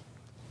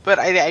 But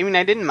I mean,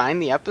 I didn't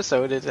mind the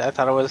episode. I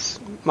thought it was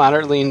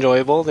moderately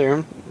enjoyable.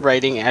 They're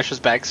writing Ash's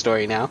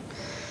backstory now.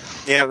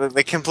 Yeah,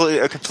 a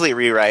complete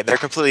rewrite. They're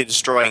completely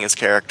destroying his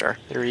character.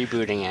 They're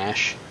rebooting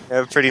Ash.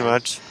 Yeah, pretty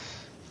much.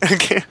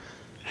 Okay.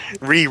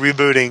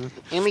 Rebooting.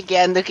 Oh my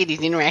god, look at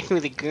he's interacting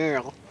with a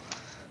girl.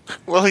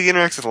 Well, he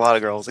interacts with a lot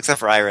of girls, except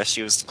for Iris.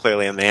 She was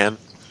clearly a man.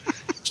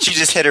 She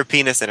just hid her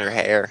penis in her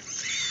hair.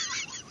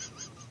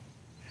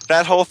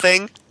 That whole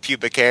thing,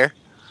 pubic hair.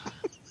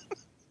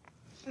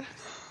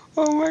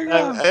 Oh my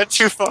god. That's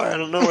too far. I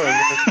don't know where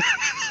I'm going.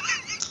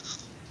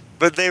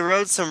 But they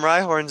rode some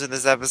Rhyhorns in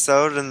this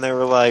episode, and they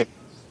were like,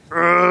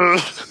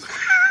 "Ugh."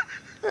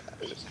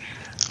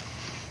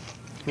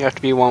 You have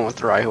to be one with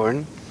the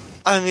Rhyhorn.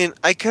 I mean,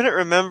 I couldn't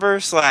remember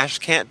 /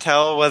 can't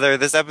tell whether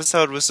this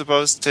episode was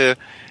supposed to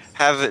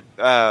have it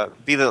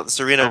be that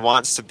Serena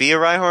wants to be a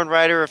Rhyhorn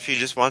rider, or if she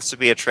just wants to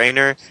be a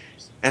trainer,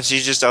 and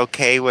she's just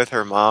okay with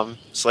her mom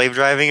slave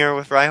driving her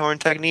with Rhyhorn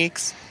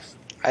techniques.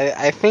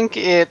 I think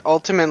it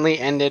ultimately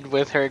ended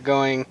with her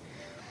going,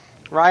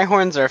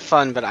 Rhyhorns are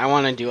fun, but I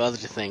want to do other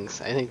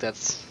things. I think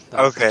that's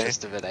Okay. the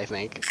gist of it, I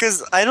think.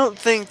 Because I don't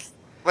think,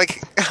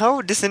 like,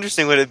 how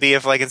disinteresting would it be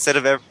if, like, instead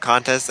of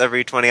contests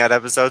every 20-odd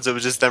episodes, it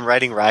was just them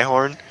riding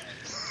Rhyhorn?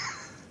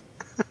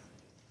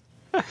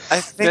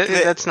 I think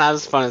That's not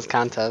as fun as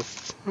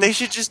contests. they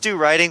should just do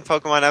riding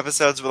Pokemon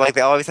episodes, but, like,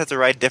 they always have to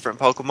ride different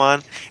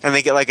Pokemon, and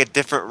they get, like, a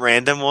different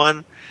random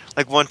one.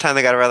 Like, one time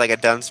they gotta ride, like, a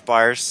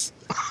Dunsparce.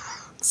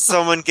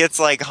 Someone gets,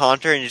 like,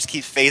 Haunter and just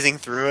keeps phasing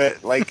through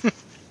it. Like,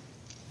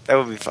 that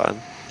would be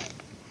fun.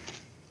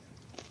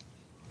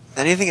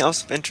 Anything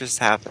else of interest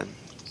happen?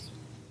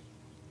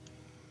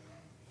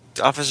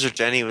 Officer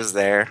Jenny was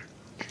there.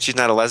 She's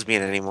not a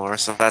lesbian anymore,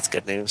 so that's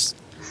good news.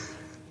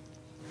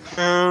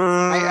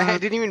 I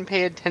didn't even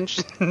pay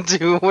attention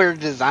to her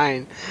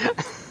design.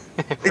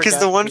 Because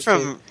the one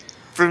from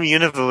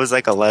Unova was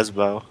like a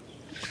lesbo.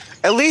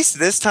 At least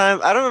this time,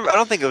 I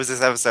don't think it was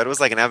this episode. It was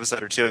like an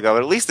episode or two ago.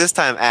 But at least this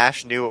time,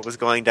 Ash knew what was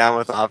going down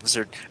with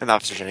Officer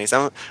Jenny.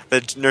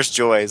 The Nurse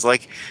Joy's.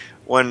 Like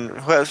when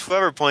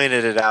whoever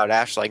pointed it out,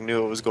 Ash like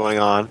knew what was going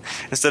on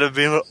instead of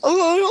being like,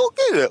 "Oh, I don't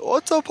get it.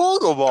 What's a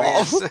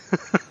Pokeball?"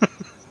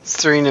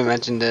 Serena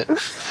mentioned it.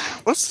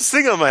 What's this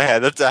thing on my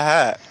head? That's a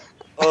hat.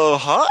 Oh,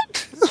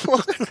 hot?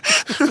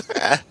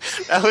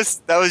 that was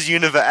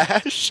Unova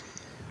Ash.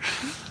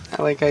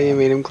 I like how you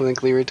made him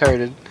clinically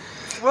retarded.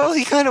 Well,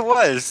 he kind of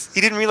was. He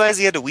didn't realize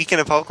he had to weaken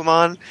a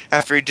Pokemon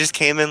after he just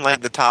came in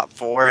like the top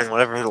 4 in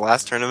whatever the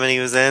last tournament he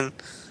was in.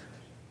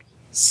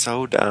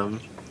 So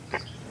dumb.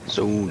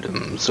 So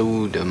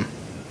dumb.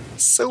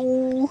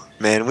 So...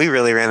 Man, we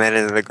really ran that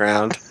into the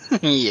ground.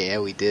 Yeah,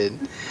 we did.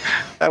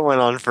 That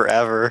went on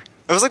forever.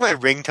 It was like my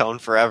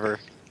ringtone forever.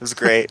 It was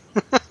great.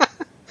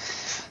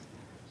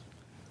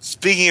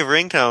 Speaking of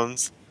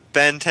ringtones,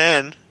 Ben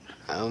 10.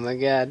 Oh my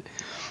god.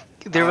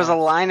 There was a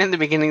line in the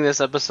beginning of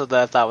this episode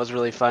that I thought was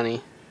really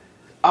funny.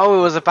 Oh,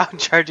 it was about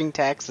charging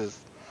taxes.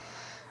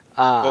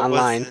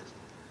 Online.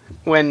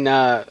 When,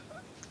 what's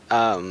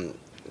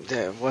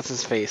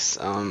his face?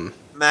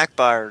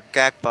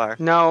 Gakbar.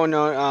 No,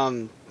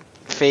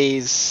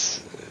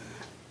 Phazon?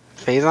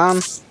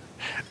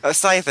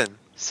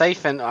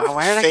 Siphon. Oh,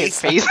 why did I get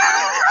Phazon?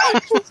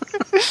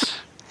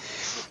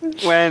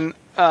 When,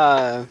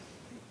 the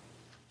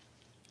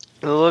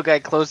little guy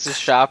closed his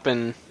shop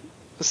and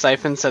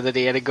Siphon said that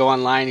he had to go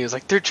online. He was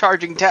like, they're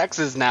charging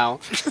taxes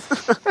now.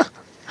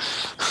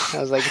 I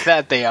was like,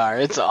 that they are.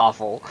 It's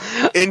awful.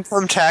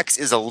 Income tax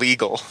is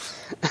illegal.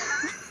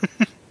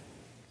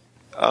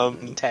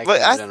 Tax but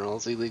in general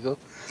is illegal.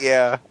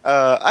 Yeah,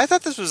 I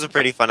thought this was a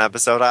pretty fun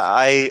episode.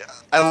 I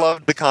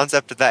loved the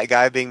concept of that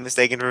guy being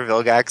mistaken for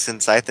Vilgax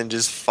and Scythe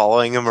just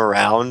following him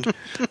around.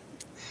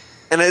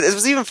 And it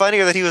was even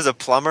funnier that he was a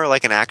plumber,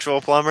 like an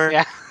actual plumber.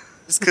 Yeah.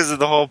 Just because of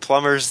the whole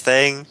plumber's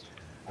thing.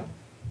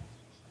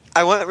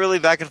 I went really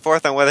back and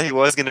forth on whether he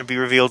was going to be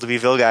revealed to be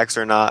Vilgax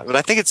or not, but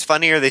I think it's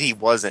funnier that he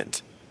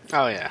wasn't.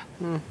 Oh, yeah.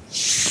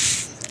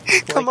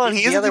 Come on,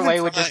 he The isn't other even way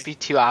would trying. just be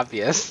too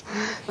obvious.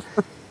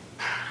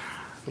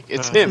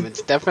 It's him.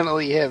 It's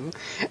definitely him.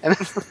 And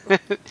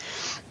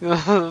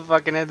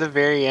fucking at the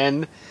very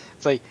end,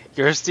 it's like,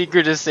 your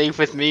secret is safe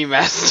with me,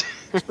 master.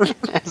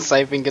 And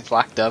Siphon gets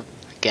locked up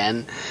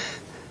again.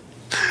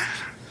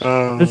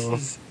 This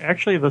is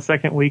actually the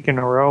second week in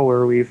a row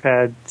where we've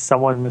had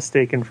someone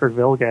mistaken for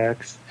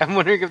Vilgax. I'm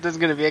wondering if there's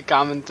going to be a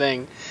common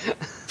thing.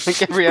 Like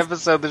every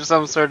episode, there's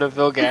some sort of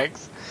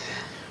Vilgax.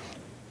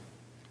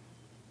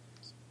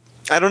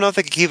 I don't know if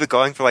they could keep it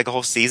going for like a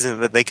whole season,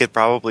 but they could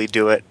probably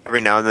do it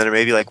every now and then, or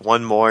maybe like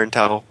one more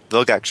until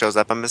Vilgax shows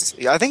up. I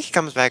think he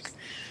comes back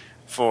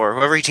for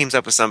whoever he teams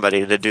up with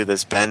somebody to do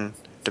this Ben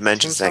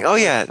Dimensions thing. Oh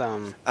yeah,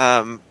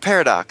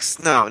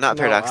 Paradox. No, not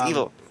Paradox.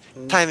 Evil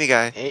Timey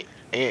guy.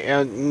 He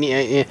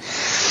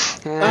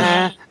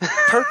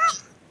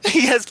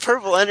has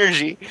purple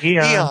energy.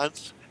 Eon.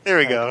 There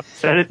we go.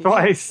 Said it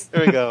twice.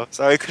 There we go.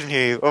 Sorry, I couldn't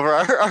hear you over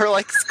our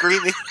like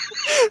screaming.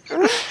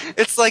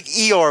 It's like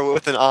Eeyore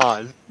with an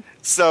on.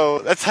 So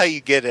that's how you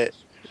get it.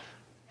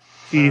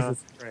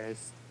 Jesus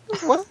Christ.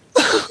 What?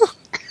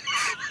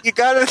 You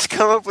gotta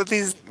come up with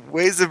these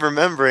ways of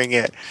remembering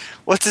it.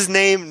 What's his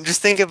name?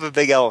 Just think of a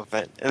big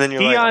elephant, and then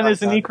you're Eon like,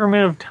 is an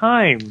increment of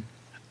time.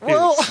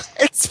 Well,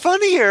 it's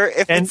funnier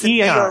if And it's an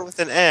Eon. Eeyore with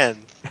an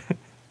N.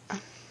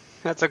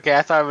 That's okay.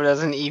 I thought of it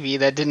as an EV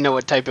that didn't know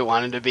what type it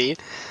wanted to be. It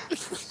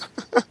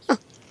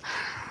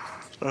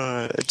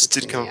just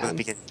didn't come up with a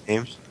beginning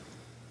name.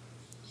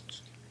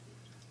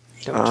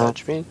 Don't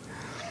judge me.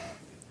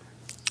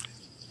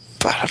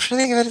 But I'm trying to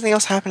think if anything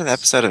else happened in the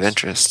episode of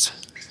interest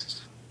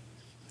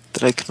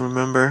that I can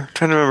remember. I'm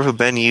trying to remember who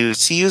Ben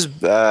used. He used,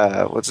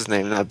 what's his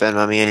name? Not Ben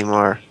Mummy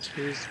anymore.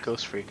 He's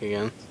Ghost Freak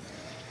again.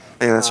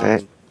 Yeah, that's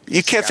right.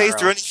 You can't phase Scarrow.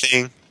 through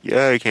anything.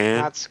 Yeah, I can.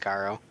 Not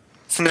Scarrow.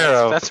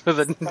 No. That's where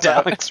the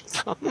Daleks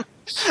from.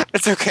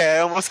 It's okay. I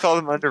almost called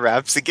him Under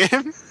Wraps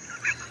again.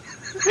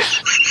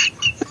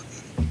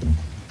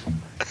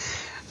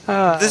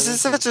 This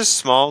is such a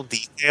small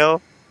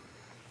detail,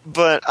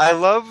 but I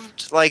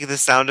loved like the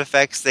sound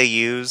effects they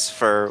use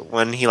for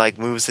when he like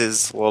moves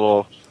his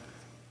little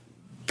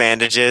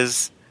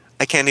bandages.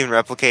 I can't even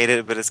replicate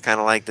it, but it's kind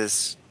of like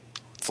this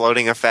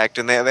floating effect,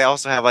 and they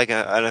also have like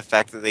an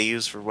effect that they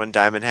use for when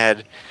Diamond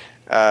Head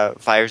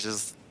fires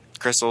his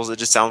crystals. It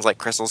just sounds like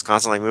crystals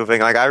constantly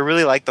moving. Like I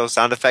really like those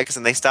sound effects,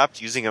 and they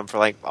stopped using them for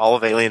like all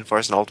of Alien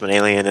Force and Ultimate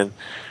Alien, and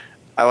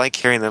I like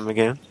hearing them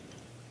again.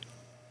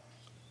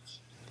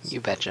 You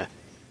betcha.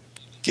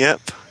 Yep.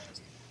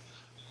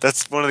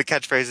 That's one of the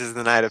catchphrases of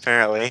the night,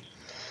 apparently.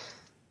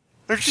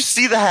 Don't you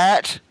see the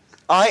hat?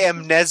 I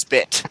am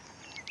Nesbit.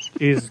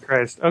 Jesus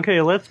Christ.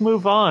 Okay, let's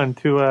move on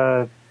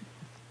to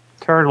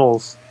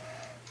Turtles.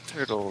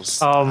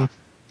 Turtles. I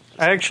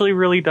actually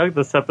really dug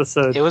this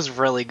episode. It was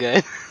really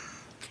good.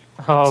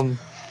 First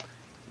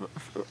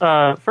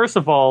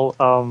of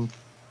all,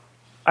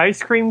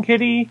 Ice Cream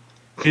Kitty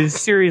is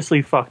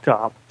seriously fucked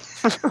up.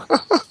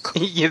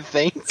 You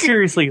think?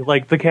 Seriously,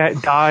 like the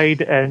cat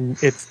died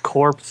and its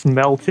corpse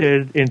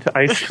melted into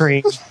ice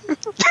cream,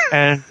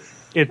 and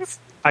its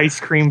ice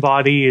cream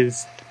body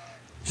is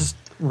just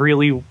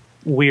really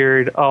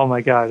weird. Oh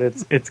my god,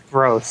 it's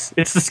gross.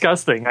 It's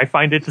disgusting. I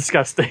find it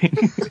disgusting.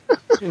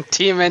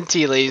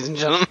 TMNT, ladies and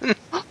gentlemen.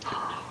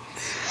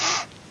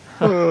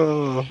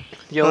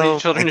 The only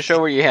children's show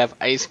where you have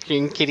Ice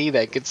Cream Kitty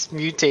that gets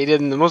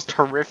mutated in the most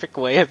horrific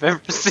way I've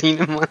ever seen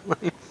in my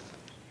life.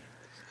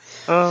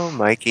 Oh,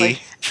 Mikey. Like,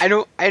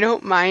 I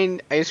don't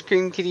mind Ice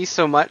Cream Kitty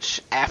so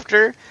much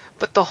after,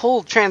 but the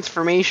whole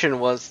transformation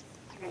was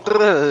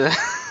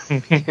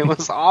it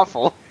was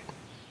awful.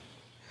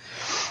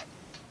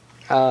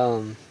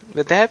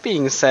 With that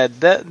being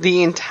said,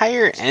 the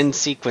entire end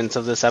sequence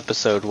of this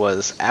episode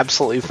was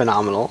absolutely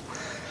phenomenal.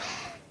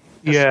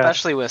 Yeah,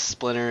 Especially with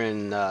Splinter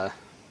and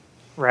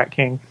Rat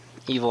King.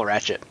 Evil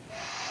Ratchet.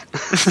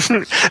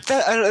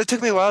 It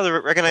took me a while to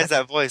recognize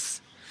that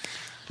voice.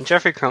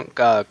 Jeffrey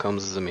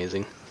Combs is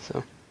amazing.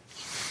 So,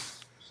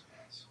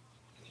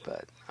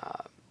 but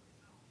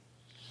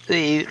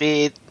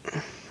That's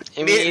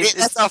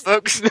all,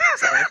 folks.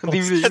 Sorry.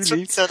 That's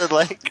what it sounded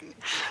like.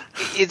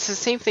 It's the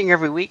same thing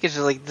every week. It's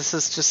just like, this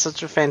is just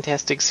such a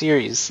fantastic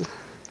series,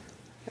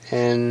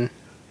 and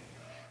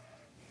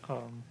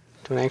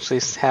don't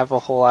actually have a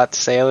whole lot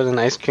to say other than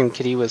Ice Cream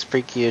Kitty was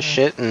freaky as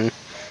shit. And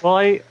Well,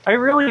 I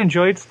really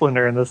enjoyed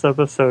Splinter in this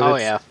episode. oh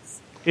It's yeah,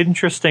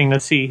 interesting to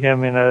see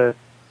him in a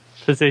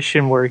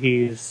position where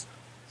he's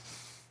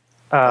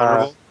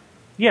Vulnerable?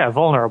 yeah,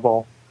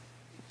 vulnerable.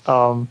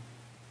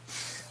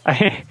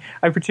 I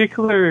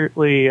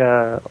particularly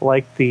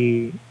like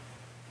the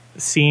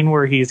scene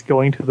where he's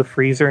going to the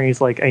freezer and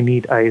he's like, I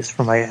need ice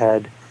for my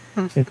head.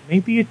 And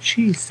maybe a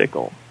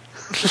cheese-sicle.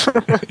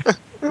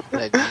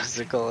 that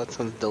musical, that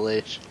sounds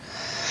delish.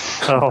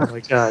 Oh my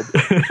god.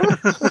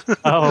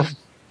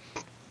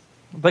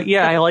 But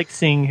yeah, I like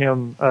seeing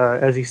him,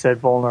 as he said,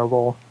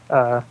 vulnerable.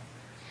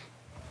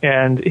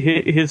 And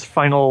his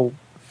final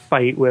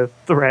fight with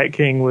the Rat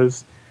King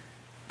was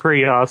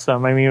pretty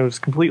awesome. I mean, it was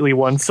completely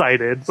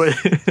one-sided, but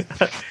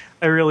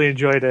I really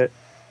enjoyed it.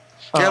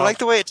 Yeah, I like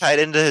the way it tied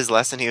into his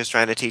lesson he was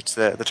trying to teach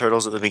the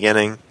turtles at the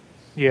beginning.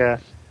 Yeah.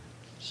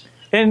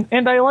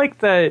 And I like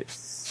that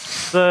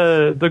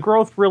the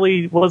growth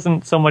really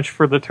wasn't so much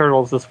for the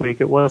turtles this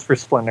week, it was for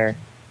Splinter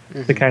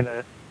to kind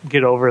of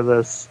get over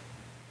this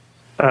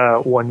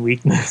one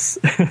weakness.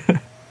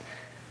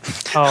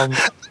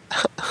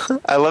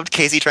 I loved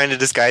Casey trying to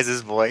disguise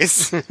his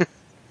voice.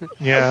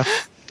 Yeah.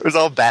 It was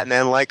all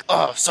Batman like,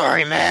 oh,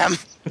 sorry, ma'am.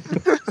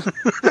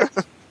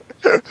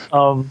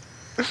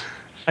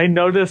 I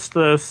noticed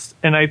this,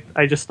 and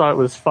I just thought it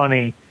was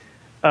funny.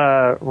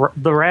 The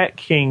Rat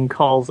King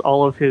calls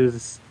all of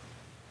his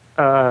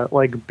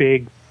like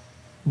big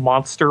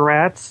monster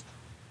rats.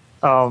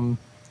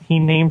 He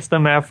names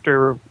them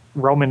after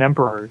Roman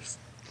emperors.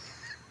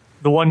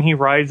 The one he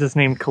rides is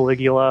named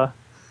Caligula.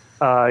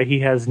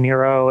 He has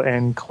Nero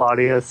and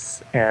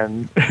Claudius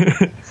and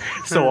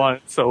so on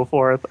and so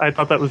forth. I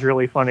thought that was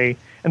really funny.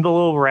 And the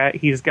little rat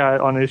he's got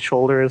on his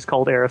shoulder is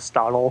called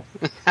Aristotle.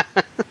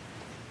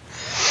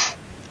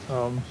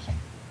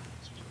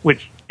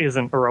 Which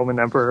isn't a Roman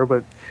emperor,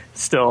 but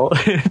still,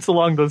 it's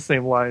along those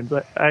same lines.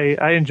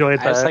 I enjoyed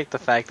that. I just like the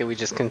fact that we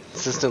just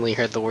consistently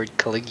heard the word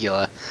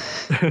Caligula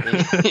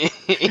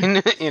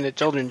in a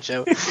children's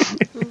show.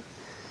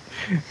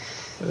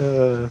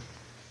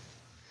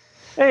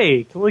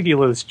 Hey,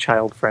 Caligula's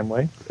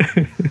child-friendly.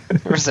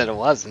 Never said it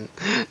wasn't.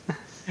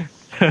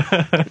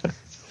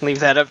 Leave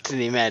that up to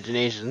the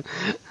imagination.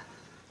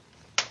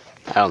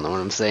 I don't know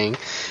what I'm saying.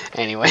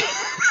 Anyway.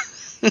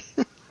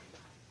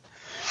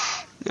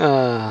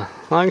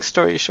 Long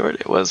story short,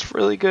 it was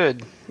really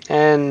good.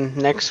 And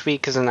next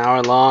week is an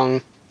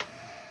hour-long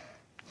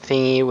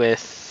thingy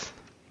with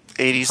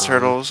 80s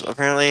Turtles.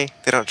 Apparently,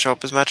 they don't show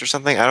up as much or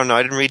something. I don't know.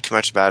 I didn't read too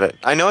much about it.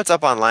 I know it's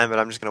up online, but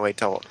I'm just gonna wait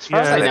till. As far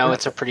as I Yeah. know,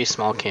 it's a pretty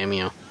small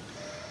cameo.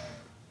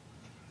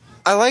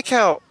 I like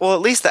how, well, at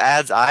least the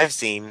ads I've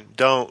seen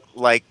don't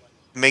like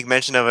make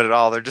mention of it at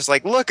all. They're just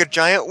like, look, a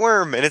giant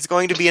worm, and it's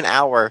going to be an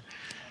hour.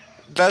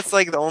 That's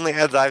like the only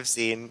ads I've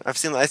seen. I've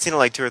seen it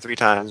like 2 or 3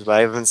 times, but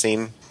I haven't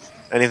seen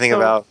anything So-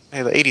 about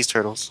the 80s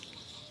Turtles.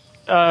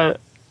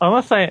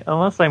 Unless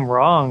I'm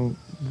wrong,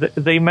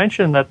 they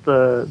mentioned that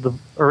the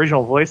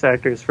original voice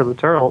actors for the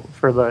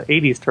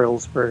 80s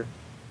Turtles were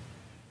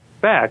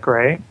back,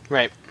 right?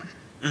 Right.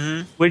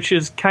 Mm-hmm. Which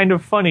is kind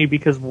of funny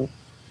because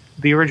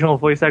the original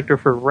voice actor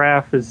for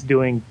Raph is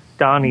doing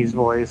Donnie's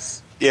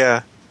voice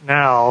Yeah.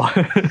 now.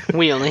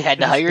 We only had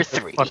to hire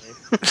 3. Funny.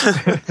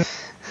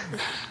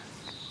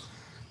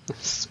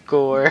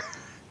 Score.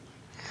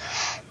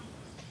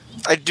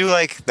 I do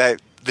like that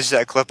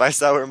clip I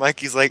saw where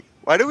Mikey's like,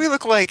 why do we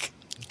look like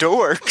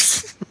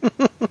dorks?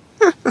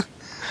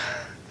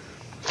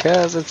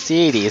 Because it's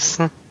the 80s.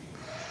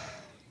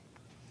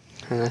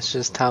 And that's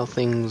just how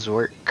things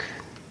work.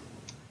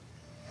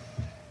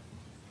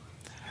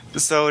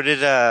 So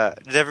did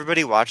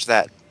everybody watch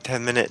that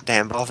 10-minute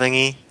handball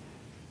thingy?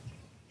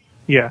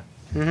 Yeah.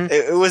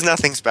 It was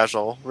nothing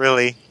special,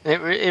 really. It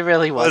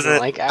really wasn't. Wasn't it?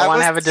 Like, I I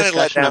want to have a was kinda let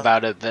discussion down.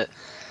 about it, but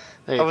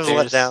I was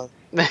let down.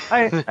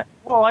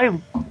 I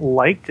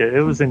liked it.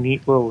 It was a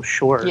neat little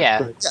short.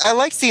 Yeah. but- I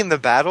like seeing the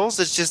battles.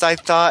 It's just I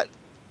thought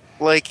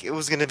like it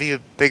was going to be a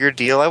bigger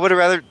deal. I would have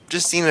rather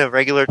just seen a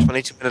regular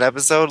 22-minute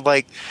episode.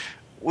 Like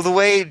the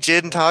way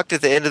Jin talked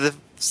at the end of the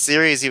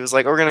series, he was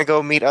like, "We're going to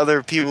go meet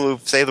other people who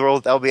save the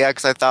world with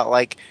LBX." I thought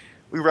like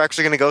we were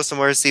actually going to go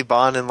somewhere to see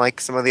Bond and like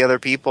some of the other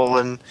people,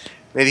 and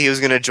maybe he was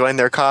going to join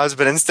their cause.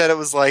 But instead, it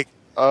was like,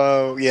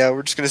 "Oh yeah,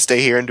 we're just going to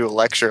stay here and do a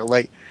lecture."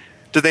 Like,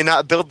 did they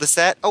not build the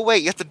set? Oh wait,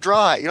 you have to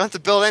draw it. You don't have to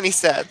build any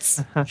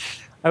sets.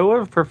 I would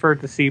have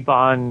preferred to see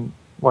Bond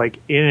like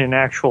in an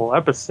actual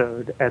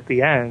episode at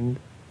the end.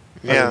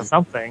 Yeah. Or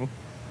something.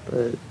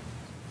 But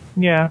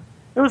yeah,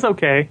 it was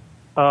okay.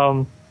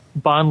 Bond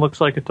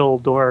looks like a total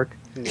dork.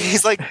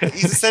 He's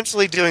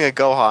essentially doing a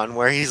Gohan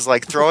where he's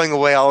like throwing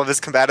away all of his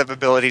combative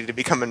ability to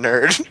become a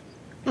nerd.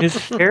 His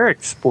hair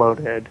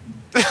exploded.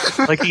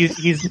 Like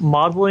he's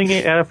modeling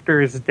it after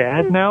his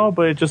dad now,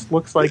 but it just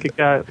looks like it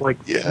got like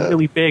Yeah.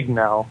 really big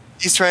now.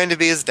 He's trying to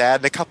be his dad.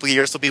 In a couple of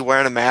years, he'll be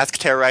wearing a mask,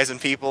 terrorizing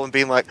people, and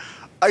being like,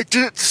 "I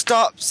didn't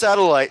stop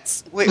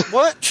satellites." Wait,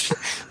 what?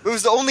 It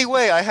was the only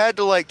way. I had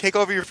to like take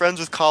over your friends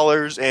with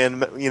collars and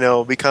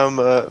become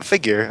a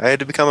figure. I had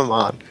to become a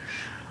Mon.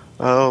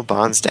 Oh,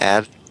 Bond's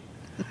dad.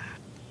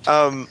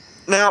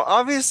 Now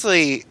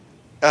obviously,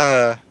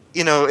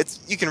 it's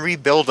you can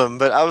rebuild them,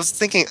 but I was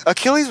thinking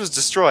Achilles was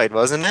destroyed,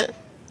 wasn't it?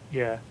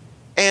 Yeah,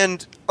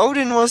 And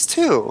Odin was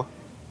too.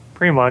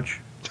 pretty much.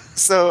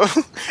 So,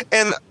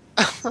 and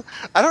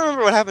I don't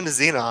remember what happened to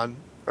Xenon.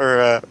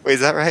 Or, wait, is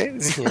that right?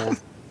 Yeah.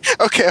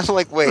 Okay, I'm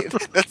like, wait,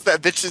 that's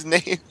that bitch's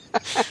name.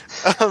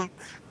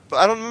 But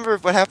I don't remember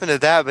what happened to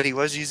that, but he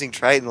was using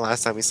Triton the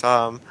last time we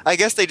saw him. I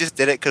guess they just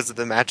did it because of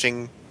the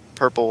matching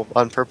purple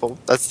on purple.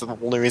 That's the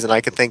only reason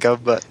I could think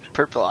of, but...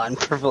 Purple on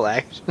purple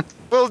action.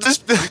 Well,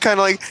 just kind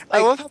of like... I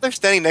love how they're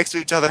standing next to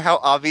each other, how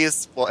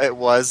obvious it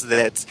was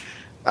that...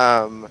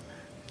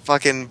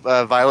 fucking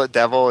Violet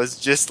Devil is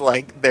just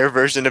like their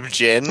version of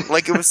Jin.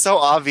 Like it was so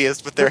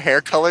obvious with their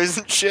hair colors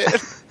and shit.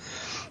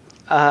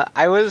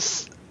 I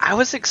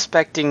was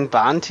expecting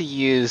Bond to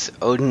use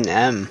Odin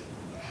M.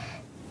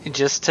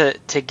 Just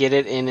to get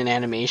it in an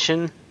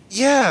animation.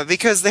 Yeah,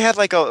 because they had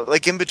like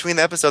in between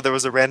the episode there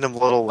was a random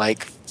little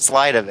like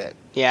slide of it.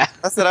 Yeah.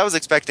 That's what I was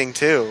expecting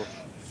too.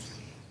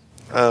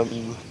 But,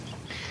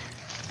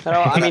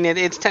 I mean,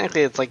 it's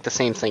technically it's like the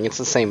same thing. It's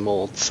the same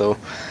mold, so...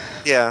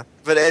 Yeah,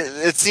 but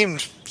it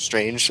seemed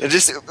strange. It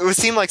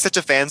seemed like such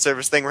a fan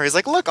service thing where he's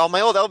like, "Look, all my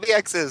old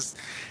LBXs,"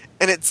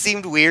 and it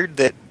seemed weird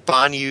that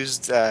Bond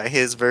used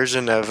his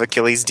version of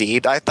Achilles'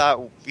 Deed. I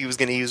thought he was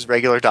going to use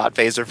regular Dot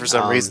Phaser for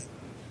some reason.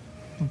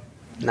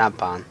 Not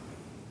Bond.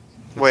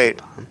 Wait,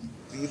 Bond.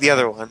 the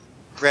other one,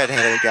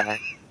 red-headed guy.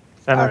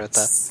 Senna.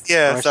 Aretha.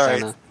 Yeah, Or sorry,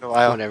 Senna. it's been a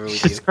while. Whatever we do.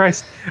 Jesus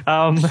Christ.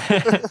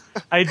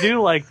 I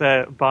do like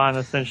that Bond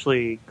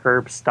essentially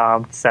curb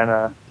stomped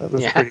Senna. That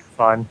was Yeah. pretty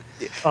fun.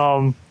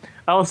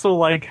 I also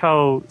like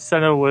how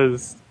Senna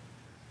was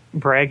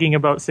bragging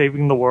about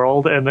saving the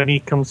world, and then he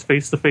comes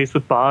face to face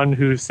with Bond,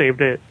 who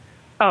saved it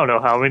I don't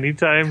know how many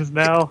times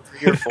now.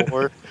 3 or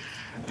 4.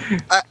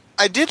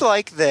 I did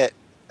like that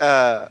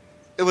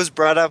it was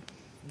brought up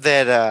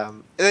that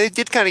they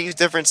did kind of use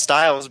different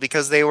styles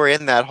because they were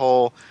in that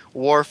whole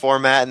war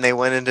format and they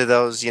went into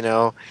those,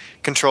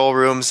 control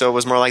rooms, so it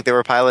was more like they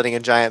were piloting a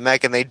giant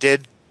mech, and they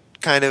did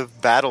kind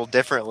of battle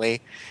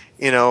differently.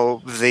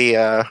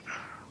 The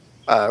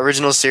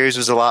original series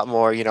was a lot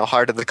more,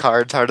 heart of the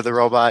cards, heart of the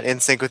robot, in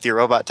sync with your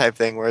robot type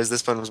thing, whereas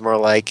this one was more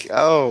like,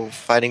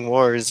 fighting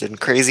wars and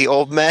crazy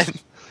old men.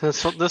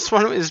 This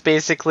one is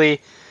basically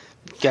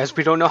Guys,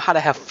 we don't know how to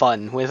have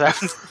fun with our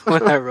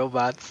with our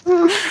robots.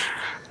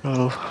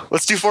 Oh.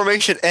 Let's do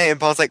Formation A. And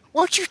Paul's like,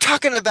 what you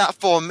talking about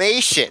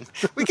formation?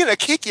 We're going to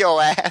kick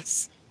your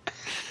ass.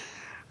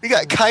 We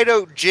got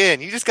Kaido Jin.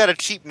 You just got a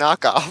cheap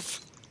knockoff.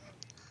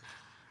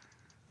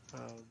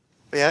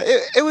 But yeah,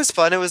 it was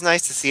fun. It was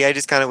nice to see. I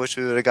just kind of wish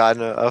we would have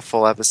gotten a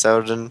full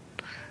episode. And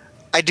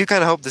I do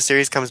kind of hope the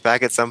series comes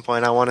back at some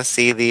point. I want to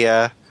see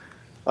the...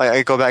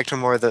 I go back to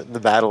more of the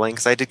battling,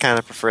 because I did kind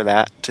of prefer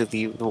that to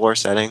the war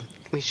setting.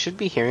 We should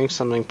be hearing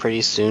something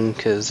pretty soon,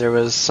 because there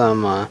was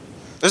some...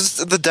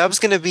 The dub's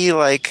going to be,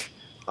 like,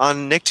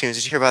 on Nicktoons.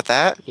 Did you hear about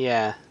that?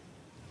 Yeah.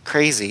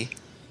 Crazy.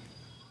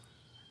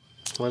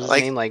 What's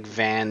his name? Like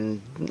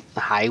Van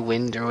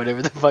Highwind or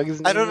whatever the fuck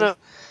his name I don't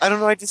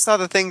know. I just saw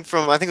the thing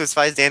from, I think it was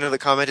Fies Daniel that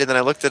commented, and then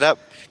I looked it up.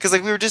 Because,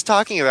 like, we were just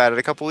talking about it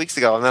a couple weeks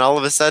ago, and then all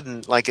of a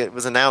sudden, like, it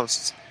was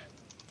announced.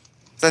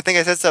 So I think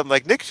I said something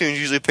like, Nicktoons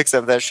usually picks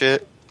up that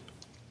shit.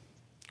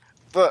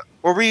 But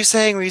what were you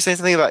saying? Were you saying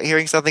something about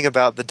hearing something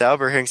about the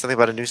dub or hearing something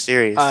about a new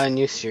series? A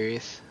new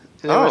series.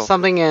 There was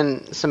something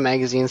in some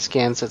magazine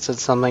scans that said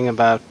something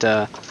about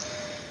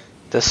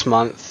this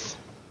month.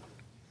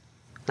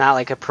 Not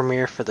like a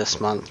premiere for this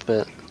month,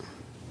 but...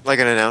 Like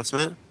an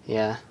announcement?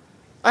 Yeah.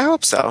 I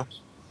hope so.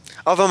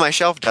 Although my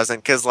shelf doesn't,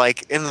 because,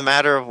 like, in the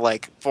matter of,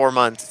 like, 4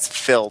 months, it's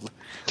filled.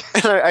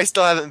 And I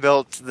still haven't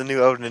built the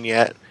new Odin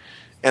yet.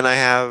 And I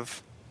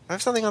have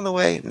something on the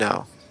way?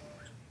 No.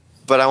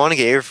 But I want to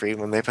get Airfree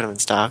when they put them in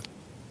stock.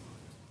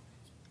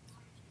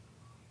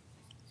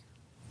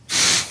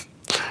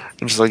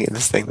 I'm just looking at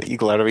this thing that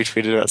Eagle Out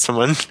retweeted about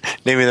someone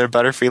naming their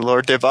Butterfree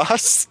Lord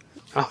Dibos.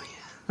 Oh,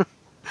 yeah.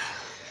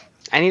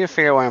 I need to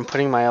figure out where I'm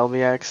putting my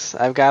LBX.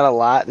 I've got a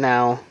lot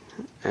now,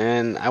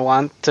 and I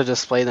want to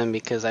display them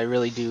because I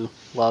really do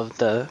love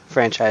the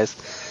franchise.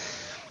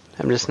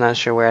 I'm just not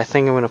sure where. I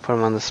think I'm going to put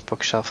them on this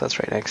bookshelf that's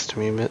right next to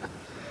me, but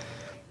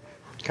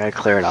gotta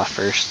clear it off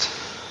first.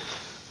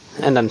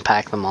 And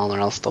unpack them all, or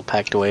else they'll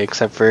packed away,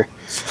 except for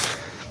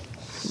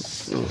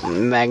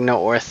Magna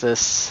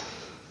Orthus,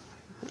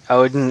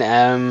 Odin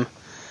M,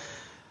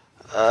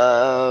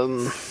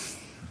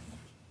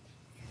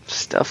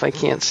 stuff I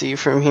can't see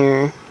from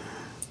here.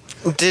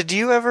 Did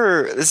you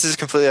ever, this is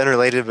completely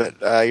unrelated, but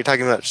you're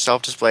talking about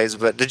shelf displays,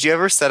 but did you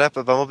ever set up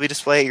a Bumblebee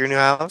display at your new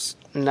house?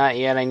 Not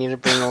yet. I need to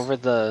bring over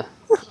the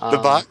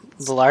box?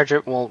 the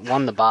larger, well,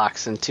 one, the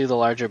box, and two, the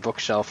larger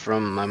bookshelf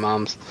from my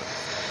mom's.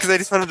 Because I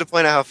just wanted to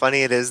point out how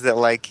funny it is that,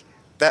 like,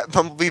 that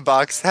Bumblebee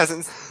box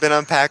hasn't been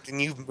unpacked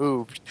and you've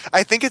moved.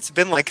 I think it's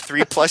been like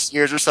 3+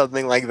 years or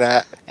something like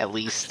that. At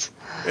least.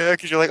 Yeah,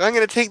 because you're like, I'm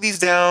going to take these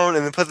down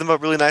and then put them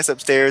up really nice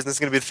upstairs, and it's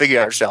going to be the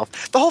figure art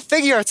shelf. The whole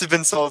figure arts have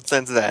been sold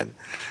since then.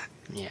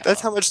 Yeah.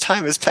 That's how much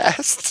time has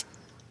passed.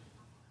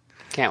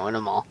 Can't win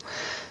them all.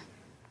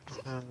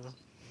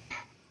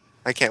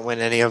 I can't win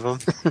any of them.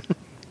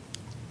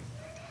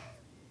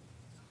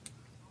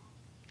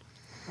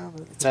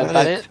 Is that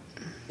about it?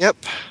 Yep.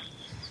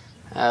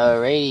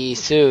 Alrighty,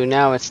 so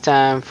now it's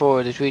time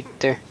for the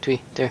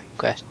Tweeter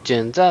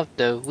questions of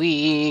the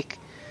week.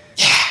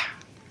 Yeah.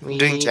 I'm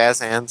doing jazz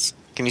hands.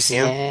 Can you see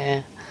him?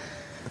 Yeah.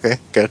 Okay,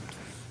 good.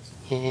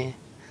 Yeah.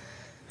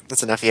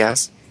 That's enough,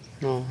 yes.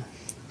 No.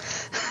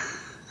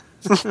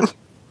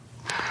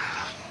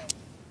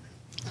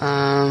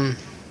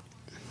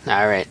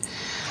 Alright.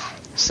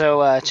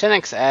 So,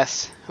 Chenix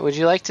asks, would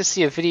you like to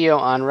see a video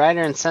on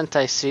Rider and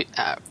Sentai suit...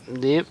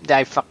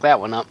 I fucked that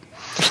one up.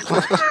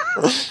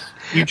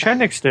 You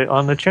Chenixed it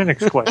on the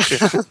Chenix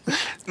question.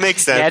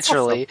 Makes sense.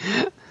 Naturally.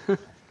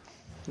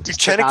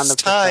 Chenix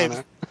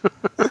time.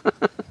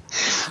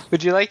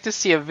 Would you like to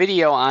see a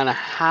video on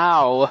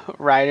how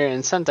Rider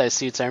and Sentai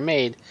suits are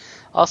made?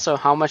 Also,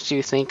 how much do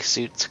you think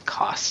suits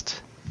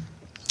cost?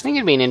 I think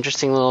it'd be an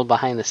interesting little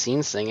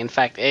behind-the-scenes thing. In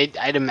fact,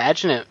 I'd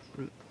imagine it...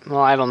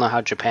 Well, I don't know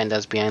how Japan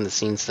does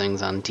behind-the-scenes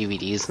things on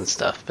DVDs and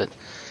stuff, but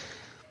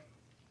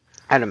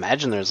I'd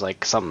imagine there's,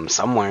 like, something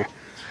somewhere.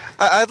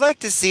 I'd like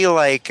to see,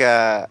 like,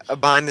 a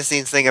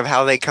behind-the-scenes thing of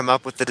how they come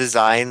up with the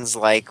designs,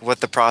 like,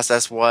 what the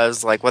process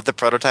was, like, what the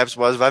prototypes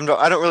was. But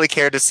I don't really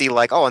care to see,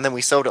 like, oh, and then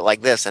we sewed it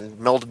like this and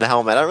molded the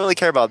helmet. I don't really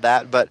care about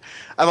that, but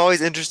I'm always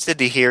interested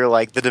to hear,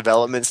 like, the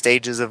development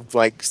stages of,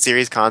 like,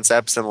 series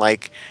concepts and,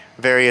 like,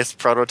 various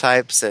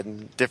prototypes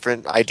and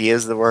different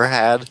ideas that were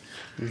had.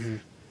 Mm-hmm.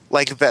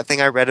 Like that thing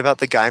I read about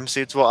the Gaim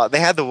suits. Well, they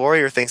had the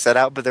warrior thing set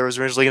out, but there was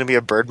originally going to be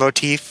a bird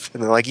motif,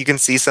 and like you can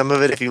see some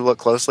of it if you look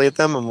closely at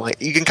them. I'm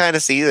like, you can kind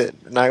of see it,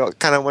 and I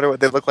kind of wonder what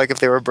they look like if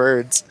they were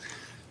birds.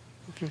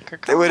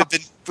 It would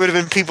have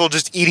been people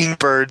just eating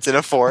birds in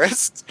a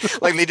forest,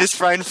 like they just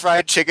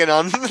fried chicken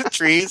on the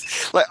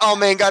trees. Like, oh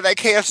man, got that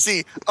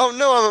KFC. Oh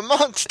no, I'm a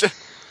monster.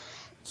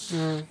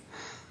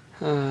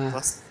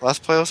 Las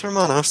Pollos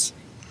Hermanos.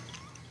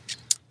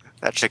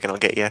 That chicken will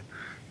get you.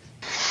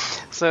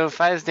 So,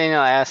 Fives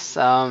Daniel asks,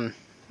 to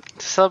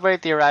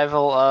celebrate the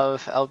arrival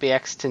of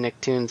LBX to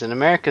Nicktoons in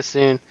America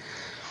soon,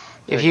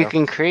 if you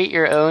can create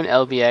your own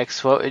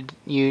LBX, what would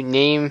you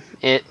name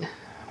it?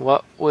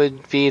 What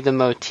would be the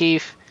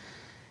motif?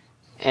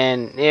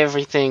 And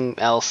everything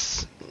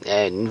else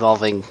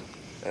involving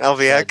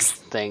LBX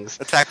things.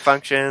 attack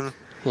function.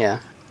 Yeah.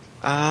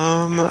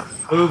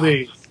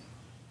 Boobies.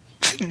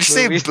 Did you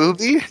say Movies.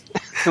 booby?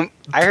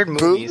 I heard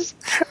movies.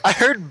 I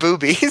heard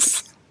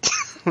boobies.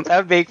 That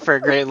would make for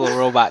a great little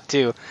robot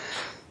too.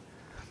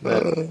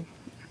 But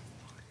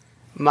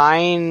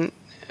mine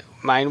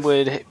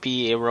would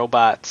be a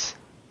robot,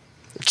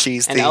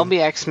 Cheese an theme.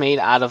 LBX made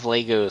out of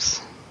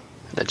Legos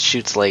that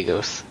shoots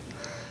Legos.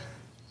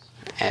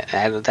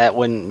 And that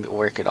wouldn't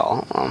work at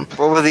all.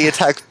 What would the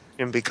attack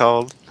function be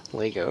called?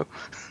 Lego.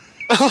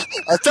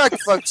 Attack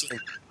function.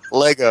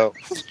 Lego.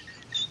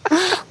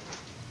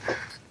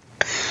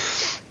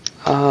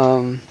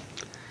 I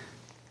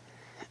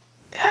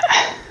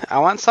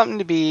want something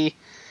to be.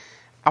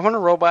 I want a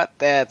robot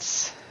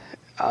that's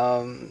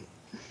cow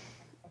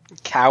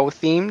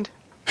themed.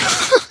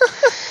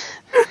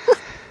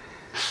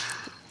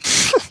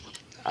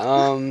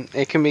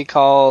 It can be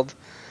called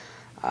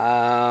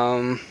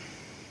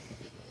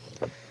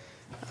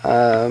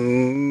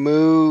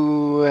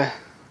Moo.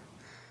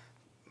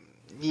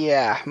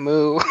 Yeah,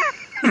 Moo.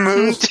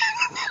 Moo.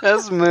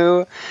 Just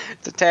Moo.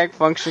 Its attack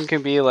function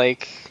can be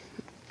like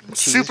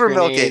cheese Super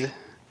grenade. milky.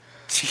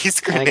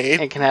 Cheese And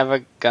grenade. it can have a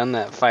gun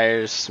that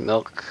fires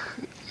milk,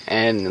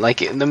 and like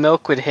the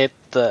milk would hit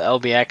the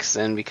LBX,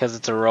 and because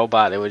it's a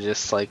robot, it would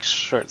just like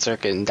short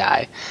circuit and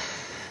die.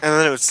 And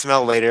then it would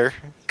smell later,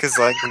 because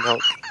like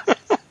milk.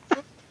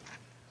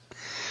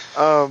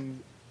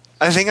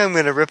 I think I'm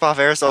gonna rip off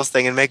Aristole's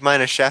thing and make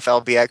mine a chef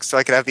LBX so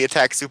I can have the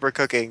attack super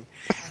cooking.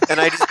 And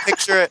I just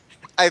picture it.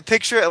 I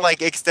picture it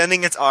like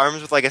extending its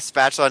arms with like a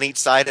spatula on each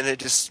side, and it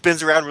just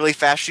spins around really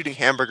fast, shooting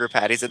hamburger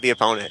patties at the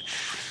opponent.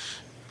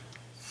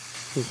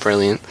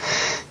 Brilliant.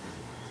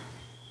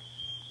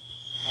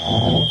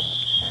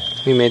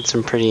 We made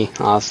some pretty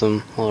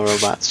awesome little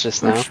robots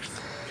just now.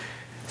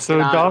 So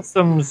Not-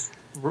 Dawson's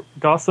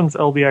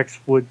LBX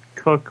would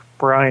cook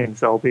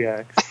Brian's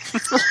LBX.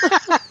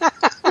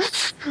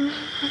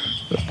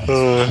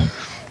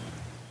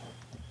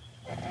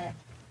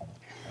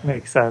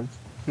 Makes sense.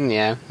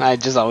 Yeah, I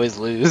just always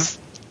lose.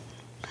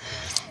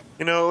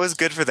 You know, it was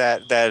good for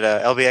that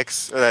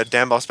LBX, that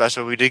Damball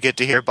special. We did get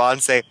to hear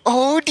Bond say,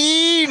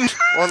 Odin!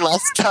 One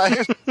last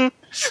time.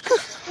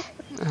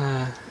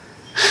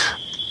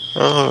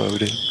 Oh,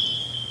 Odin.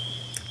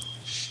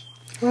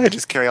 I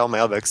just carry all my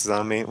LBXs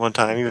on me one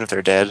time, even if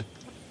they're dead.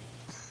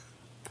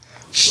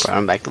 Brought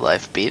him back to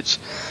life, Beach.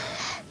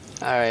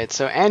 Alright,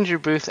 so Andrew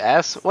Booth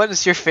asks, what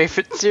is your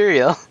favorite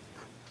cereal?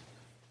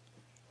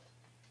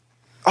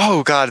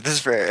 Oh god, this is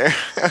fair.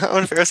 I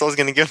wonder if Aristole's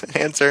gonna give an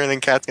answer and then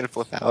Kat's gonna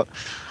flip out.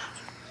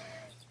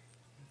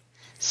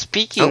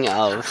 Speaking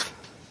of,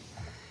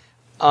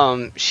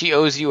 she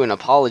owes you an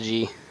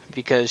apology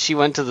because she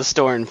went to the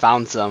store and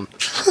found some.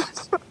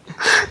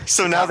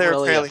 So now Got they're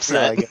really apparently here,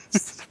 I upset.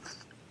 guess.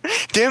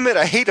 Damn it,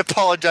 I hate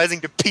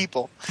apologizing to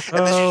people.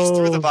 And then she just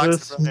threw the box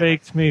this in front of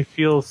makes me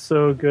feel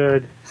so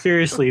good.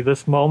 Seriously,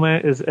 this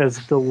moment is as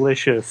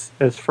delicious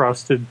as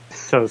Frosted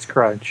Toast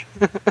Crunch.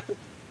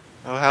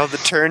 Oh, how the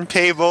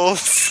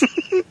turntables.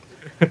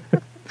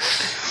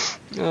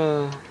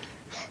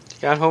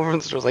 Got home from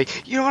the store, was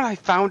like, you know what I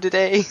found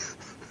today?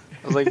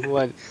 I was like,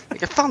 what?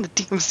 Like, I found the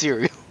damn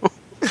cereal.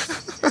 I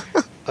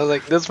was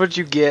like, that's what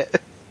you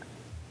get.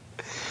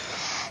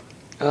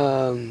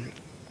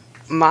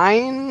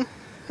 Mine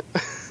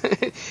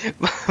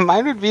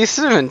would be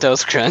Cinnamon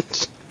Toast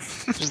Crunch.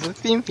 There's the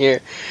theme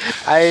here.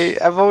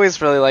 I've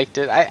always really liked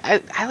it.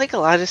 I like a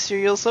lot of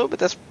cereals though, but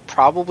that's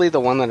probably the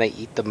one that I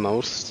eat the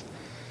most.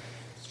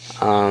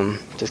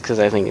 Just because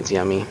I think it's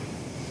yummy.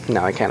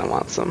 Now I kind of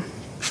want some.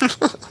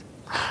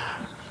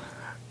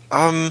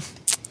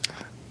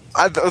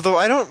 Although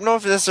I don't know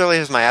if it necessarily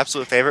is my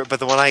absolute favorite, but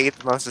the one I eat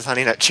the most is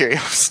Honey Nut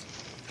Cheerios.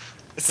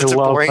 It's such I a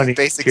love boring, Honey Nut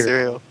basic Cheerios.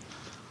 cereal.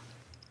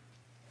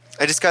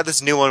 I just got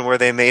this new one where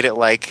they made it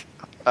like,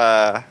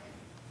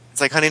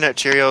 it's like Honey Nut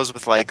Cheerios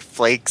with like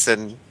flakes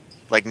and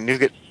like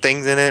nougat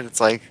things in it.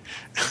 It's like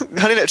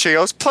Honey Nut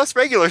Cheerios plus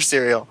regular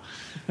cereal.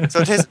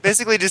 So it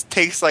basically just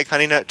tastes like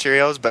Honey Nut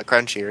Cheerios but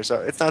crunchier.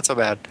 So it's not so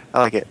bad.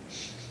 I like it.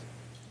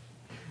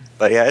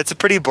 But yeah, it's a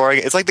pretty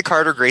boring. It's like the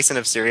Carter Grayson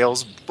of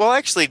cereals. Well,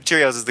 actually,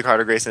 Cheerios is the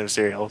Carter Grayson of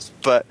cereals.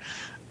 But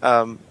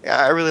yeah,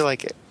 I really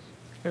like it.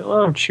 I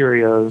love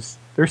Cheerios.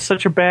 They're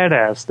such a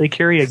badass. They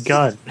carry a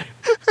gun.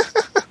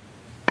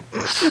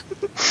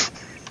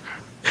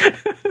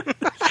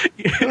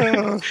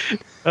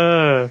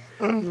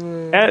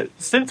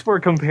 Since we're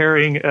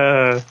comparing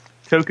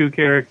Toku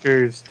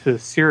characters to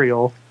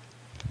cereal,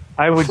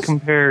 I would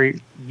compare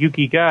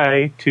Yuki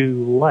Gai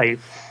to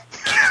life.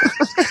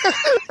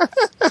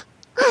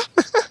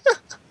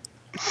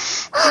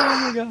 Oh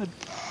my god.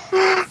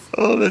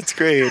 Oh, that's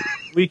great.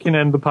 We can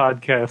end the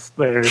podcast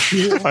there if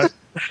you want.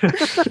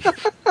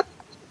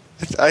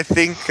 I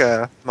think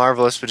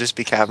Marvelous would just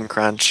be Captain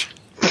Crunch.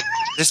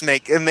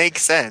 It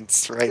makes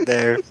sense right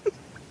there.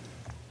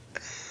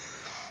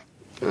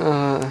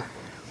 Who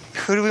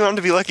do we want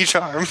to be Lucky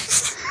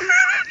Charms?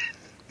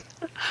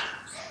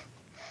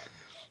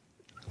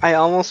 I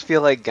almost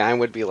feel like Gaim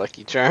would be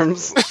Lucky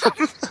Charms.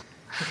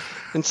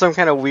 In some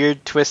kind of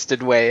weird,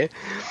 twisted way.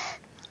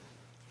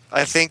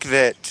 I think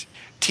that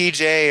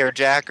TJ or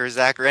Jack or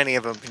Zach or any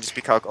of them can just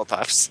be Cocoa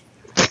Puffs.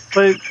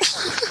 But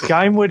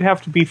Gaim would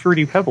have to be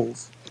Fruity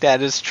Pebbles.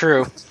 That is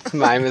true.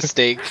 My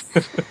mistake.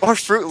 Or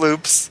Fruit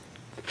Loops.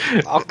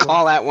 I'll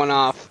call that one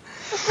off.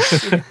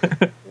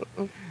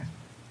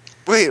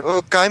 Wait,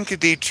 well, Gaim could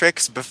be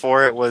Trix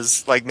before it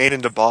was like made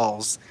into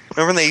balls.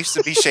 Remember when they used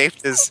to be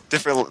shaped as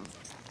different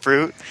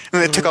fruit,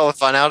 and they took all the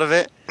fun out of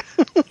it?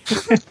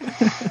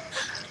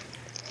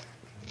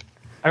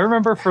 I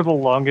remember for the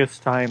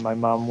longest time my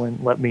mom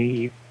wouldn't let me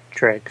eat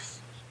Trix.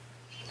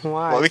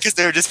 Why? Well, because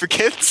they were just for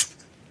kids.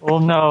 Well,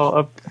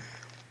 no.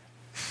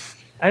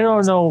 I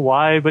don't know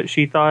why, but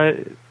she thought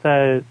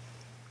that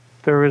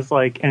there was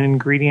like an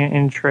ingredient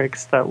in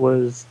Trix that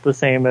was the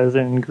same as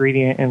an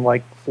ingredient in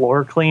like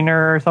floor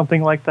cleaner or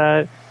something like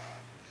that.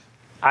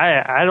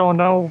 I don't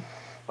know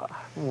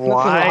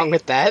why. Nothing wrong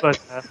with that. But,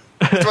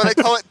 That's why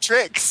they call it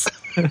Trix.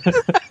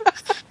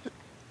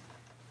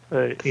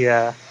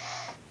 yeah.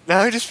 Now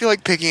I just feel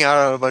like picking out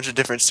on a bunch of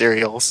different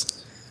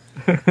cereals.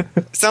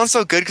 It sounds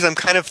so good because I'm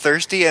kind of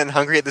thirsty and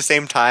hungry at the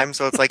same time,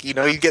 so it's like, you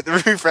get the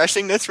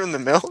refreshingness from the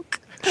milk.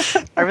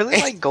 I really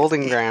like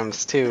Golden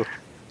Grams too.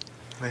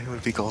 It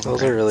would be Golden Those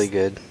Grams. are really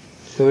good.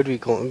 It would be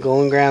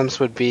Golden Grams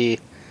would be.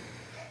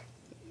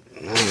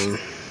 I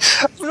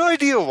have no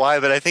idea why,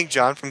 but I think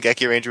John from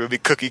Geki Ranger would be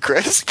Cookie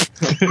Crisp.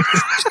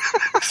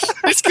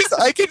 Just because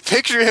I can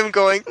picture him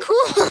going,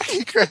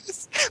 Cookie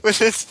Crisp, with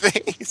his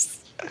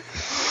face.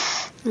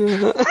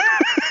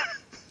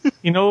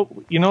 You know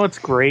what's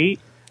great?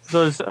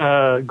 Those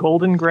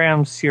Golden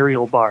Graham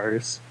cereal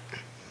bars.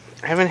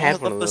 I haven't I had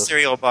love one of those those.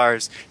 cereal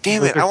bars.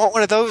 Damn it, I want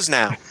one of those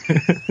now.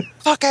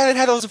 Fuck, I haven't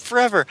had those in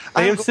forever.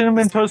 They have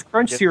Cinnamon Toast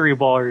Crunch cereal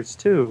bars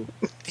too.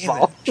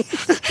 Damn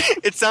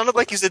it. It sounded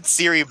like you said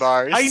Siri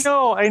bars. I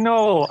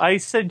know. I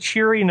said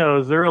Cheery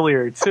Nose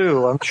earlier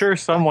too. I'm sure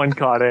someone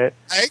caught it.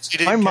 I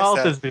actually My didn't guess mouth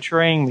that. is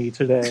betraying me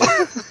today.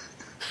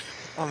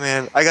 Oh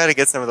man, I gotta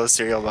get some of those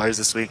cereal bars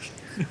this week.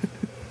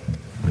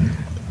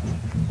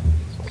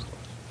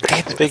 Damn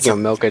it, Speaking of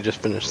milk, I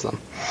just finished them.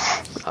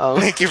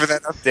 thank you for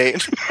that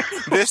update.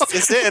 This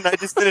is it, and I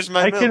just finished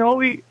my I milk.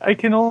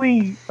 can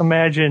only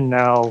imagine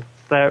now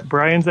that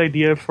Brian's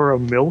idea for a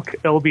milk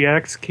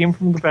LBX came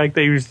from the fact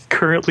that he was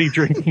currently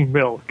drinking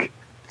milk.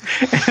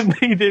 And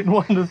he didn't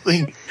want to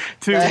think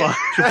too much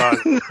about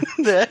it.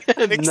 That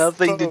had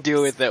nothing to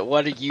do with it.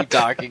 What are you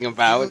talking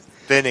about?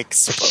 Been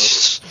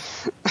exposed.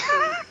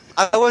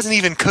 I wasn't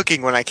even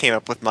cooking when I came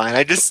up with mine.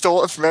 I just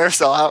stole it from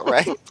Aerosol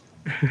outright.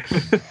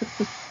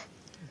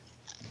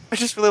 I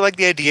just really like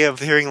the idea of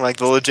hearing like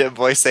the legit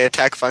voice say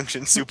attack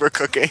function super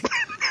cooking.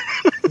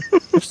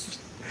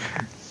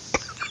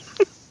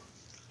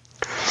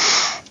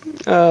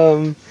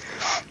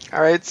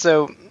 Alright,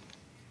 so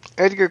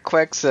Edgar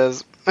Queck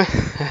says,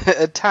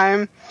 a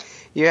time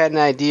you had an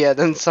idea,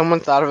 then someone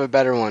thought of a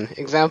better one.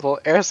 Example,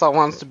 Aerosol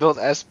wants to build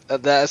the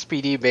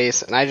SPD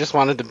base, and I just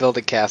wanted to build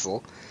a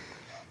castle.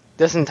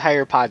 This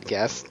entire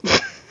podcast.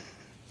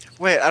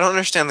 Wait, I don't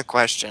understand the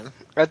question.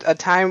 A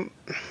time...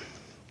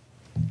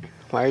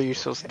 Why are you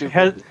so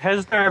stupid?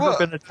 Has there ever Well-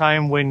 been a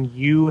time when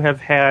you have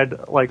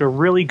had like a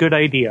really good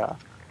idea,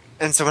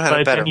 And someone had a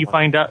but better then you one.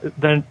 find out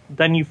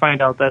then you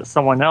find out that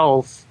someone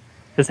else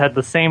has had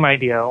the same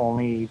idea,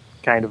 only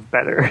kind of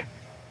better?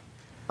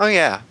 Oh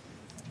yeah,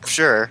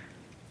 sure.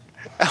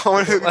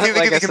 Like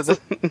I said,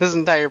 this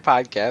entire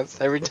podcast,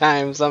 every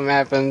time something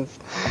happens,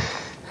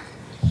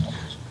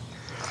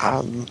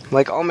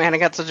 like, oh man, I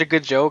got such a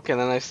good joke, and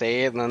then I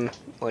say it, and then,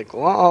 like,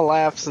 well, all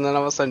laughs, and then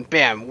all of a sudden,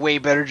 bam, way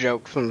better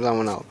joke from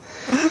someone else.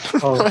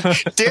 Oh,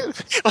 Damn,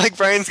 like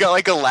Brian's got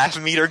like a laugh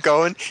meter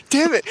going.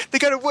 Damn it, they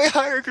got a way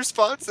higher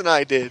response than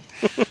I did.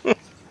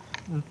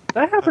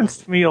 that happens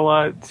to me a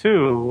lot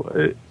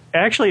too.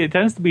 Actually, it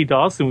tends to be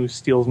Dawson who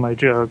steals my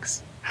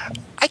jokes.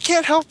 I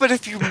can't help but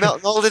if you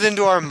meld it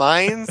into our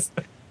minds.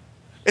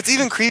 It's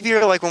even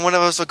creepier like when one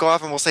of us will go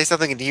off and we'll say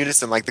something in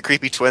unison, like the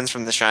creepy twins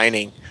from The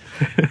Shining.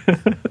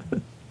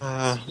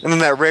 And then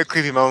that rare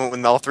creepy moment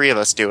when all three of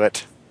us do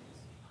it.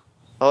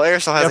 Well,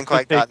 Aerosol hasn't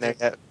quite gotten there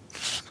yet.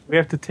 We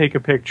have to take a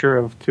picture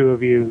of two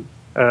of you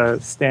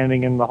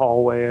standing in the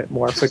hallway at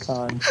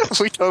Morphicon.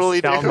 We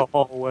totally Down do. the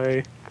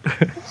hallway.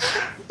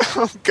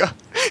 Oh god,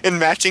 in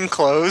matching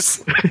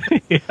clothes.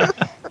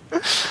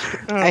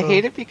 I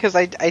hate it because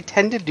I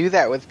tend to do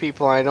that with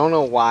people, and I don't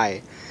know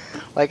why.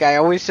 Like, I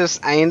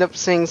end up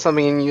saying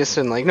something in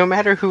unison, like, no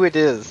matter who it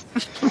is.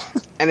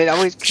 And it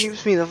always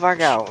creeps me the fuck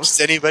out. Just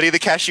anybody, the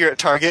cashier at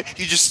Target,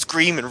 you just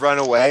scream and run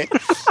away.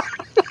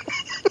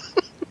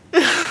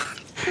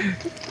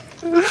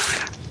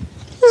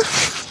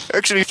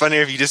 Actually, it'd be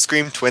funnier if you just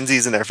screamed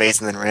twinsies in their face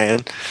and then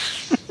ran.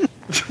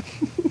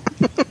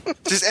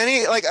 Just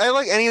any, like, I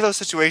like any of those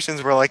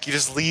situations where, like, you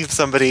just leave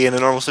somebody in a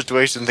normal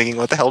situation thinking,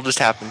 what the hell just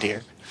happened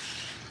here?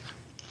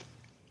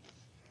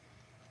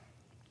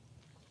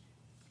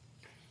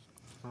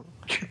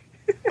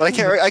 But I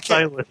can't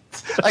Silence.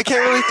 I can't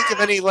really think of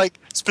any, like,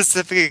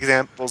 specific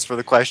examples for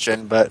the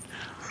question, but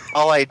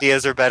all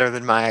ideas are better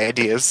than my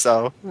ideas,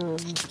 so.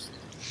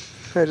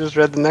 I just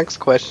read the next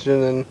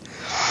question, and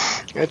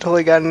I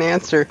totally got an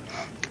answer.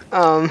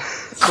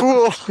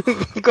 Cool.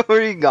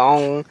 Gory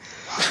Gong.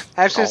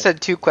 Actually,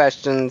 said 2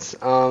 questions,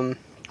 one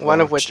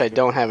of which I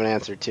don't have an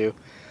answer to.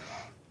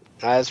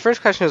 His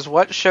first question is,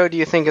 what show do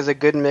you think is a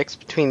good mix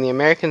between the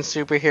American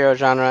superhero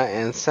genre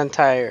and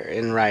Sentai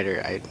and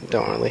Rider? I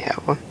don't really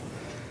have one.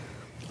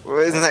 Well,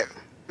 isn't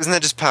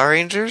that just Power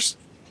Rangers?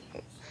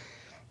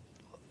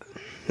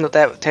 No,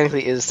 that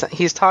technically is...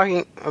 He's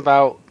talking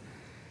about,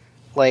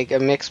 like, a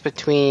mix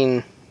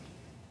between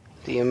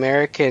the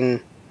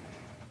American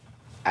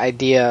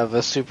idea of a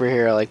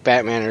superhero, like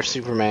Batman or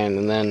Superman,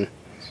 and then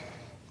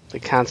the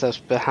concepts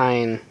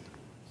behind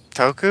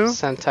Toku?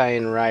 Sentai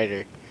and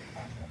Rider.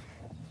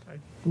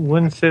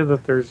 Wouldn't say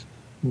that there's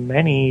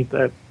many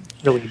that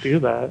really do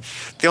that.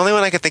 The only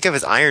one I could think of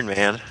is Iron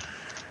Man.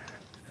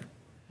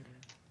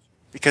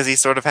 Because he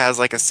sort of has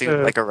like a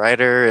suit like a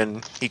rider,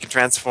 and he can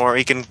transform,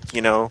 he can,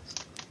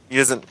 he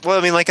doesn't, well,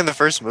 I mean, like in the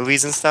first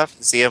movies and stuff,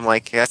 you see him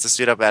like, he has to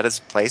suit up at his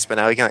place, but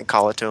now he can like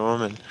call it to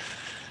him,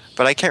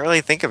 but I can't really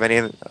think of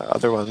any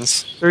other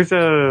ones.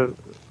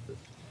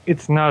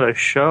 It's not a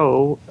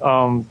show,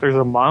 there's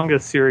a manga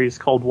series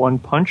called One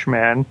Punch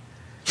Man,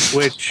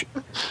 which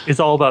is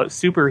all about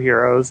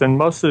superheroes, and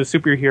most of the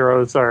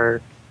superheroes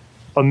are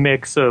a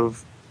mix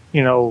of,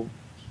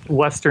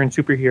 Western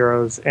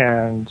superheroes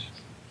and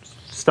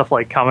stuff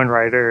like Kamen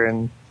Rider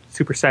and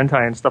Super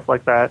Sentai and stuff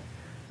like that.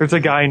 There's a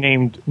guy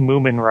named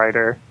Moomin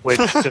Rider, which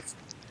just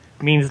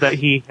means that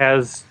he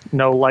has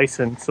no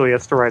license, so he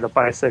has to ride a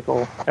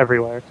bicycle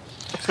everywhere.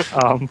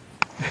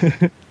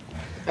 It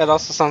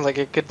also sounds like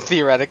it could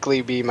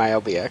theoretically be my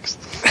LBX.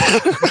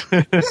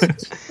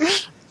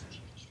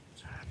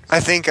 I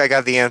think I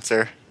got the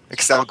answer.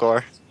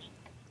 Excelgor.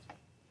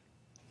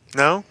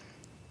 No?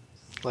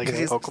 Like in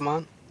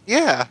Pokemon?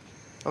 Yeah.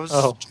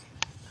 Well,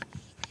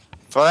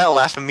 that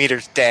laughing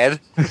meter's dead.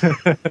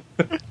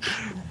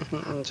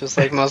 Just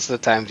like most of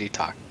the times you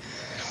talk.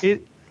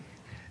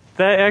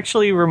 That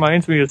actually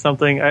reminds me of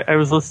something. I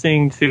was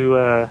listening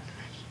to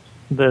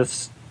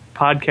this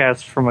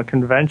podcast from a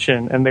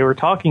convention, and they were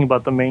talking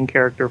about the main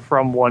character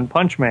from One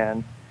Punch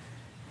Man,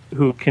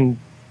 who can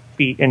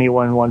beat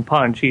anyone in one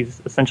punch.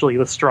 He's essentially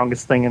the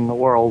strongest thing in the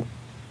world.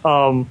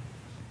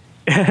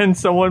 And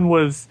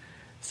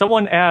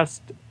someone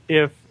asked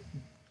if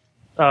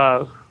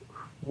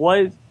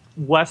what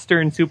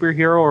Western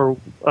superhero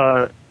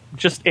or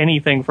just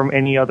anything from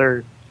any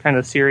other kind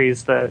of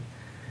series that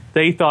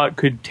they thought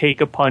could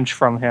take a punch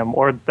from him,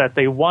 or that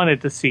they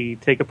wanted to see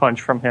take a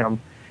punch from him.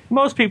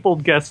 Most people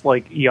guess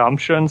like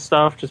Yamcha and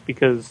stuff, just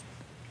because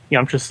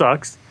Yamcha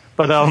sucks.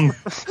 But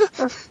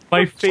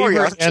my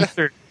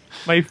favorite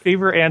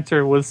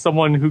answer was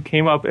someone who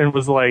came up and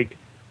was like,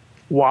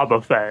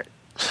 Wobba Fett.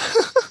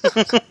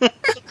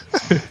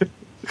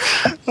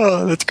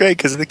 Oh, that's great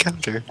because of the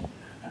counter.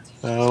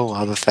 Oh,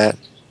 Wobba Fett.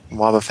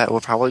 Wobba Fett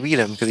will probably beat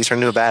him because he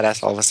turned into a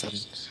badass all of a sudden.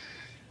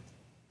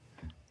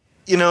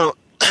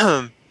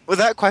 With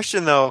that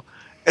question, though,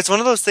 it's one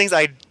of those things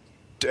I,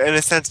 in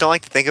a sense, don't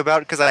like to think about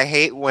because I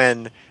hate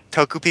when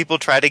Toku people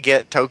try to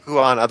get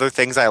Toku on other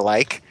things I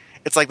like.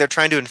 It's like they're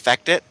trying to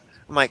infect it.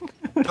 I'm like,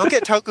 don't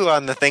get Toku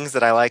on the things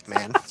that I like,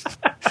 man.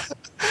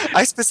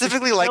 I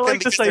specifically like them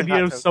because this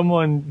idea of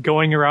someone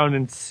going around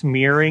and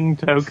smearing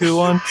Toku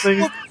on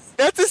things. Well,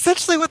 that's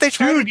essentially what they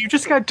try. Dude, you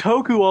just got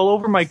Toku all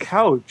over my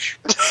couch.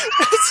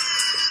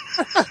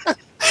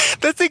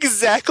 That's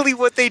exactly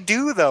what they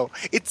do, though.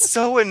 It's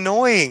so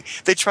annoying.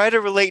 They try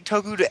to relate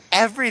Toku to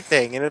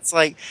everything, and it's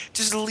like,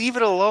 just leave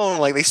it alone.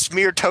 Like, they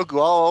smear Toku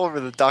all over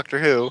the Doctor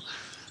Who.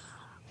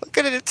 Look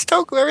at it, it's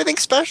Toku.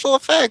 Everything's special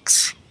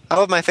effects. I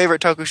love my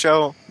favorite Toku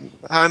show,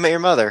 How I Met Your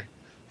Mother.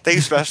 They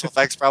use special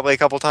effects probably a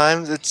couple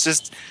times. It's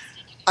just,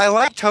 I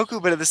like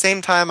Toku, but at the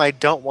same time, I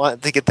don't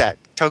want to get that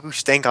Toku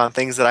stink on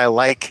things that I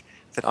like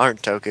that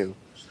aren't Toku.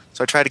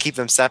 So I try to keep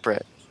them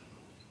separate.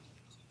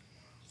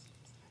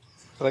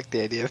 I like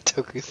the idea of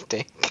Toku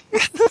stink.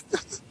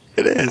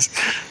 It is.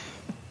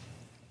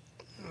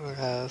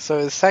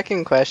 So the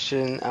second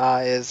question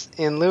is,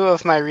 in lieu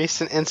of my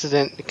recent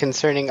incident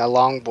concerning a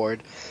longboard,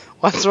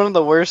 what's one of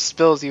the worst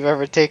spills you've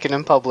ever taken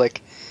in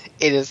public?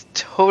 It is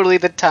totally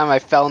the time I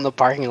fell in the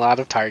parking lot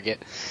of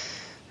Target.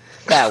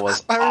 That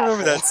was I remember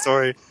awful. that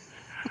story.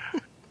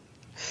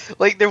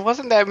 Like, there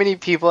wasn't that many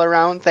people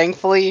around,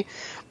 thankfully,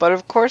 but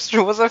of course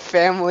there was a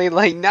family,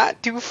 like,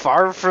 not too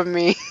far from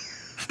me.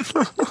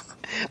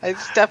 I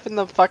step in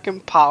the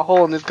fucking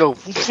pothole and just go...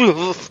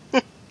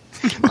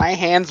 My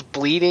hand's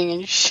bleeding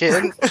and shit.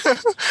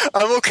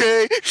 I'm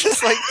okay.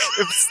 Just like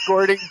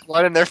squirting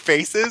blood in their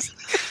faces.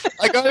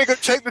 I gotta go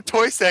check the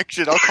toy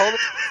section. I'll call them.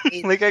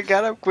 Like, I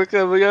got up quickly.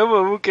 I'm like, I'm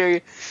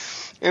okay.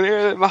 And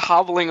here I'm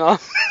hobbling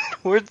off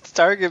towards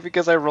Target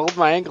because I rolled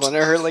my ankle and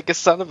it hurt like a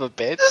son of a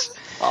bitch.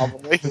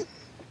 Probably.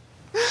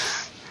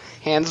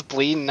 Hands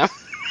bleeding. I'm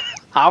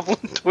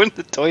hobbling toward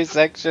the toy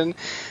section.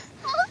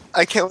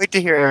 I can't wait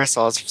to hear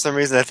aerosols. For some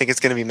reason, I think it's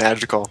going to be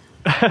magical.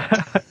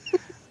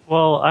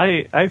 Well,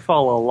 I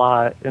fall a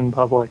lot in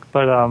public,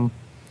 but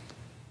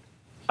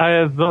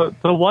the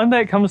one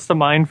that comes to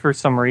mind for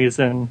some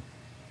reason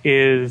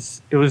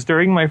is, it was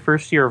during my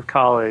first year of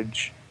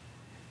college,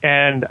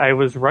 and I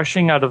was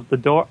rushing out of the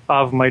door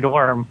of my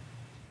dorm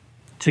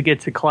to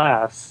get to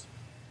class,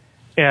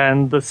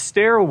 and the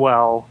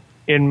stairwell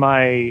in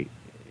my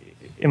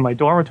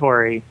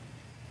dormitory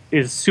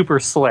is super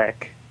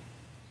slick.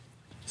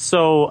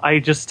 So I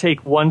just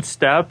take one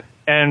step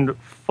and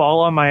fall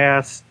on my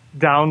ass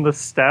down the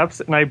steps,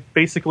 and I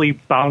basically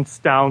bounce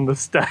down the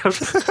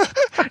steps.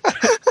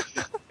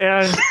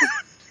 And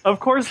of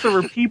course there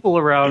were people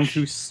around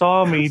who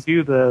saw me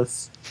do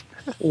this.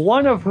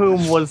 One of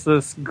whom was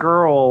this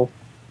girl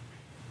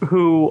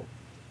who,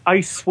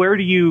 I swear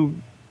to you,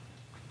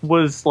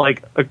 was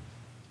like a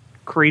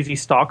crazy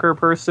stalker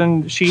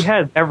person. She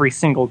had every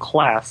single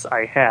class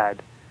I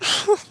had.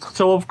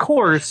 So of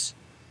course,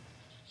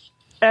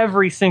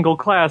 every single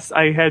class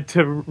I had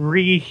to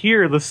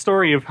rehear the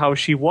story of how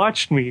she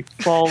watched me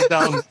fall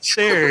down the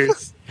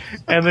stairs,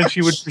 and then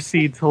she would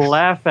proceed to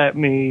laugh at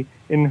me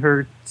in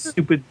her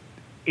stupid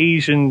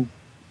Asian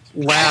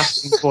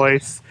laughing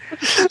voice.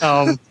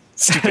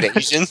 Stupid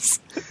Asians.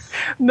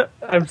 No,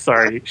 I'm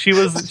sorry. She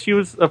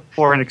was a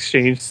foreign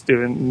exchange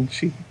student, and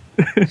she.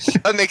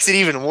 That makes it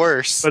even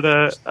worse.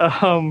 But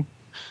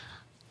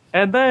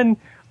and then,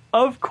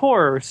 of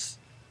course,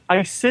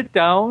 I sit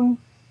down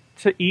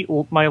to eat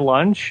my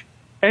lunch,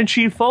 and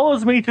she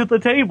follows me to the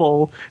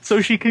table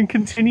so she can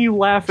continue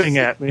laughing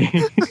at me.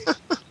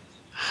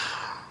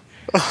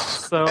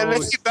 So, and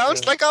then she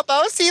bounced like a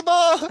bouncy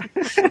ball.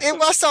 It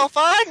was so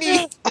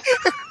funny.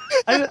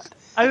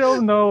 I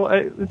don't know.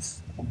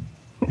 It's.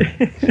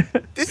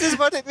 This is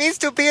what it means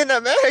to be an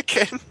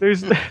American.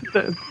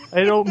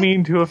 I don't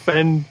mean to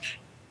offend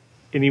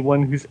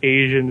anyone who's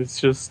Asian. It's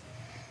just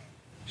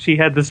she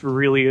had this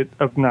really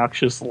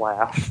obnoxious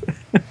laugh.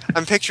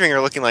 I'm picturing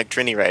her looking like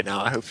Trini right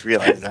now. I hope you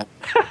realize that.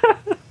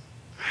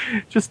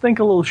 Just think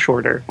a little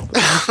shorter.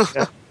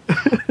 Yeah.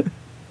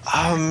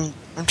 I'm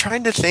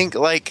trying to think.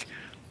 Like,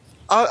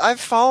 I've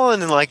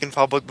fallen in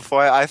public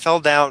before. I fell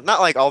down, not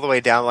like all the way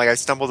down. Like I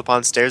stumbled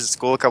upon stairs at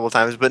school a couple of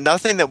times, but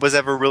nothing that was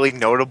ever really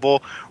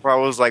notable where I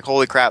was like,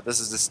 "Holy crap, this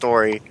is a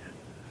story."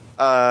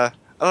 I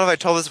don't know if I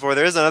told this before.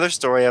 There is another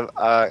story of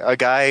a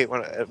guy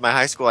at my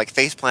high school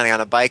face planting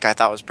on a bike. I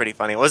thought was pretty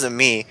funny. It wasn't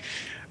me,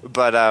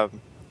 but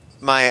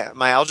my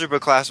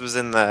algebra class was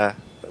in the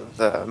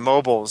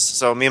mobiles.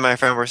 So me and my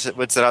friend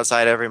would sit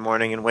outside every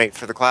morning and wait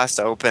for the class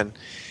to open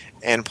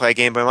and play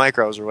Game Boy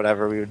Micros or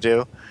whatever we would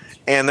do.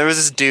 And there was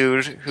this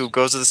dude who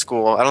goes to the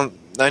school.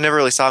 I never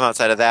really saw him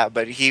outside of that,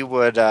 but he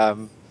would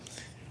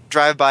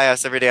drive by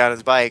us every day on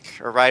his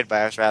bike, or ride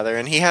by us rather.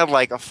 And he had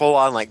a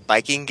full-on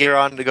biking gear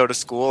on to go to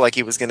school, like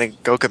he was going to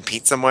go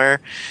compete somewhere.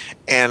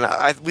 And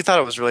we thought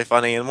it was really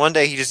funny. And one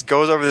day he just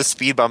goes over the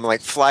speed bump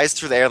and flies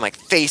through the air and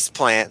face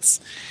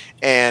plants.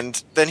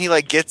 And then he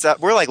gets up.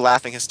 We're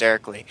laughing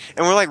hysterically,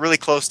 and we're really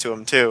close to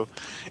him too.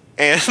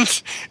 And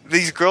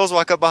these girls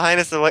walk up behind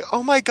us and they're like,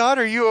 "Oh my God,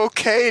 are you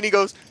okay?" And he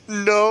goes,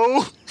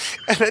 "No."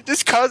 And that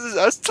just causes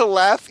us to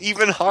laugh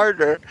even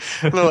harder.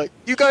 And they're like,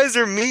 "You guys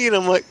are mean."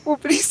 I'm like, "Well,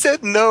 but he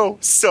said no."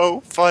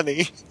 So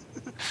funny.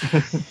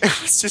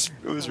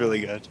 It was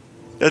really good.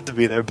 You have to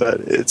be there,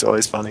 but it's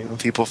always funny when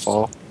people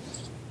fall.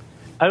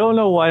 I don't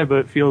know why, but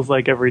it feels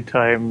like every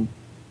time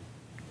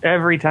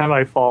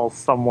I fall,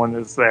 someone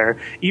is there.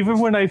 Even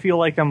when I feel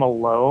like I'm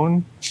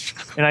alone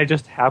and I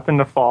just happen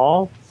to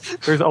fall,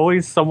 there's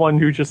always someone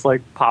who just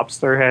pops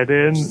their head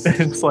in, and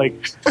it's like,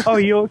 "Oh,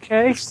 you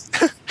okay?"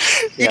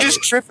 You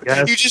just trip.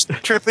 Yes. You just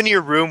trip into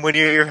your room when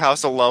you're at your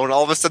house alone.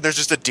 All of a sudden, there's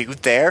just a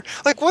dude there.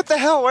 What the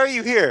hell? Why are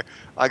you here?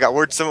 I got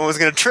word someone was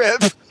going to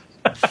trip.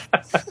 I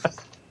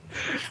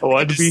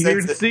wanted to be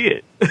here to see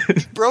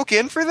it. Broke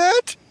in for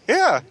that?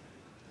 Yeah.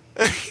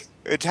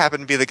 It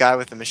happened to be the guy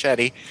with the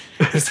machete.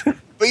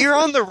 But you're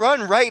on the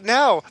run right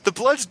now. The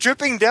blood's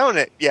dripping down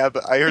it. Yeah,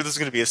 but I heard this is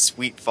going to be a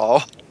sweet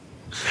fall.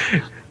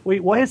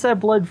 Wait, why is that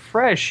blood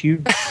fresh?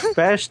 You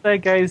bashed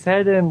that guy's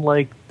head in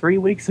 3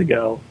 weeks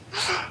ago.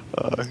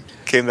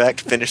 Came back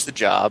to finish the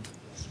job.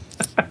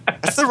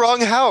 That's the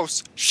wrong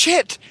house.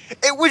 Shit!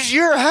 It was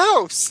your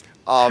house!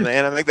 Oh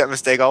man, I make that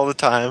mistake all the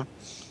time.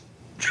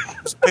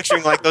 Just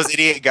picturing those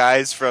idiot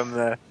guys from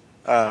the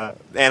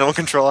animal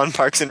control on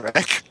Parks and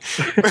Rec,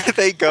 where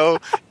they go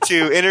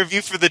to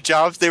interview for the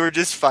jobs they were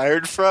just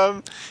fired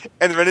from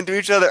and run into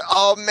each other.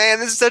 Oh man,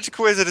 this is such a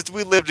coincidence.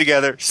 We live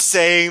together.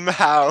 Same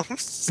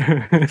house.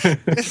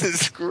 This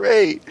is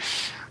great.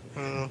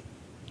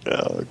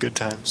 Oh, good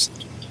times.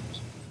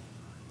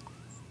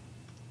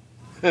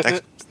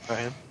 Thanks,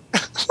 Brian.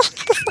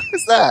 What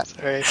is that?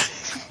 Right.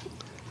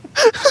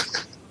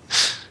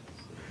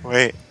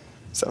 Wait,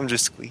 something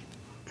just squeaked.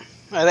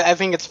 I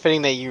think it's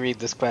fitting that you read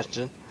this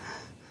question.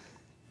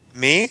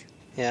 Me?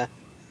 Yeah.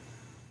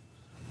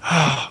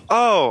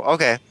 Oh,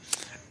 okay.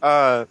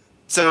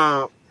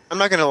 So I'm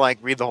not gonna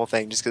read the whole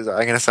thing just because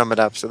I'm gonna sum it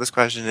up. So this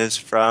question is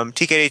from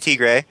TKD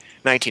Tigray,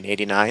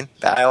 1989.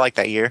 I like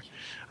that year.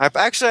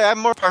 I'm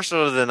more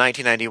partial to the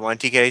 1991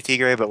 TKD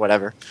Tigray, but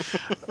whatever.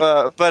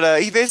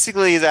 But he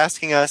basically is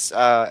asking us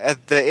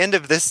at the end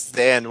of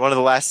one of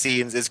the last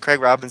scenes is Craig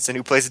Robinson,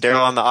 who plays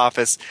Daryl on The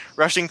Office,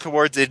 rushing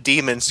towards a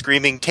demon,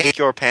 screaming "Take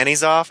your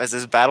panties off" as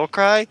his battle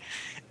cry.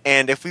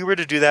 And if we were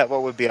to do that,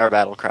 what would be our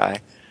battle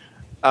cry?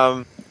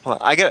 Hold on,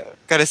 I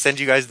gotta send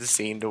you guys the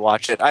scene to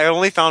watch it. I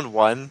only found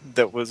one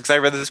that was, because I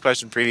read this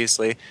question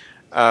previously,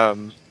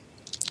 and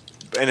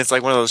it's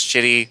like one of those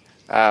shitty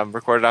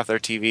recorded off their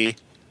TV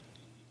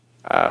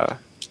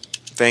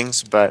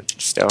things, but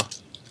still.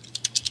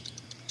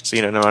 So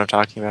you don't know what I'm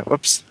talking about.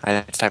 Whoops, I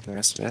had to type in the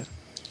rest of it.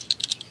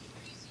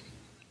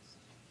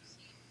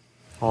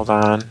 Hold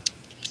on.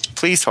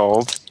 Please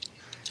hold.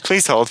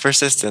 Please hold.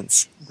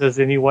 Persistence. Does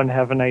anyone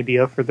have an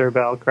idea for their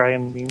battle cry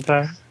in the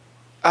meantime?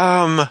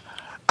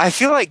 I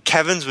feel like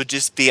Kevin's would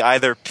just be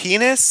either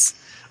penis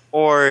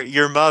or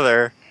your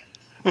mother.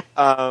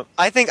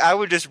 I think I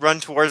would just run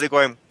towards it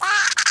going,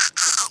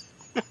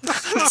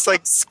 just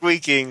like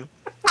squeaking.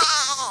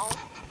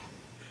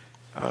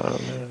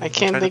 I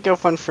can't think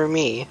of one for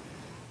me.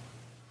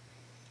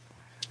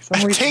 For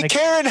some reason, Take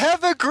care and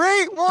have a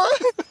great one!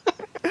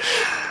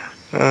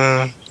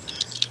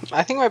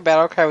 I think my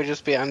battle cry would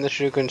just be, I'm the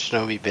Shukun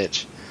Shinobi,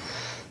 bitch.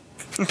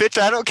 Bitch,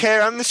 I don't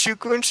care. I'm the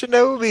Shukun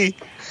Shinobi.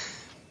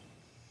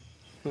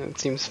 It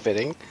seems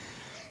fitting.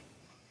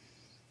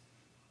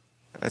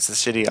 That's a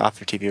shitty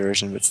off-your-TV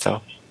version, but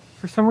still.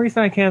 For some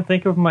reason, I can't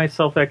think of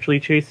myself actually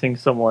chasing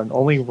someone,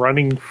 only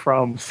running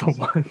from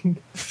someone.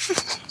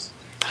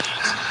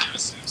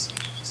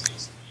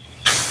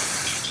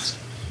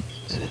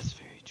 That is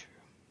very true.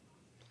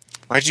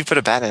 Why'd you put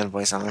a Batman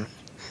voice on?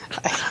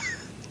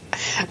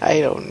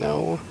 I don't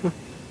know.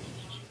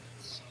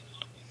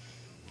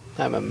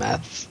 I'm a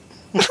mess.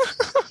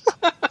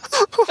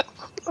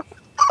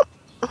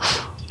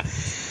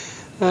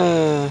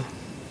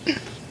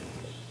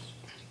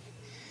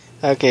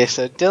 Okay,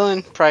 so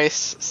Dylan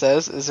Price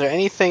says, is there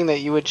anything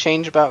that you would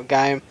change about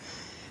Gaim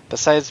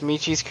besides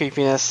Michi's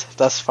creepiness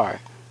thus far?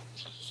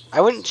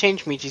 I wouldn't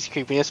change Michi's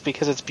creepiness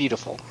because it's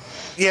beautiful.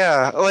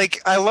 Yeah,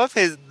 like, I love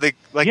the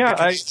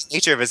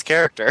nature of his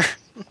character.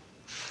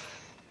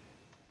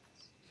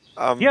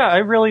 Yeah, I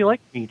really like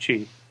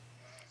Michi.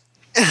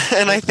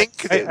 And I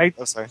think... I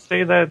sorry.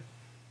 say that,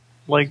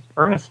 like,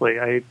 earnestly.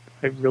 I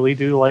really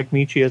do like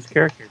Michi as a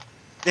character.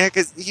 Yeah,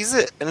 because he's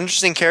an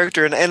interesting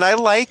character, and I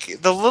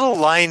like the little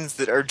lines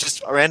that are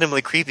just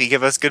randomly creepy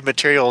give us good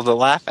material to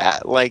laugh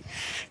at. Like,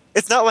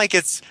 it's not like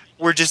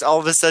we're just all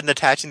of a sudden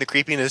attaching the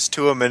creepiness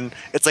to him, and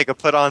it's like a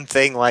put-on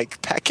thing,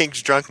 like Pat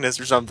King's drunkenness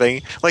or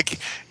something. Like,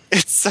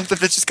 it's something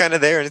that's just kind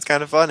of there, and it's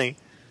kind of funny.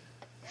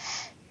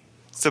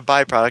 It's a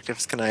byproduct of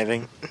his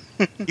conniving.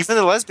 Even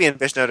the lesbian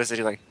bitch noticed it.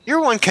 You're like,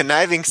 you're one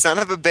conniving son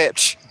of a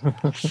bitch.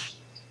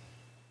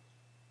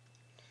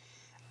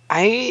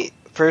 I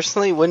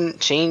personally wouldn't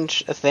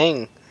change a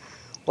thing.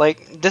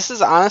 Like, this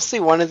is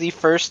honestly one of the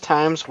first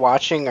times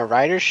watching a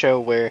writer show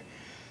where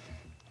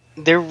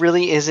there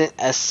really isn't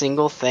a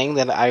single thing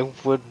that I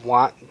would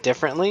want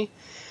differently.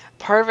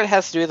 Part of it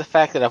has to do with the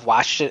fact that I've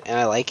watched it and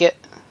I like it,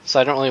 so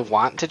I don't really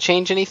want to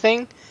change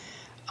anything.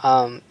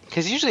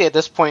 Because usually at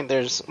this point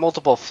there's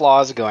multiple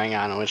flaws going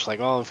on, in which, like,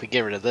 oh, if we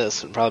get rid of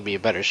this, it would probably be a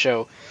better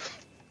show.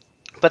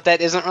 But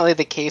that isn't really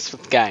the case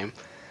with Gaim.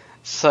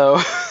 So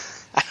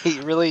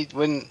I really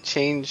wouldn't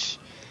change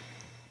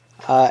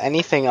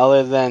anything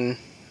other than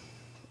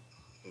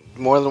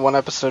more than one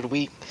episode a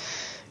week.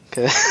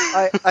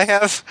 I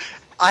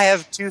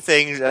have two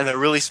things, and they're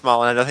really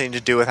small and have nothing to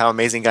do with how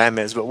amazing Gaim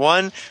is. But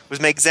one was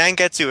make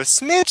Zangetsu a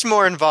smidge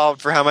more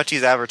involved for how much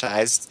he's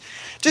advertised.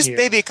 Just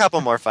maybe a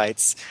couple more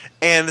fights.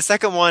 And the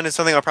second one is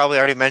something I'll probably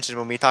already mentioned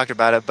when we talked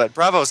about it, but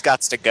Bravo's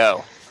gots to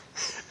go.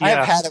 Yeah, I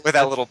have had it with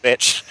that little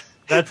bitch.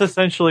 That's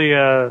essentially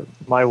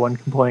my one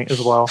complaint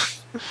as well.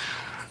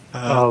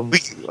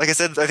 Like I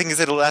said, I think I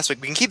said it last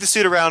week, we can keep the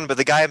suit around, but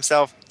the guy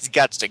himself, he's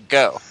got to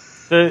go.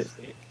 It's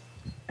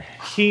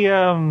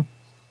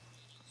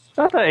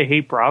not that I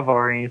hate Bravo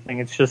or anything,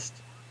 it's just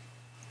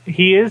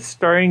he is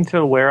starting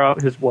to wear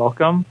out his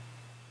welcome.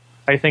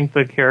 I think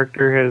the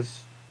character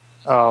has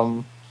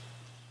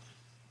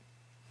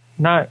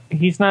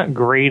he's not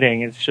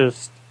grating, it's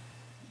just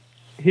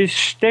his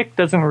shtick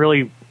doesn't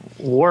really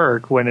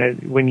work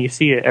when you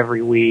see it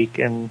every week.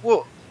 And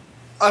well,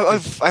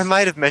 I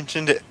might have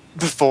mentioned it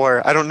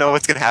before. I don't know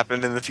what's going to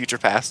happen in the future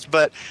past,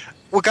 but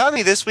what got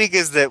me this week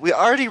is that we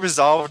already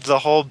resolved the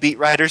whole beat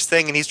writers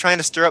thing, and he's trying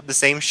to stir up the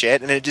same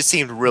shit, and it just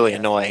seemed really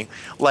annoying.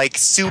 Like,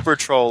 super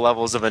troll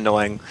levels of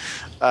annoying.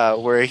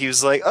 Where he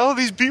was like, oh,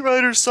 these beat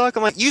writers suck.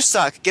 I'm like, you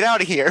suck. Get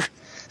out of here.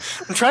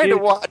 I'm trying to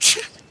watch.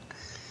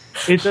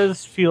 It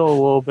does feel a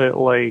little bit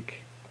like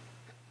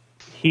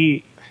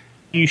he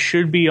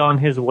should be on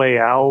his way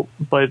out,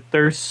 but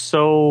they're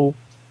so...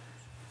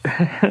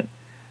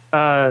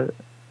 they're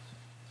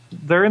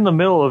in the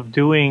middle of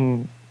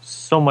doing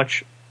so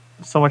much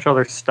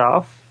other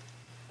stuff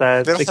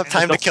that they don't have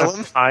time to kill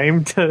him.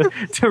 Time to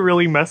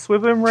really mess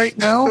with him right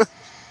now.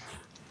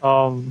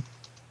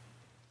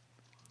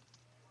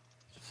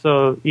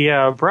 So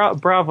yeah,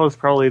 Bravo's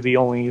probably the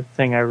only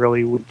thing I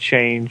really would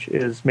change,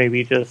 is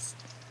maybe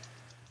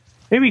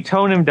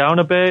tone him down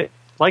a bit.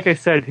 Like I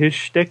said, his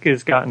shtick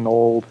has gotten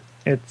old.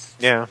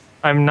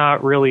 I'm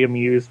not really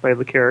amused by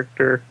the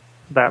character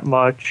that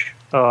much.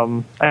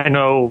 I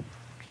know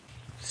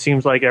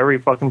seems like every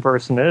fucking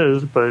person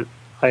is, but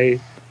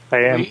I'm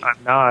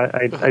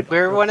not.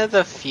 We're one of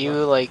the few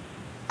like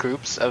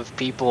groups of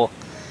people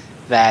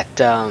that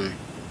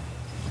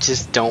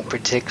just don't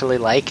particularly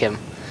like him.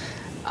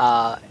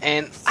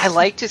 And I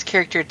liked his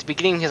character at the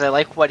beginning because I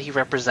like what he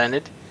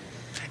represented.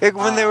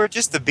 When they were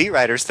just the beat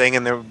writers thing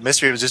and the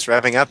mystery was just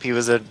wrapping up, he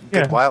was a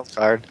good wild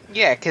card.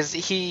 Yeah, because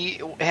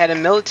he had a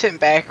militant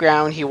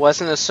background. He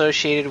wasn't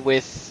associated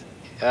with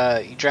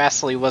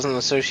Drassil. He wasn't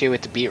associated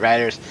with the beat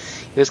writers.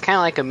 He was kind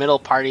of like a middle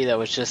party that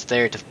was just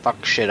there to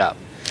fuck shit up.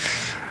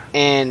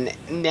 And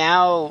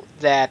now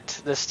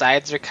that the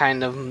sides are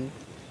kind of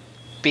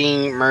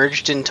being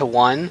merged into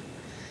one,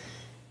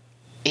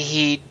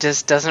 he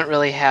just doesn't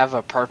really have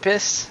a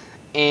purpose.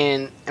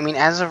 And, I mean,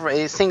 as of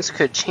things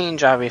could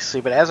change, obviously,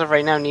 but as of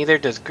right now, neither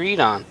does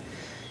Greedon.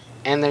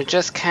 And they're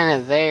just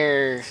kind of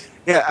there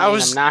being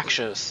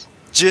obnoxious.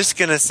 Just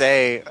gonna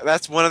say,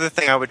 that's one other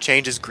thing I would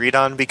change is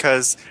Greedon,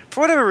 because for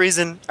whatever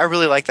reason, I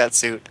really like that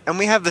suit. And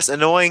we have this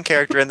annoying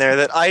character in there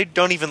that I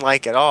don't even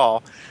like at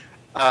all.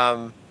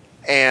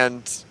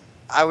 And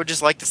I would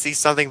just like to see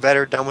something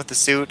better done with the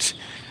suit.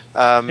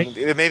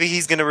 Maybe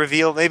he's going to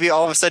reveal, maybe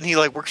all of a sudden he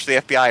like works for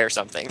the FBI or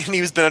something, and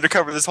he's been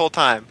undercover this whole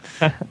time.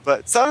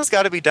 But something's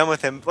got to be done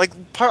with him. Like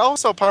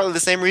also partly the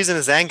same reason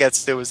as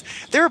Zangetsu was,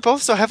 they were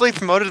both so heavily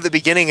promoted at the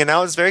beginning, and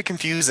now it's very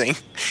confusing.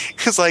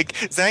 Because like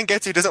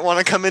Zangetsu doesn't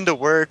want to come into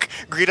work,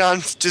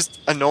 Greedon's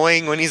just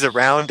annoying when he's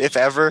around, if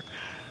ever.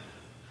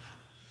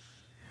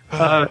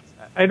 I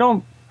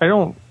don't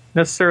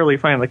necessarily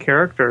find the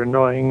character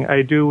annoying.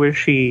 I do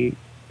wish he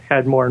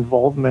had more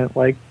involvement,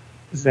 like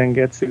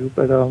Zangetsu,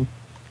 but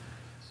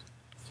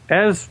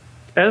As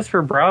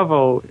for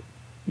Bravo,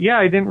 yeah,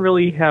 I didn't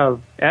really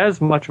have as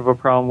much of a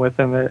problem with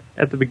him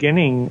at the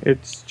beginning.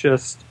 It's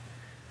just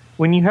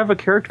when you have a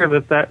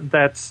character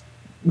that's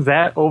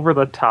that over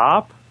the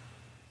top,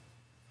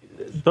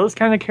 those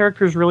kind of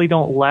characters really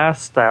don't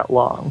last that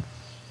long,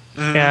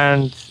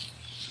 and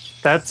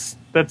that's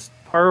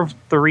part of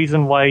the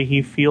reason why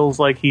he feels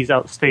like he's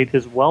outstayed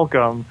his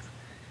welcome.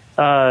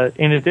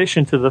 In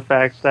addition to the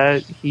fact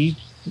that he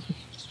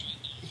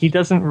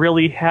doesn't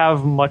really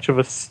have much of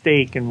a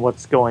stake in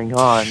what's going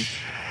on.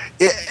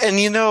 Yeah, and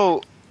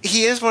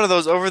he is one of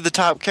those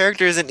over-the-top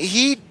characters, and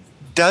he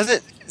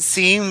doesn't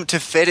seem to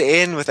fit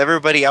in with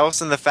everybody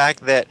else in the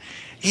fact that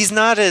he's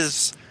not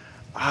as,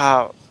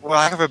 for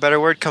lack of a better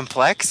word,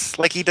 complex.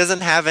 Like, he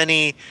doesn't have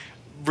any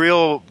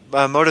real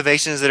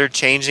motivations that are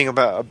changing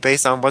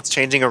based on what's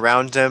changing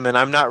around him, and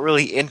I'm not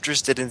really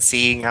interested in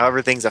seeing how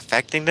everything's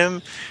affecting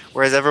him,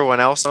 whereas everyone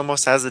else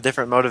almost has a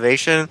different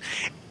motivation.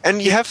 And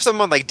you have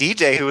someone like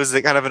DJ who is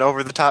kind of an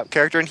over-the-top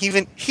character, and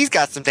he's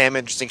got some damn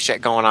interesting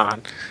shit going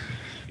on.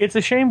 It's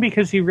a shame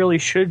because he really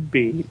should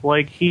be.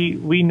 Like,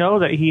 we know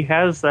that he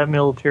has that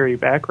military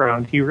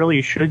background. He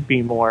really should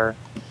be more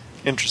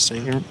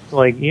interesting.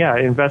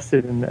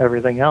 Invested in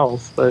everything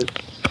else, but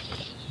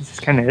he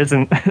just kind of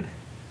isn't.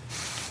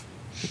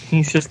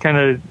 He's just kind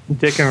of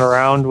dicking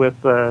around with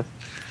the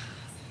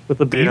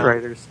beat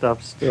writer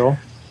stuff still.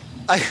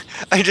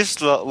 I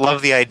just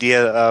love the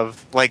idea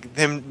of like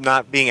him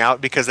not being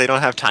out because they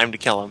don't have time to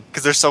kill him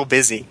because they're so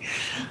busy.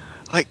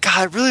 Like, God,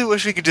 I really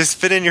wish we could just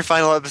fit in your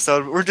final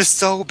episode, but we're just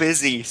so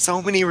busy.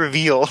 So many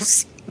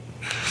reveals.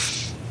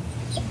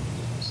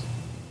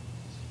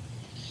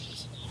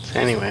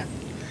 Anyway.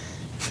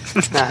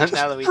 now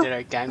that we did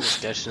our game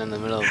discussion in the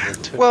middle of the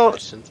Twitter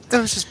questions.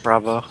 That was just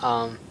Bravo.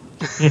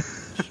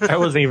 I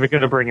wasn't even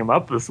going to bring him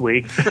up this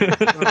week.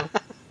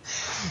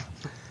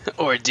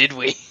 Or did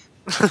we?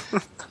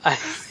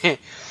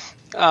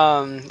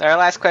 Our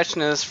last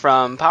question is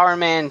from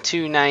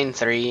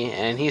Powerman293,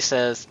 and he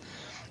says,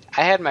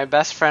 I had my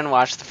best friend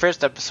watch the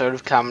first episode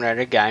of Kamen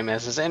Rider Gaim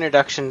as his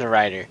introduction to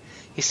Rider.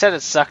 He said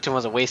it sucked and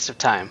was a waste of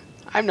time.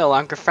 I'm no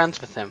longer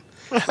friends with him.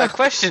 My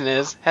question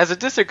is, has a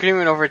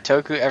disagreement over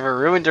Toku ever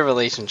ruined a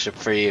relationship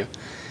for you?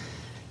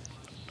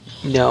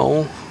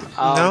 No. No?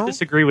 I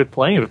disagree with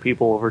plenty of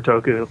people over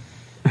Toku.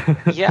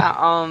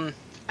 Yeah,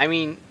 I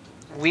mean,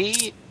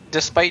 we,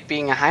 despite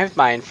being a hive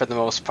mind for the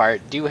most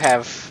part, do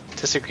have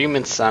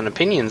disagreements on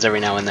opinions every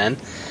now and then.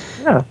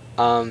 Yeah.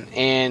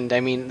 And,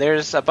 I mean,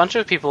 there's a bunch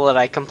of people that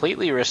I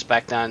completely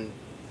respect on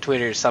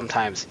Twitter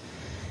sometimes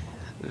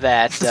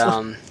that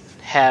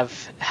have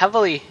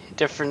heavily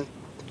different,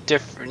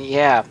 differing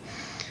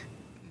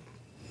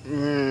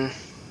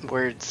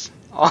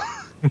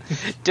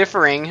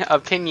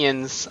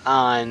opinions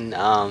on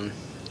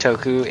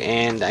Toku,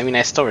 and I mean,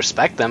 I still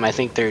respect them. I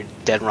think they're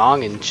dead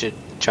wrong and should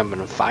jump in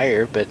a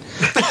fire, but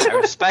I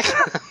respect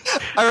them.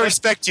 I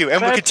respect you,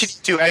 and will continue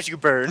to as you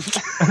burn.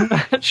 I'm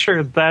not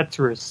sure that's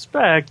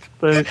respect,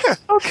 but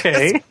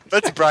okay.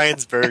 That's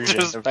Brian's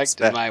version of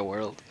respect in my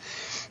world.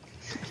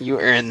 You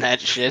earn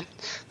that shit.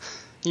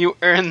 You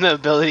earn the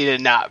ability to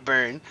not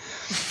burn.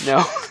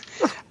 No.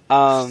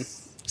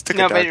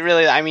 No, but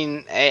really, I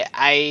mean,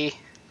 I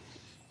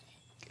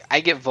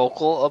get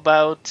vocal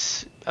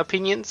about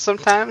opinions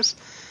sometimes,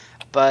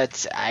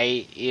 but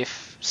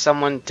if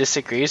someone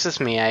disagrees with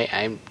me,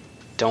 I'm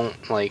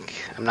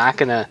not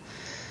gonna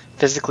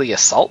physically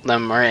assault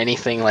them or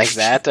anything like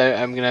that.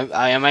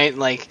 I might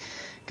like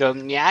go,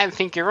 yeah, I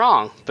think you're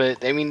wrong,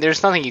 but I mean,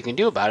 there's nothing you can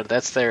do about it.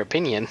 That's their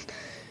opinion.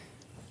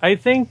 I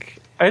think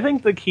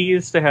the key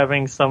is to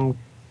having some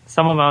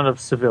amount of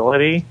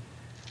civility.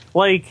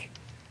 Like,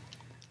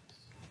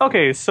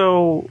 okay,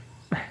 so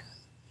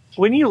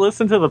when you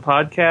listen to the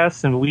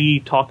podcast and we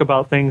talk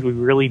about things we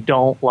really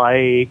don't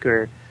like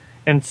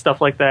and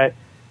stuff like that,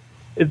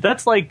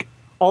 that's like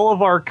all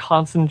of our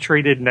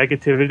concentrated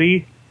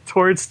negativity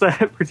towards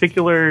that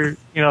particular,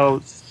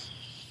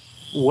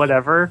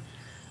 whatever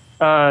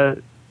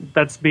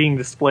that's being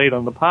displayed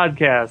on the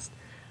podcast.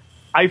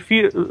 I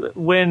feel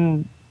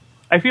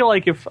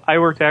like if I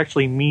were to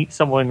actually meet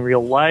someone in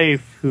real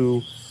life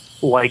who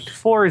liked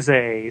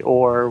Forza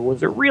or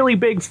was a really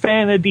big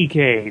fan of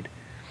Decade,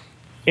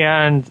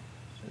 and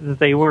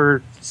they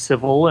were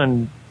civil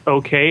and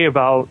okay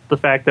about the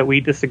fact that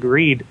we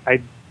disagreed,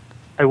 I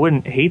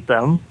wouldn't hate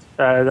them.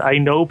 I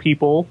know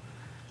people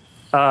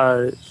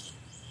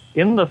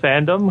in the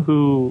fandom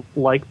who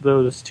like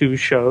those two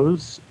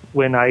shows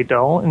when I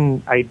don't,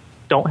 and I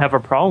don't have a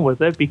problem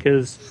with it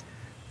because,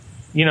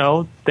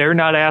 they're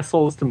not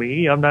assholes to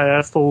me. I'm not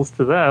assholes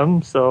to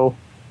them. So,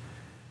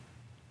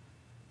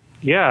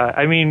 yeah,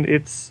 I mean,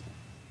 it's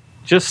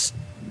just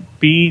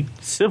be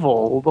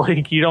civil.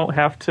 Like, you don't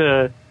have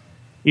to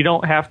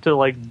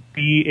like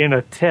be in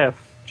a tiff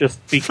just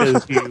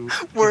because you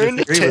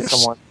disagree with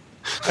someone.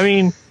 I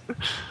mean,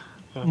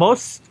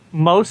 most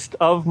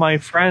of my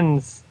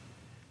friends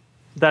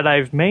that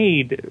I've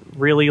made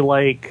really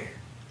like,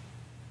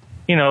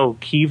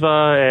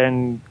 Kiva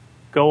and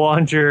Go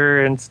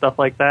Onger and stuff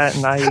like that,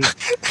 and that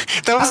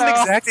was an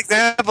exact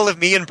example of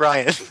me and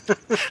Brian.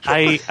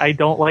 I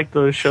don't like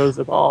those shows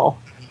at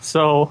all.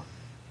 So,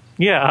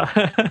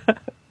 yeah.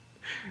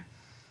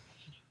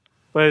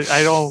 But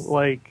I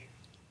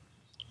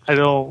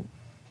don't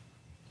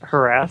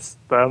harass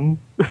them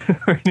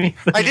or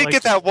anything. I did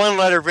get that one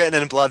letter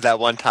written in blood that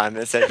one time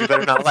that said you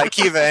better not like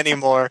Kiva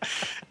anymore.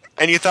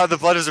 And you thought the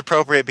blood was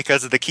appropriate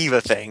because of the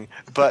Kiva thing.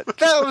 But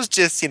that was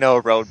just, a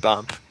road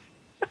bump.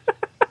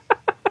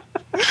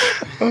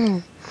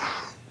 I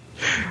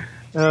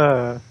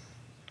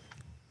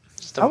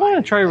want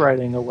to try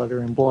writing a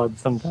letter in blood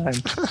sometime.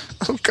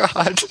 Oh,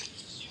 God.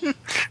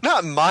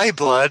 Not my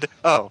blood.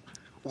 Oh.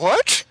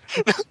 What?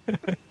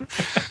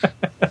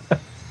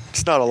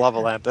 It's not a lava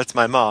lamp. That's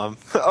my mom.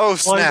 Oh,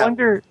 snap. Well, I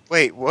wonder...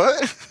 Wait,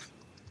 what?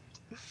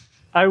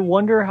 I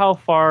wonder how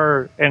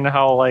far and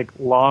how,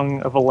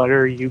 long of a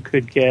letter you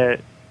could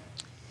get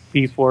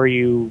before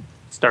you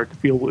start to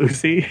feel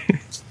woozy.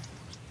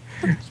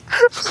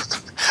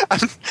 I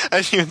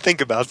didn't even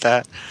think about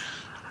that.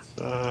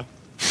 I'll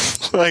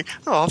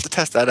have to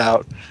test that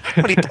out.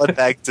 How many blood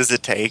bags does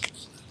it take?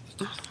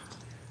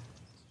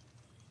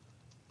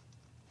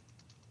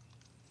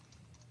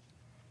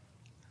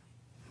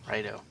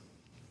 Righto.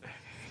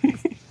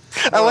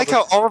 I like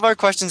how all of our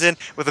questions end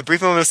with a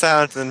brief moment of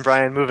silence and then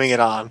Brian moving it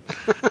on.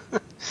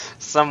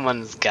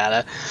 Someone's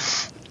gotta.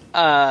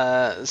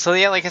 So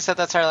yeah, like I said,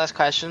 that's our last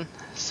question.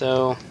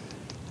 So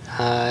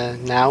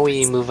now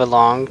we move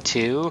along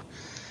to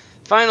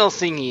Final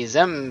Thingies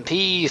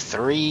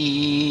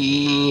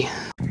MP3.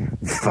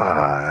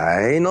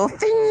 Final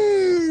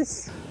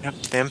Thingies. Yep,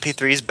 the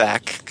MP3's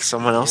back.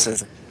 Someone else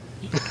isn't.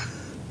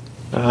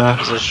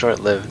 It was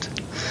short-lived.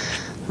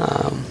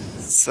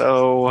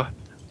 So,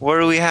 what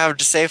do we have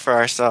to say for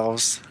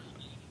ourselves?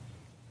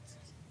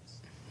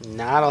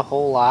 Not a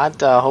whole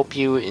lot. Hope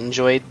you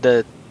enjoyed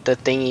the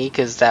thingy,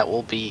 because that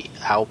will be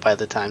out by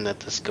the time that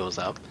this goes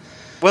up.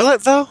 Will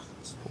it, though?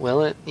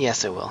 Will it?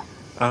 Yes, it will.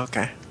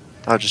 Okay.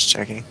 I was just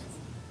checking.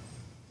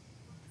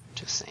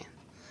 Just saying.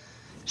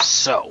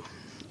 So,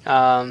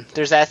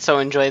 there's that. So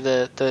enjoy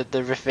the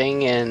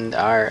riffing, and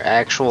our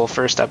actual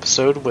first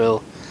episode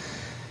will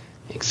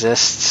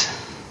exist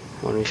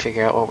when we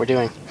figure out what we're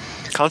doing.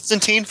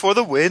 Constantine for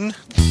the win.